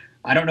 Like,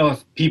 I don't know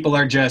if people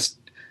are just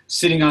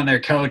sitting on their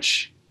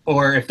couch,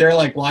 or if they're,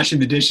 like, washing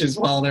the dishes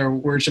while their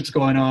worship's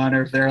going on,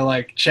 or if they're,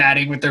 like,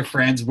 chatting with their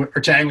friends or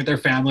chatting with their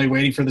family,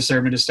 waiting for the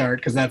sermon to start,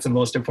 because that's the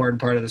most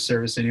important part of the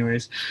service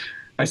anyways.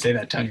 I say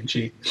that tongue in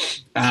cheek.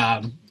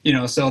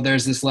 So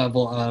there's this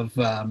level of,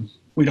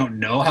 we don't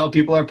know how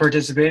people are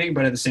participating,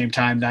 but at the same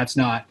time, that's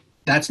not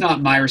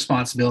my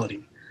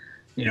responsibility.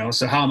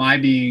 So how am I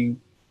being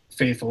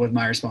faithful with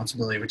my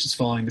responsibility, which is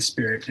following the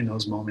Spirit in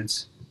those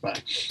moments?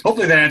 But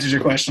hopefully that answers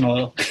your question a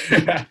little.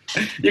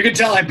 You can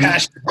tell I'm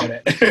passionate about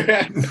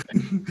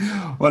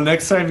it. Well,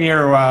 next time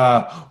you're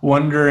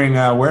wondering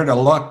where to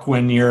look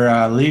when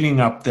you're leading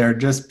up there,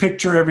 just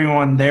picture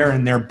everyone there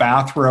in their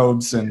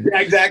bathrobes and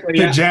exactly,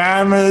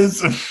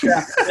 pajamas.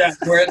 Yeah,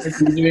 we're at the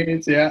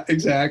PJs. Yeah,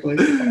 exactly.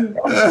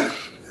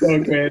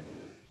 So good.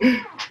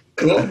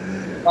 Cool.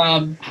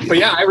 But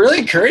yeah, I really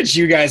encourage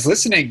you guys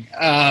listening,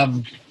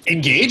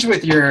 engage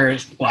with your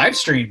live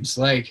streams.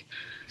 Like,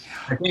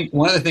 I think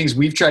one of the things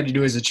we've tried to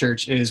do as a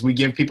church is we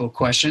give people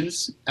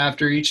questions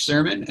after each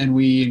sermon, and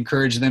we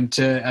encourage them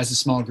to, as a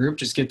small group,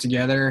 just get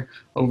together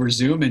over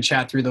Zoom and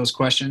chat through those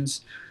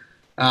questions.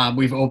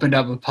 We've opened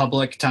up a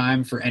public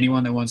time for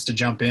anyone that wants to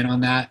jump in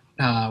on that.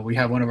 We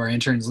have one of our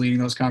interns leading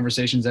those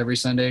conversations every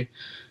Sunday.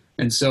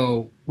 And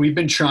so we've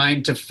been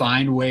trying to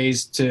find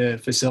ways to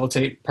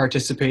facilitate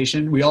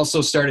participation. We also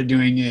started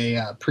doing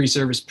a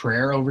pre-service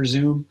prayer over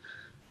Zoom,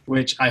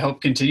 which I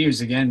hope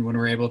continues again when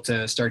we're able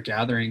to start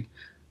gathering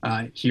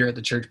here at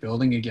the church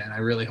building again. I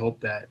really hope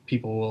that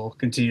people will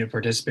continue to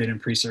participate in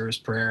pre-service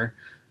prayer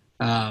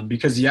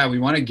because, yeah, we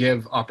want to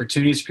give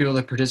opportunities for people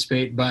to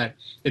participate, but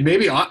it may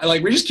be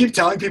like we just keep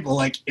telling people,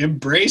 like,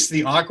 embrace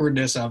the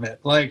awkwardness of it.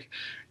 Like,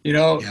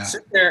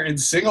 sit there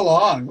and sing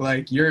along.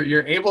 Like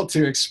you're able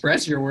to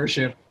express your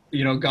worship.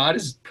 God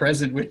is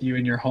present with you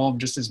in your home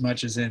just as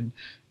much as in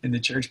the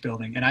church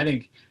building. And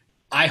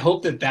I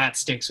hope that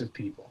sticks with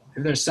people.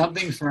 If there's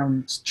something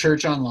from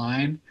church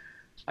online,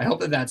 I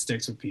hope that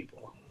sticks with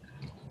people.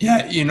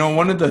 Yeah,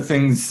 one of the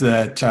things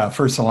that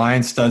First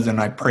Alliance does, and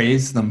I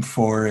praise them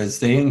for, is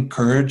they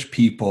encourage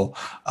people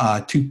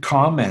to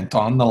comment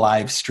on the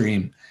live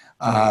stream,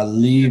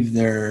 leave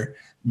their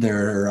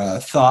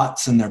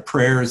thoughts and their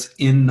prayers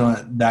in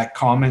that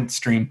comment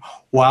stream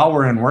while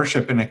we're in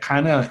worship. And it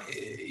kind of,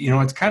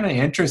 it's kind of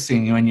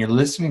interesting when you're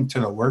listening to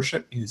the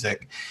worship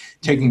music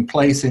taking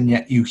place and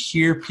yet you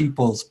hear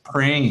people's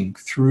praying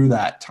through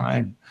that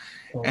time.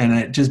 And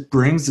it just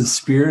brings the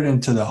spirit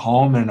into the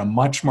home in a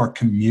much more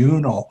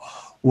communal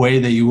way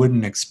that you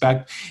wouldn't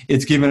expect.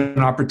 It's given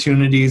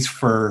opportunities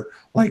for,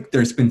 like,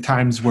 there's been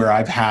times where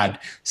I've had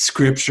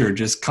scripture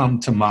just come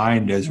to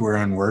mind as we're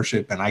in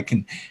worship, and I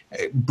can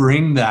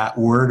bring that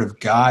word of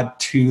God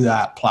to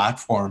that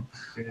platform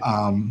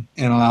and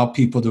allow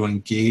people to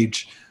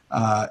engage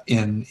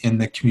in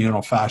the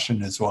communal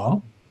fashion as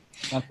well.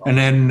 And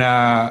then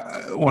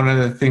one of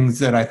the things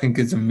that I think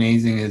is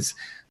amazing is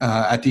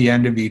at the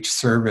end of each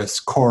service,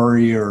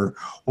 Corey or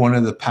one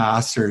of the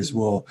pastors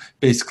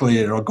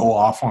it'll go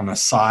off on a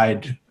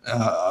side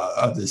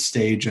of the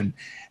stage and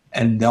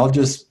they'll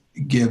just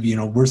give,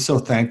 we're so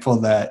thankful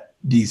that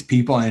these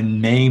people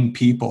and name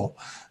people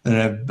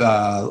that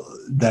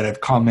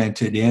have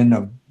commented in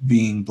of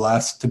being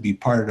blessed to be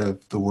part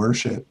of the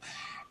worship.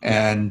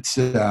 And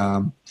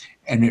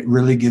it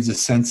really gives a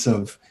sense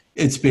of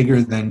it's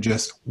bigger than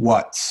just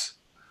what's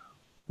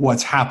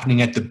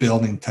happening at the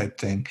building type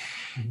thing.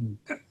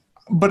 Mm-hmm.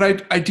 But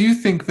I do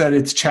think that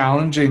it's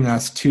challenging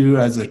us too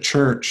as a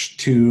church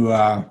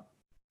to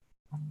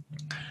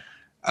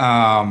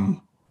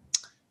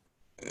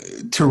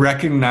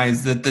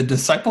recognize that the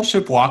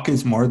discipleship walk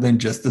is more than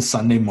just the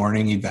Sunday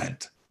morning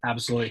event.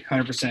 Absolutely,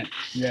 100%.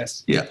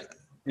 Yes. Yeah.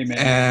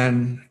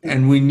 Amen.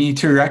 And we need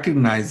to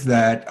recognize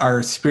that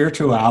our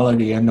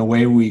spirituality and the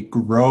way we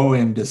grow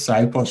in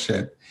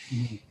discipleship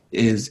mm-hmm.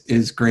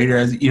 is greater,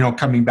 as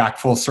coming back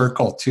full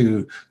circle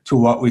to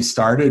what we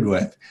started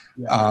with.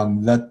 Yeah.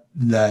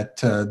 That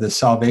the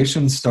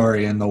salvation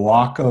story and the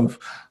walk of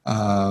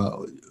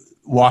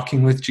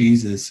walking with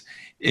Jesus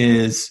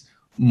is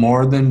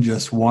more than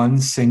just one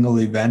single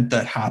event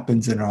that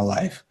happens in our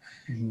life.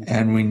 Mm-hmm.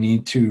 And we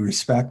need to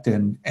respect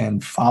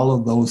and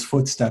follow those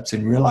footsteps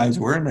and realize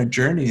we're in a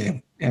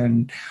journey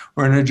and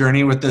we're in a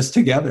journey with this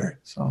together.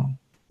 So,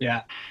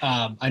 yeah.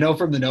 I know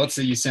from the notes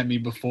that you sent me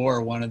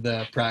before, one of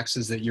the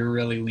practices that you're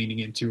really leaning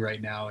into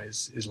right now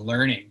is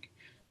learning.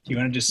 Do you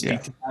want to just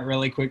speak to that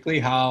really quickly?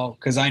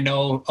 Because I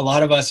know a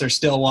lot of us are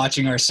still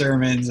watching our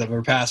sermons of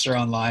our pastor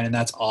online, and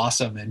that's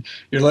awesome. And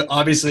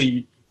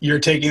you're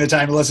taking the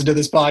time to listen to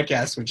this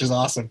podcast, which is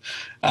awesome.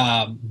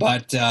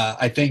 But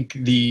I think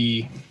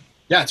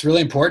it's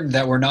really important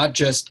that we're not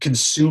just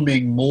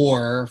consuming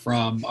more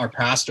from our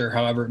pastor,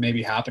 however it may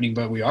be happening,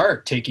 but we are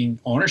taking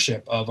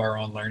ownership of our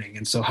own learning.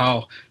 And so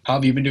how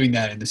have you been doing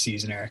that in the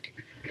season, Erik?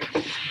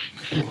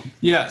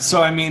 Yeah.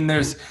 So, I mean,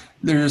 there's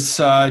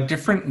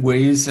different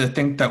ways I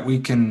think that we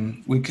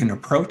can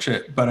approach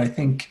it, but I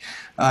think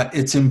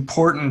it's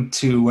important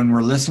to, when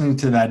we're listening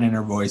to that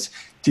inner voice,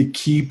 to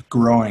keep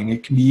growing.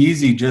 It can be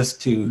easy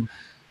just to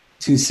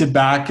sit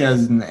back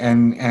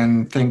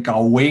and think,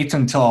 I'll wait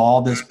until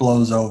all this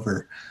blows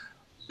over.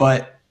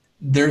 But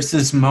there's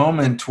this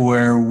moment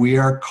where we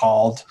are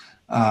called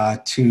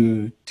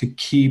to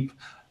keep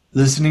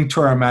listening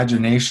to our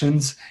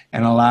imaginations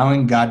and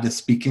allowing God to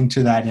speak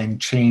into that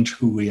and change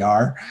who we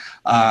are.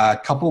 A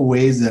couple of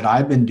ways that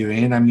I've been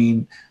doing,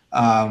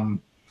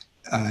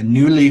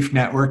 New Leaf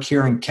Network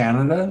here in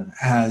Canada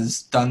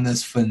has done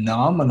this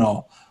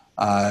phenomenal,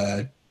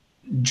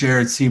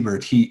 Jared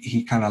Siebert,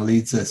 he kind of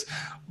leads this,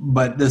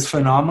 but this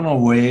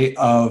phenomenal way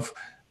of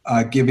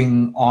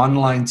giving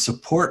online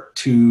support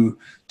to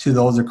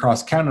those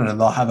across Canada.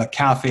 They'll have a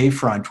cafe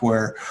front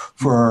where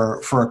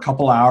for a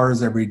couple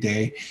hours every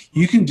day,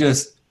 you can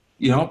just,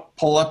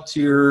 pull up to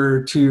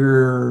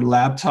your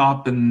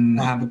laptop and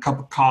have a cup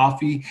of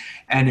coffee.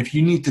 And if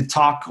you need to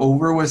talk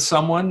over with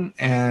someone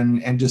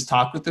and just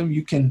talk with them,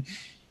 you can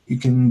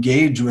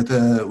engage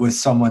with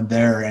someone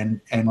there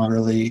and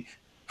really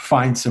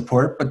find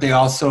support. But they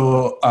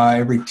also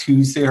every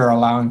Tuesday are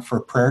allowing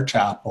for prayer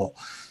chapel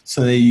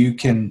so that you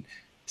can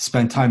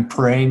spend time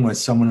praying with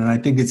someone. And I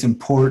think it's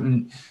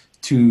important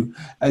to,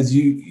 as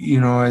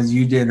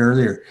you did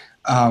earlier,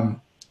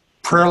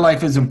 prayer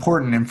life is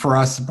important, and for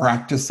us to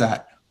practice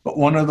that. But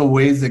one of the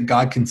ways that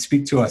God can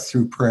speak to us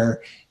through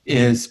prayer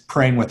is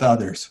praying with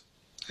others.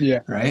 Yeah.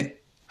 Right.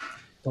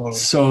 Totally.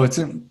 So it's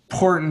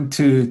important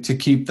to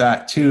keep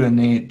that too. And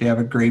they have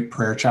a great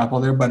prayer chapel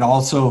there, but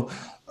also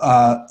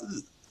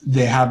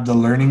they have the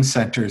learning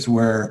centers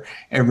where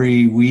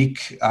every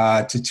week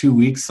to 2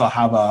 weeks, they'll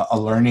have a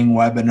learning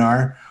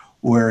webinar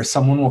where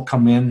someone will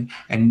come in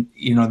and,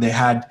 they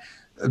had,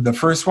 the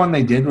first one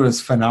they did was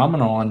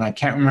phenomenal. And I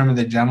can't remember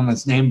the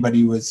gentleman's name, but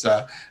he was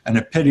an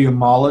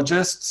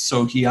epidemiologist.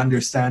 So he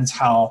understands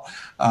how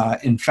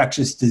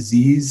infectious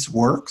disease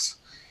works.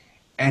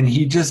 And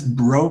he just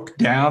broke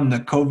down the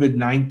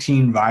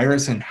COVID-19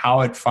 virus and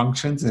how it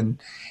functions.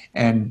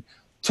 And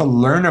to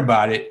learn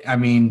about it, I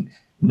mean,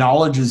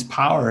 knowledge is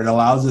power. It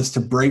allows us to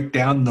break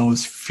down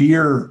those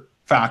fear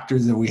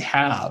factors that we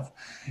have.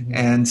 Mm-hmm.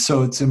 And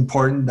so it's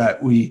important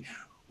that we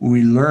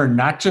learn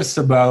not just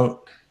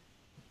about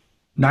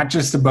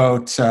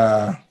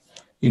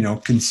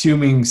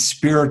consuming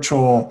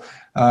spiritual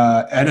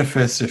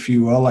edifice, if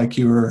you will, like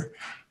you were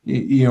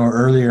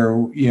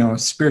earlier.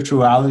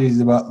 Spirituality is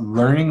about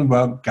learning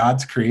about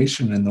God's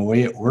creation and the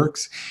way it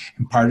works,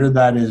 and part of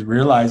that is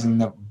realizing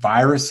that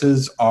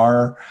viruses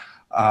are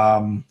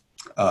a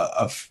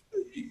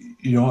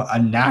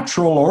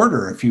natural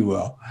order, if you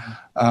will,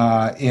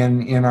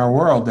 in our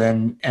world.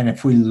 And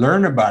if we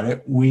learn about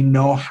it, we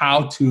know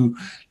how to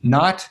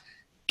not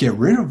get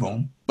rid of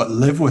them, but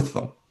live with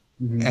them.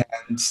 Mm-hmm.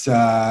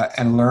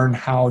 and learn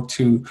how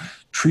to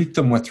treat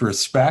them with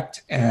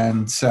respect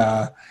and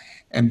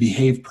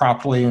behave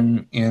properly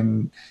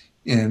in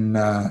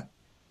the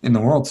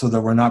world, so that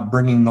we're not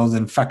bringing those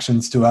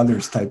infections to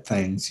others, type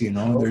things.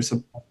 There's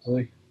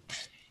absolutely.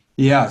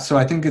 Yeah, so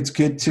I think it's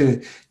good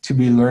to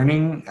be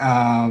learning.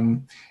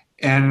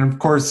 And of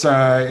course,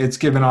 it's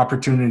given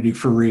opportunity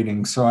for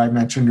reading. So I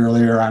mentioned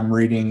earlier, I'm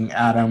reading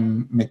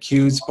Adam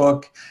McHugh's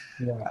book.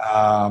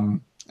 Yeah.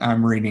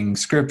 I'm reading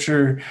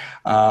scripture.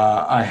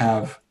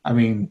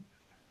 I'm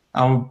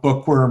a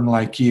bookworm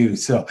like you.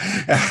 So,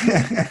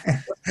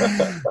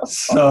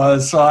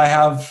 so I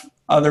have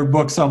other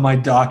books on my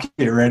docket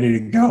ready to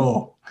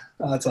go.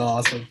 That's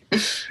awesome.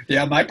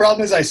 Yeah, my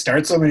problem is I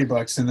start so many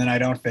books and then I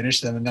don't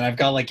finish them. And then I've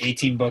got like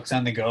 18 books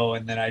on the go.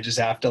 And then I just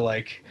have to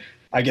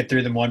I get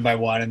through them one by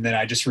one and then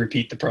I just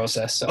repeat the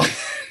process. So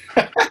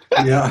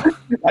yeah,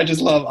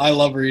 I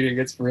love reading.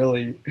 It's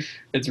really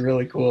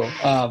cool.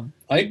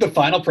 I think the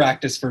final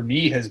practice for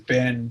me has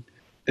been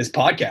this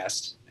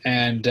podcast.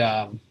 And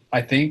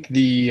I think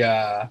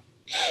it's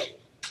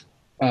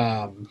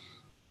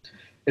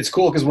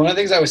cool because one of the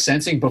things I was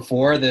sensing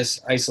before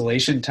this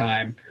isolation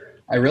time,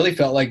 I really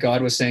felt like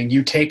God was saying,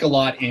 you take a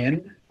lot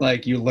in,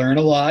 like you learn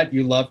a lot,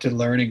 you love to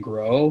learn and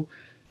grow.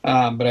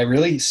 But I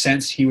really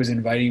sensed he was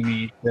inviting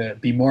me to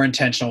be more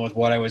intentional with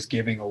what I was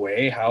giving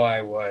away, how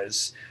I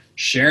was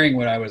sharing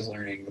what I was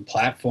learning, the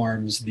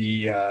platforms,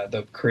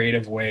 the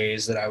creative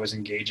ways that I was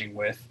engaging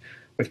with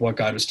what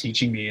God was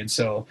teaching me. And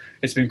so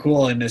it's been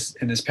cool in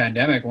this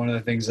pandemic. One of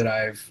the things that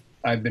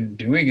I've been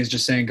doing is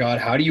just saying, God,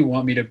 how do you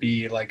want me to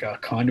be like a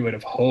conduit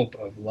of hope,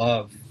 of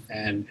love,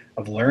 and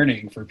of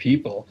learning for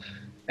people?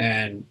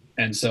 And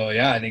so,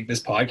 yeah, I think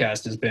this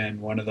podcast has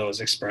been one of those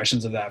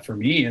expressions of that for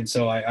me. And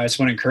so I just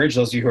want to encourage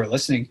those of you who are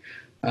listening.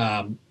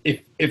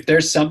 If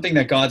there's something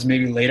that God's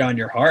maybe laid on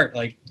your heart,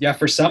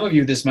 for some of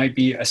you, this might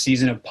be a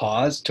season of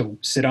pause to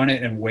sit on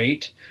it and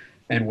wait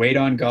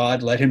on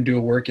God, let him do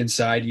a work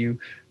inside you.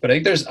 But I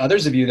think there's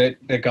others of you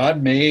that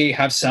God may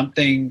have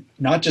something,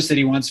 not just that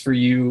he wants for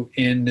you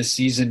in this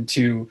season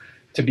to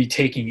be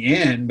taking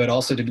in, but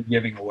also to be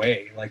giving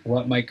away. Like,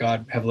 what might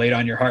God have laid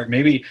on your heart?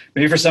 Maybe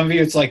for some of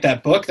you, it's like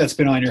that book that's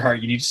been on your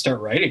heart. You need to start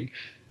writing.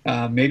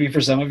 Maybe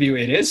for some of you,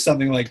 it is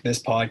something like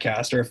this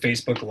podcast or a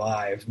Facebook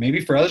Live.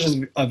 Maybe for others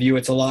of you,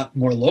 it's a lot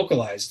more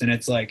localized. And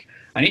it's like,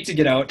 I need to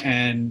get out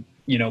and,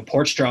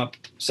 porch drop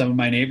some of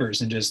my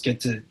neighbors and just get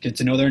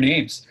to know their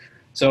names.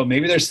 So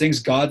maybe there's things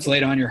God's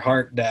laid on your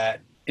heart that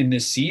in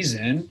this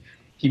season,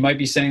 he might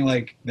be saying,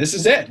 like, this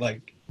is it.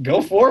 Like,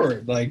 go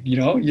forward,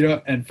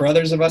 and for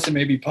others of us, it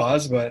may be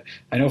pause, but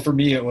I know for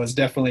me, it was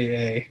definitely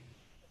a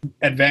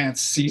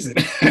advanced season.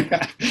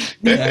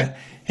 Yeah.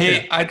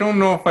 Hey, I don't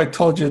know if I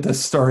told you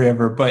this story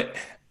ever, but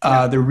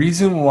the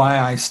reason why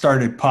I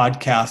started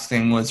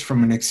podcasting was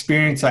from an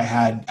experience I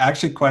had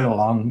actually quite a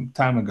long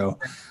time ago.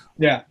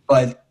 Yeah.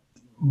 But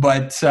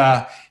but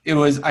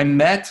I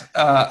met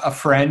a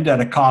friend at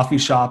a coffee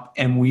shop,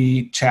 and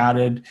we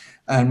chatted,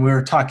 and we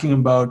were talking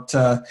about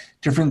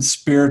different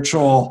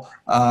spiritual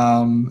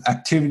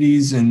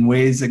activities and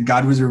ways that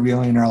God was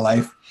revealing in our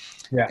life.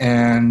 Yeah.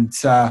 And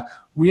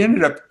we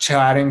ended up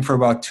chatting for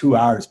about 2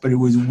 hours, but it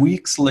was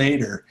weeks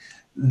later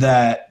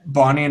that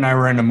Bonnie and I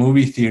were in a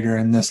movie theater,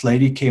 and this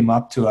lady came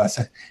up to us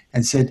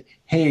and said,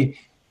 "Hey,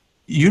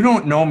 you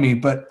don't know me,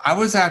 but I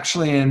was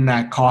actually in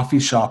that coffee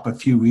shop a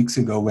few weeks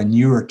ago when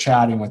you were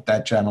chatting with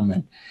that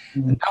gentleman."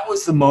 Mm-hmm. And that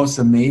was the most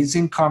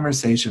amazing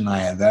conversation I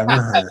have ever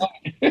heard.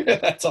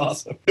 That's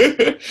awesome.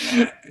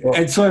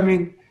 And so, I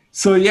mean,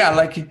 so yeah,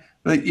 like,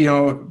 you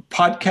know,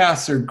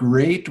 podcasts are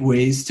great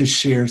ways to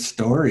share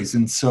stories.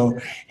 And so,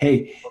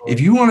 hey,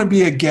 if you want to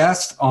be a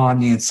guest on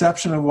The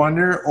Inception of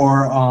Wonder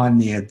or on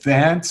The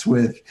Advance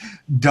with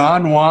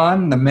Don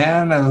Juan, the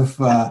man of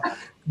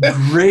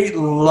great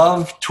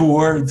love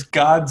towards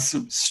God's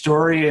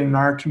story in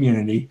our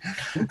community,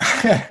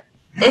 get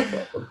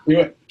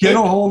a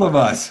hold of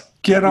us.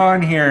 Get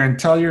on here and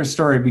tell your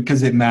story,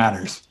 because it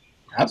matters.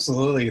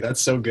 Absolutely.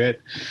 That's so good.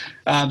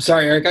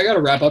 Sorry, Eric, I got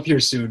to wrap up here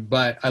soon,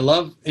 but I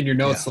love in your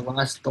notes,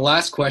 the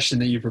last question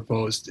that you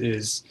proposed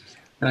is,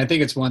 and I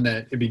think it's one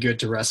that it'd be good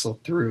to wrestle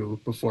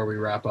through before we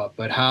wrap up,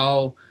 but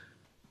how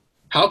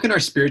can our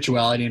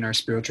spirituality and our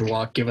spiritual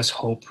walk give us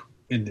hope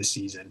in this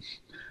season?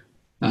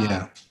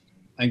 I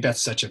think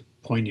that's such a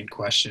poignant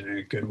question and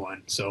a good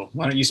one. So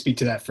why don't you speak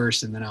to that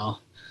first, and then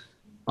I'll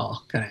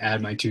kind of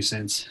add my 2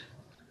 cents.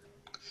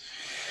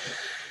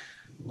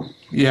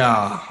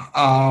 Yeah.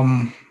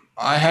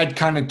 I had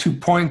kind of 2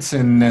 points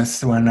in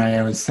this when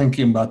I was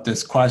thinking about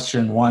this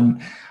question.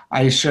 One,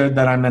 I shared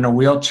that I'm in a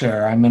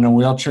wheelchair. I'm in a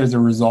wheelchair as a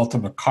result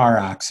of a car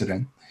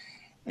accident.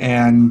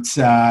 And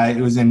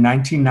it was in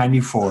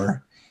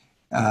 1994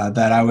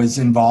 that I was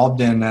involved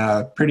in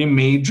a pretty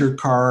major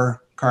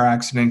car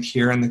accident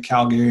here in the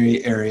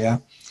Calgary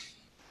area.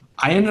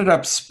 I ended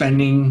up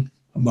spending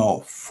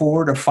about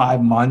 4 to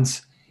 5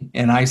 months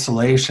in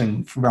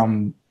isolation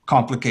from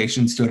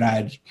complications to it. I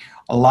had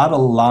a lot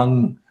of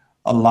lung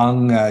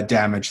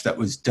damage that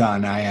was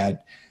done. I had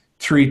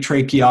 3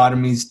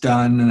 tracheotomies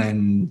done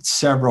and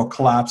several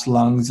collapsed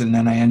lungs, and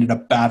then I ended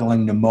up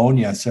battling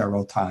pneumonia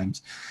several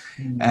times.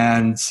 Mm-hmm.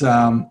 And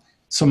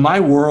so my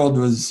world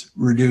was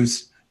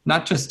reduced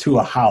not just to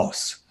a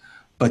house,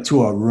 but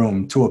to a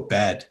room, to a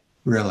bed,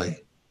 really,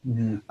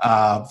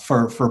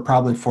 for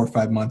probably 4 or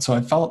 5 months. So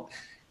I felt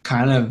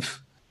kind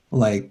of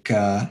like,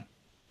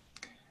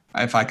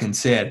 if I can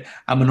say it,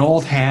 I'm an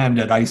old hand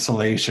at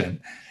isolation.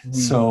 Mm-hmm.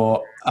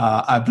 So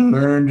I've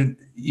learned,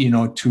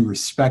 to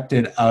respect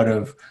it out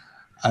of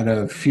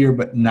fear,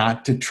 but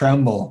not to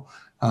tremble,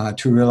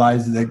 to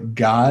realize that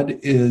God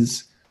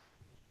is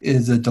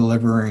a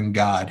delivering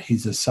God.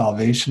 He's a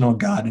salvational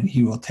God, and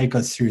he will take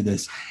us through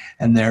this.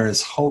 And there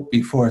is hope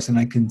before us. And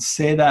I can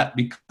say that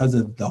because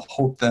of the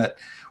hope that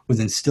was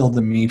instilled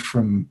in me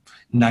from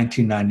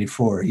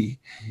 1994.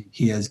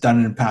 He has done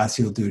it in the past.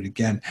 He'll do it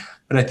again.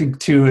 But I think,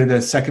 too,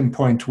 the second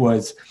point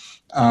was,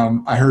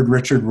 I heard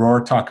Richard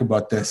Rohr talk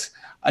about this.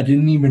 I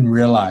didn't even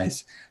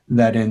realize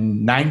that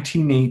in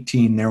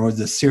 1918, there was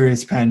a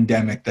serious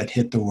pandemic that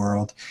hit the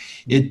world.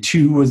 It,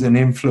 too, was an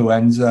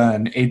influenza,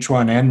 an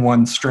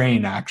H1N1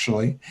 strain,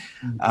 actually.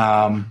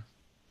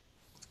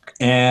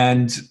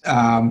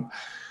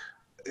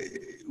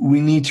 We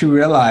need to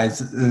realize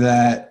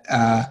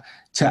that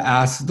to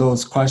ask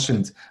those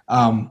questions.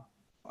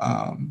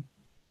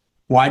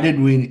 Why did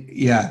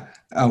we,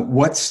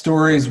 what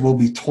stories will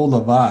be told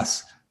of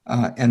us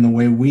and the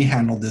way we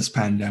handled this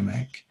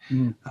pandemic?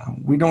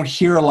 We don't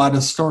hear a lot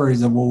of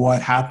stories of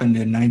what happened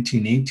in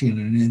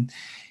 1918.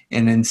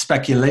 And in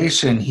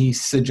speculation, he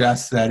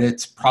suggests that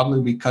it's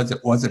probably because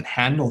it wasn't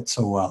handled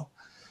so well.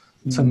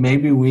 So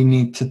maybe we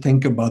need to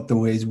think about the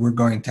ways we're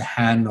going to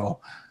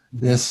handle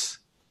this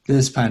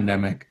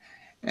pandemic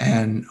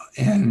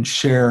and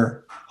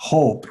share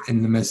hope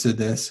in the midst of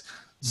this,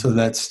 so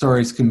that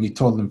stories can be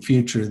told in the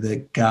future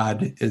that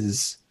God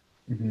is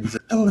a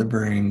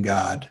delivering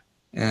God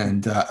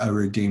and a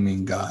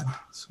redeeming God.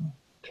 So.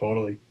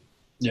 Totally.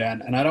 Yeah.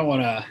 And I don't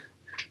want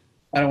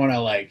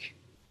to like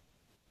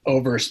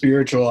over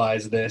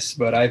spiritualize this,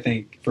 but I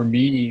think for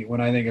me,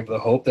 when I think of the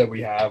hope that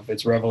we have,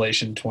 it's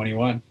Revelation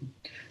 21,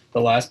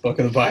 the last book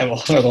of the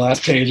Bible, or the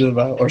last page of the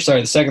Bible, or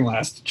sorry, the second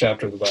last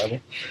chapter of the Bible.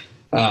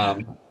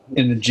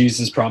 In the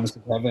Jesus promise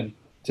of heaven,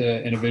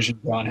 in a vision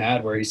John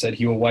had, where he said,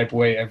 he will wipe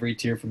away every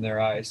tear from their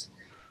eyes.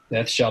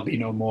 Death shall be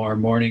no more.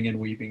 Mourning and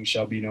weeping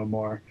shall be no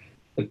more.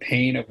 The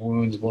pain of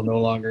wounds will no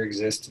longer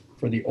exist,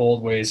 for the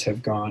old ways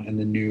have gone and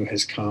the new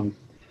has come.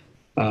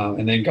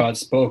 And then God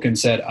spoke and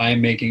said, I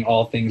am making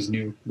all things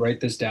new. Write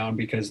this down,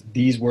 because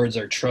these words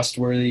are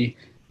trustworthy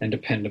and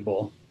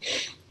dependable.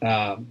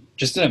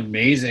 Just an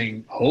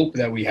amazing hope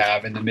that we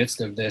have in the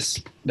midst of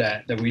this,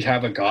 that we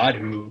have a God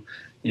who,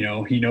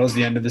 he knows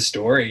the end of the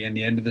story, and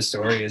the end of the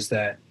story is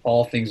that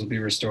all things will be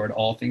restored,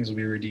 all things will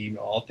be redeemed,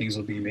 all things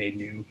will be made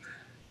new.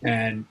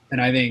 And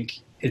I think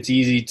it's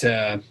easy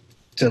to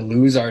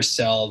lose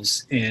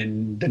ourselves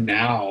in the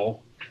now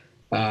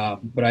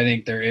But I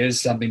think there is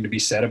something to be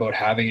said about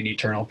having an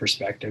eternal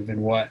perspective,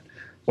 and what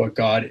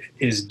God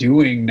is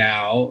doing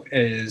now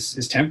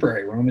is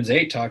temporary. Romans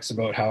 8 talks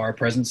about how our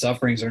present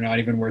sufferings are not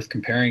even worth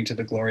comparing to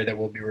the glory that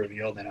will be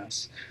revealed in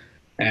us.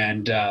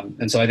 And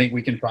so I think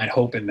we can find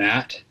hope in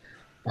that.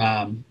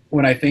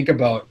 When I think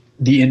about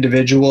the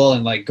individual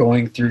and like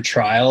going through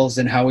trials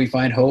and how we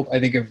find hope, I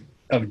think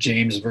of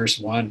James verse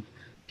 1.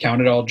 Count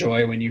it all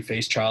joy when you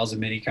face trials of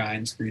many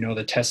kinds, for you know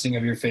the testing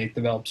of your faith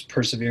develops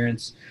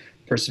perseverance,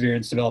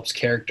 perseverance develops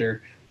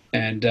character,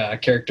 and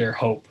character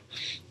hope.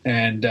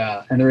 And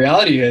the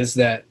reality is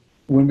that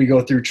when we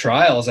go through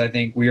trials, I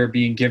think we are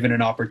being given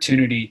an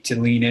opportunity to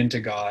lean into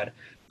God,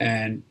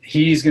 and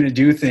He's going to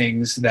do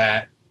things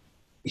that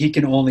He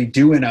can only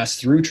do in us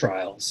through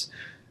trials.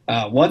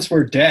 Once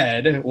we're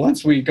dead,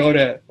 once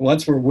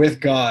we're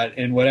with God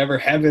in whatever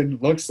heaven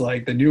looks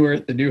like, the new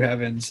earth, the new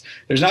heavens,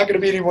 there's not going to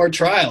be any more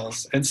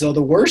trials. And so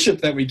the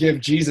worship that we give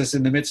Jesus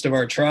in the midst of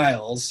our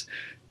trials,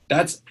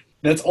 that's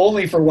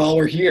only for while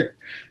we're here.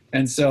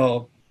 And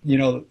so,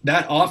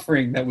 that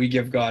offering that we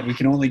give God, we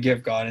can only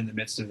give God in the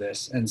midst of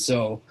this. And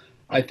so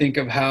I think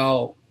of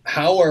how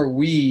are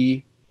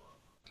we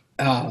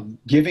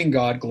giving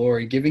God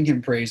glory, giving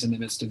Him praise in the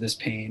midst of this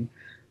pain,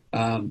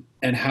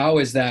 and how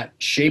is that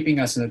shaping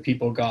us in the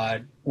people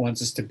God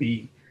wants us to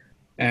be?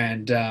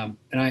 And I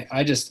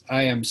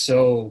am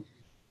so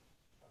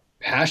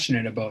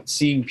passionate about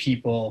seeing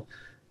people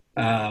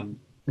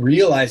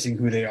realizing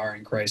who they are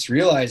in Christ,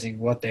 realizing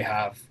what they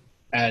have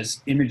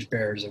as image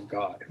bearers of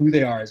God, who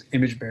they are as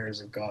image bearers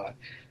of God.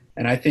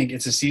 And I think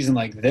it's a season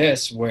like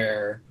this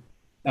where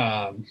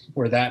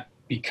that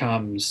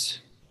becomes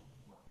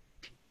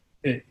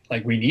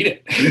like we need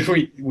it.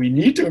 we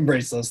need to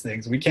embrace those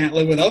things. We can't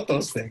live without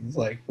those things.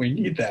 Like we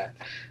need that.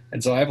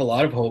 And so I have a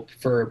lot of hope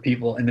for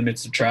people in the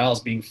midst of trials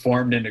being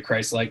formed into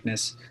Christ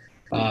likeness,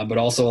 but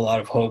also a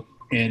lot of hope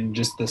in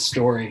just the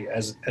story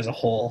as a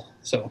whole.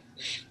 So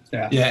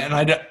yeah. And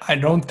I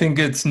don't think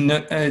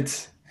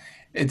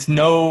it's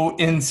no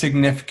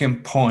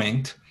insignificant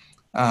point,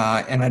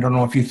 and I don't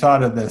know if you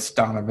thought of this,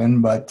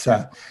 Donovan, but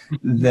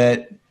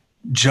that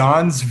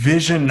John's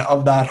vision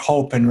of that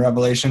hope in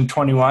Revelation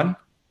 21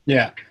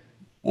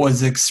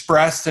 was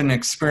expressed and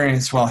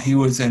experienced while he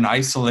was in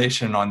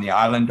isolation on the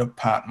island of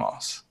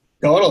Patmos.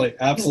 Totally,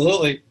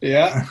 absolutely,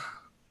 yeah.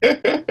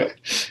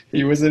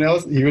 He was in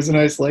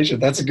isolation.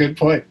 That's a good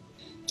point.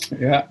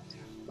 Yeah,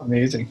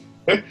 amazing.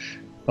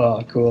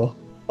 Oh, cool.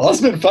 Well, it's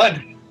been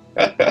fun.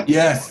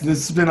 Yes,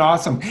 this has been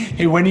awesome.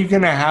 Hey, when are you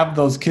going to have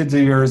those kids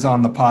of yours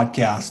on the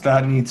podcast?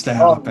 That needs to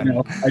happen.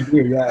 Oh, I do,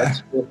 yeah.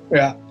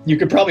 Yeah, you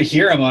could probably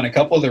hear them on a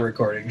couple of the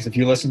recordings if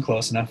you listen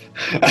close enough.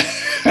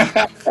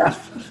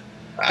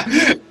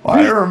 Well,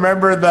 I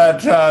remember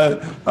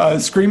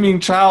that screaming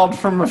child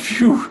from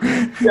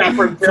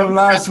from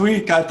last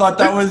week. I thought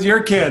that was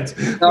your kids.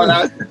 No,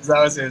 that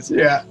was his.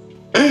 Yeah.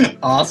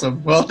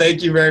 Awesome. Well,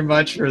 thank you very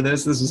much for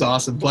this. This was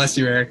awesome. Bless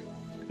you, Erik.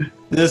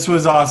 This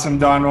was awesome,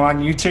 Don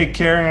Juan. You take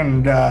care,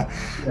 and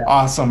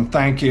awesome.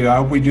 Thank you. I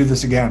hope we do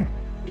this again.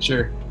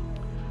 Sure.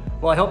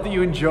 Well, I hope that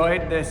you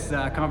enjoyed this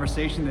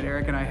conversation that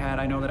Erik and I had.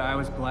 I know that I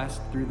was blessed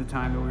through the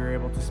time that we were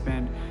able to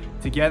spend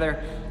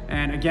together.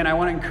 And again, I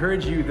want to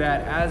encourage you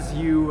that as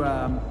you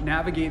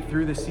navigate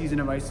through this season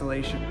of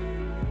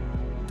isolation,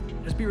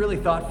 just be really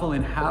thoughtful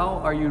in how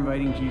are you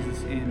inviting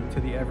Jesus into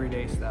the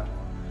everyday stuff.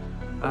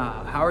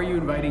 How are you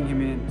inviting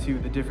Him into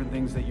the different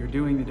things that you're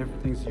doing, the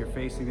different things that you're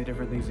facing, the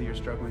different things that you're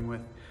struggling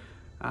with?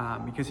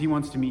 Because He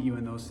wants to meet you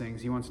in those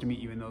things. He wants to meet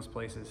you in those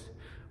places.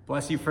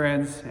 Bless you,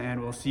 friends,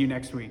 and we'll see you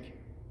next week.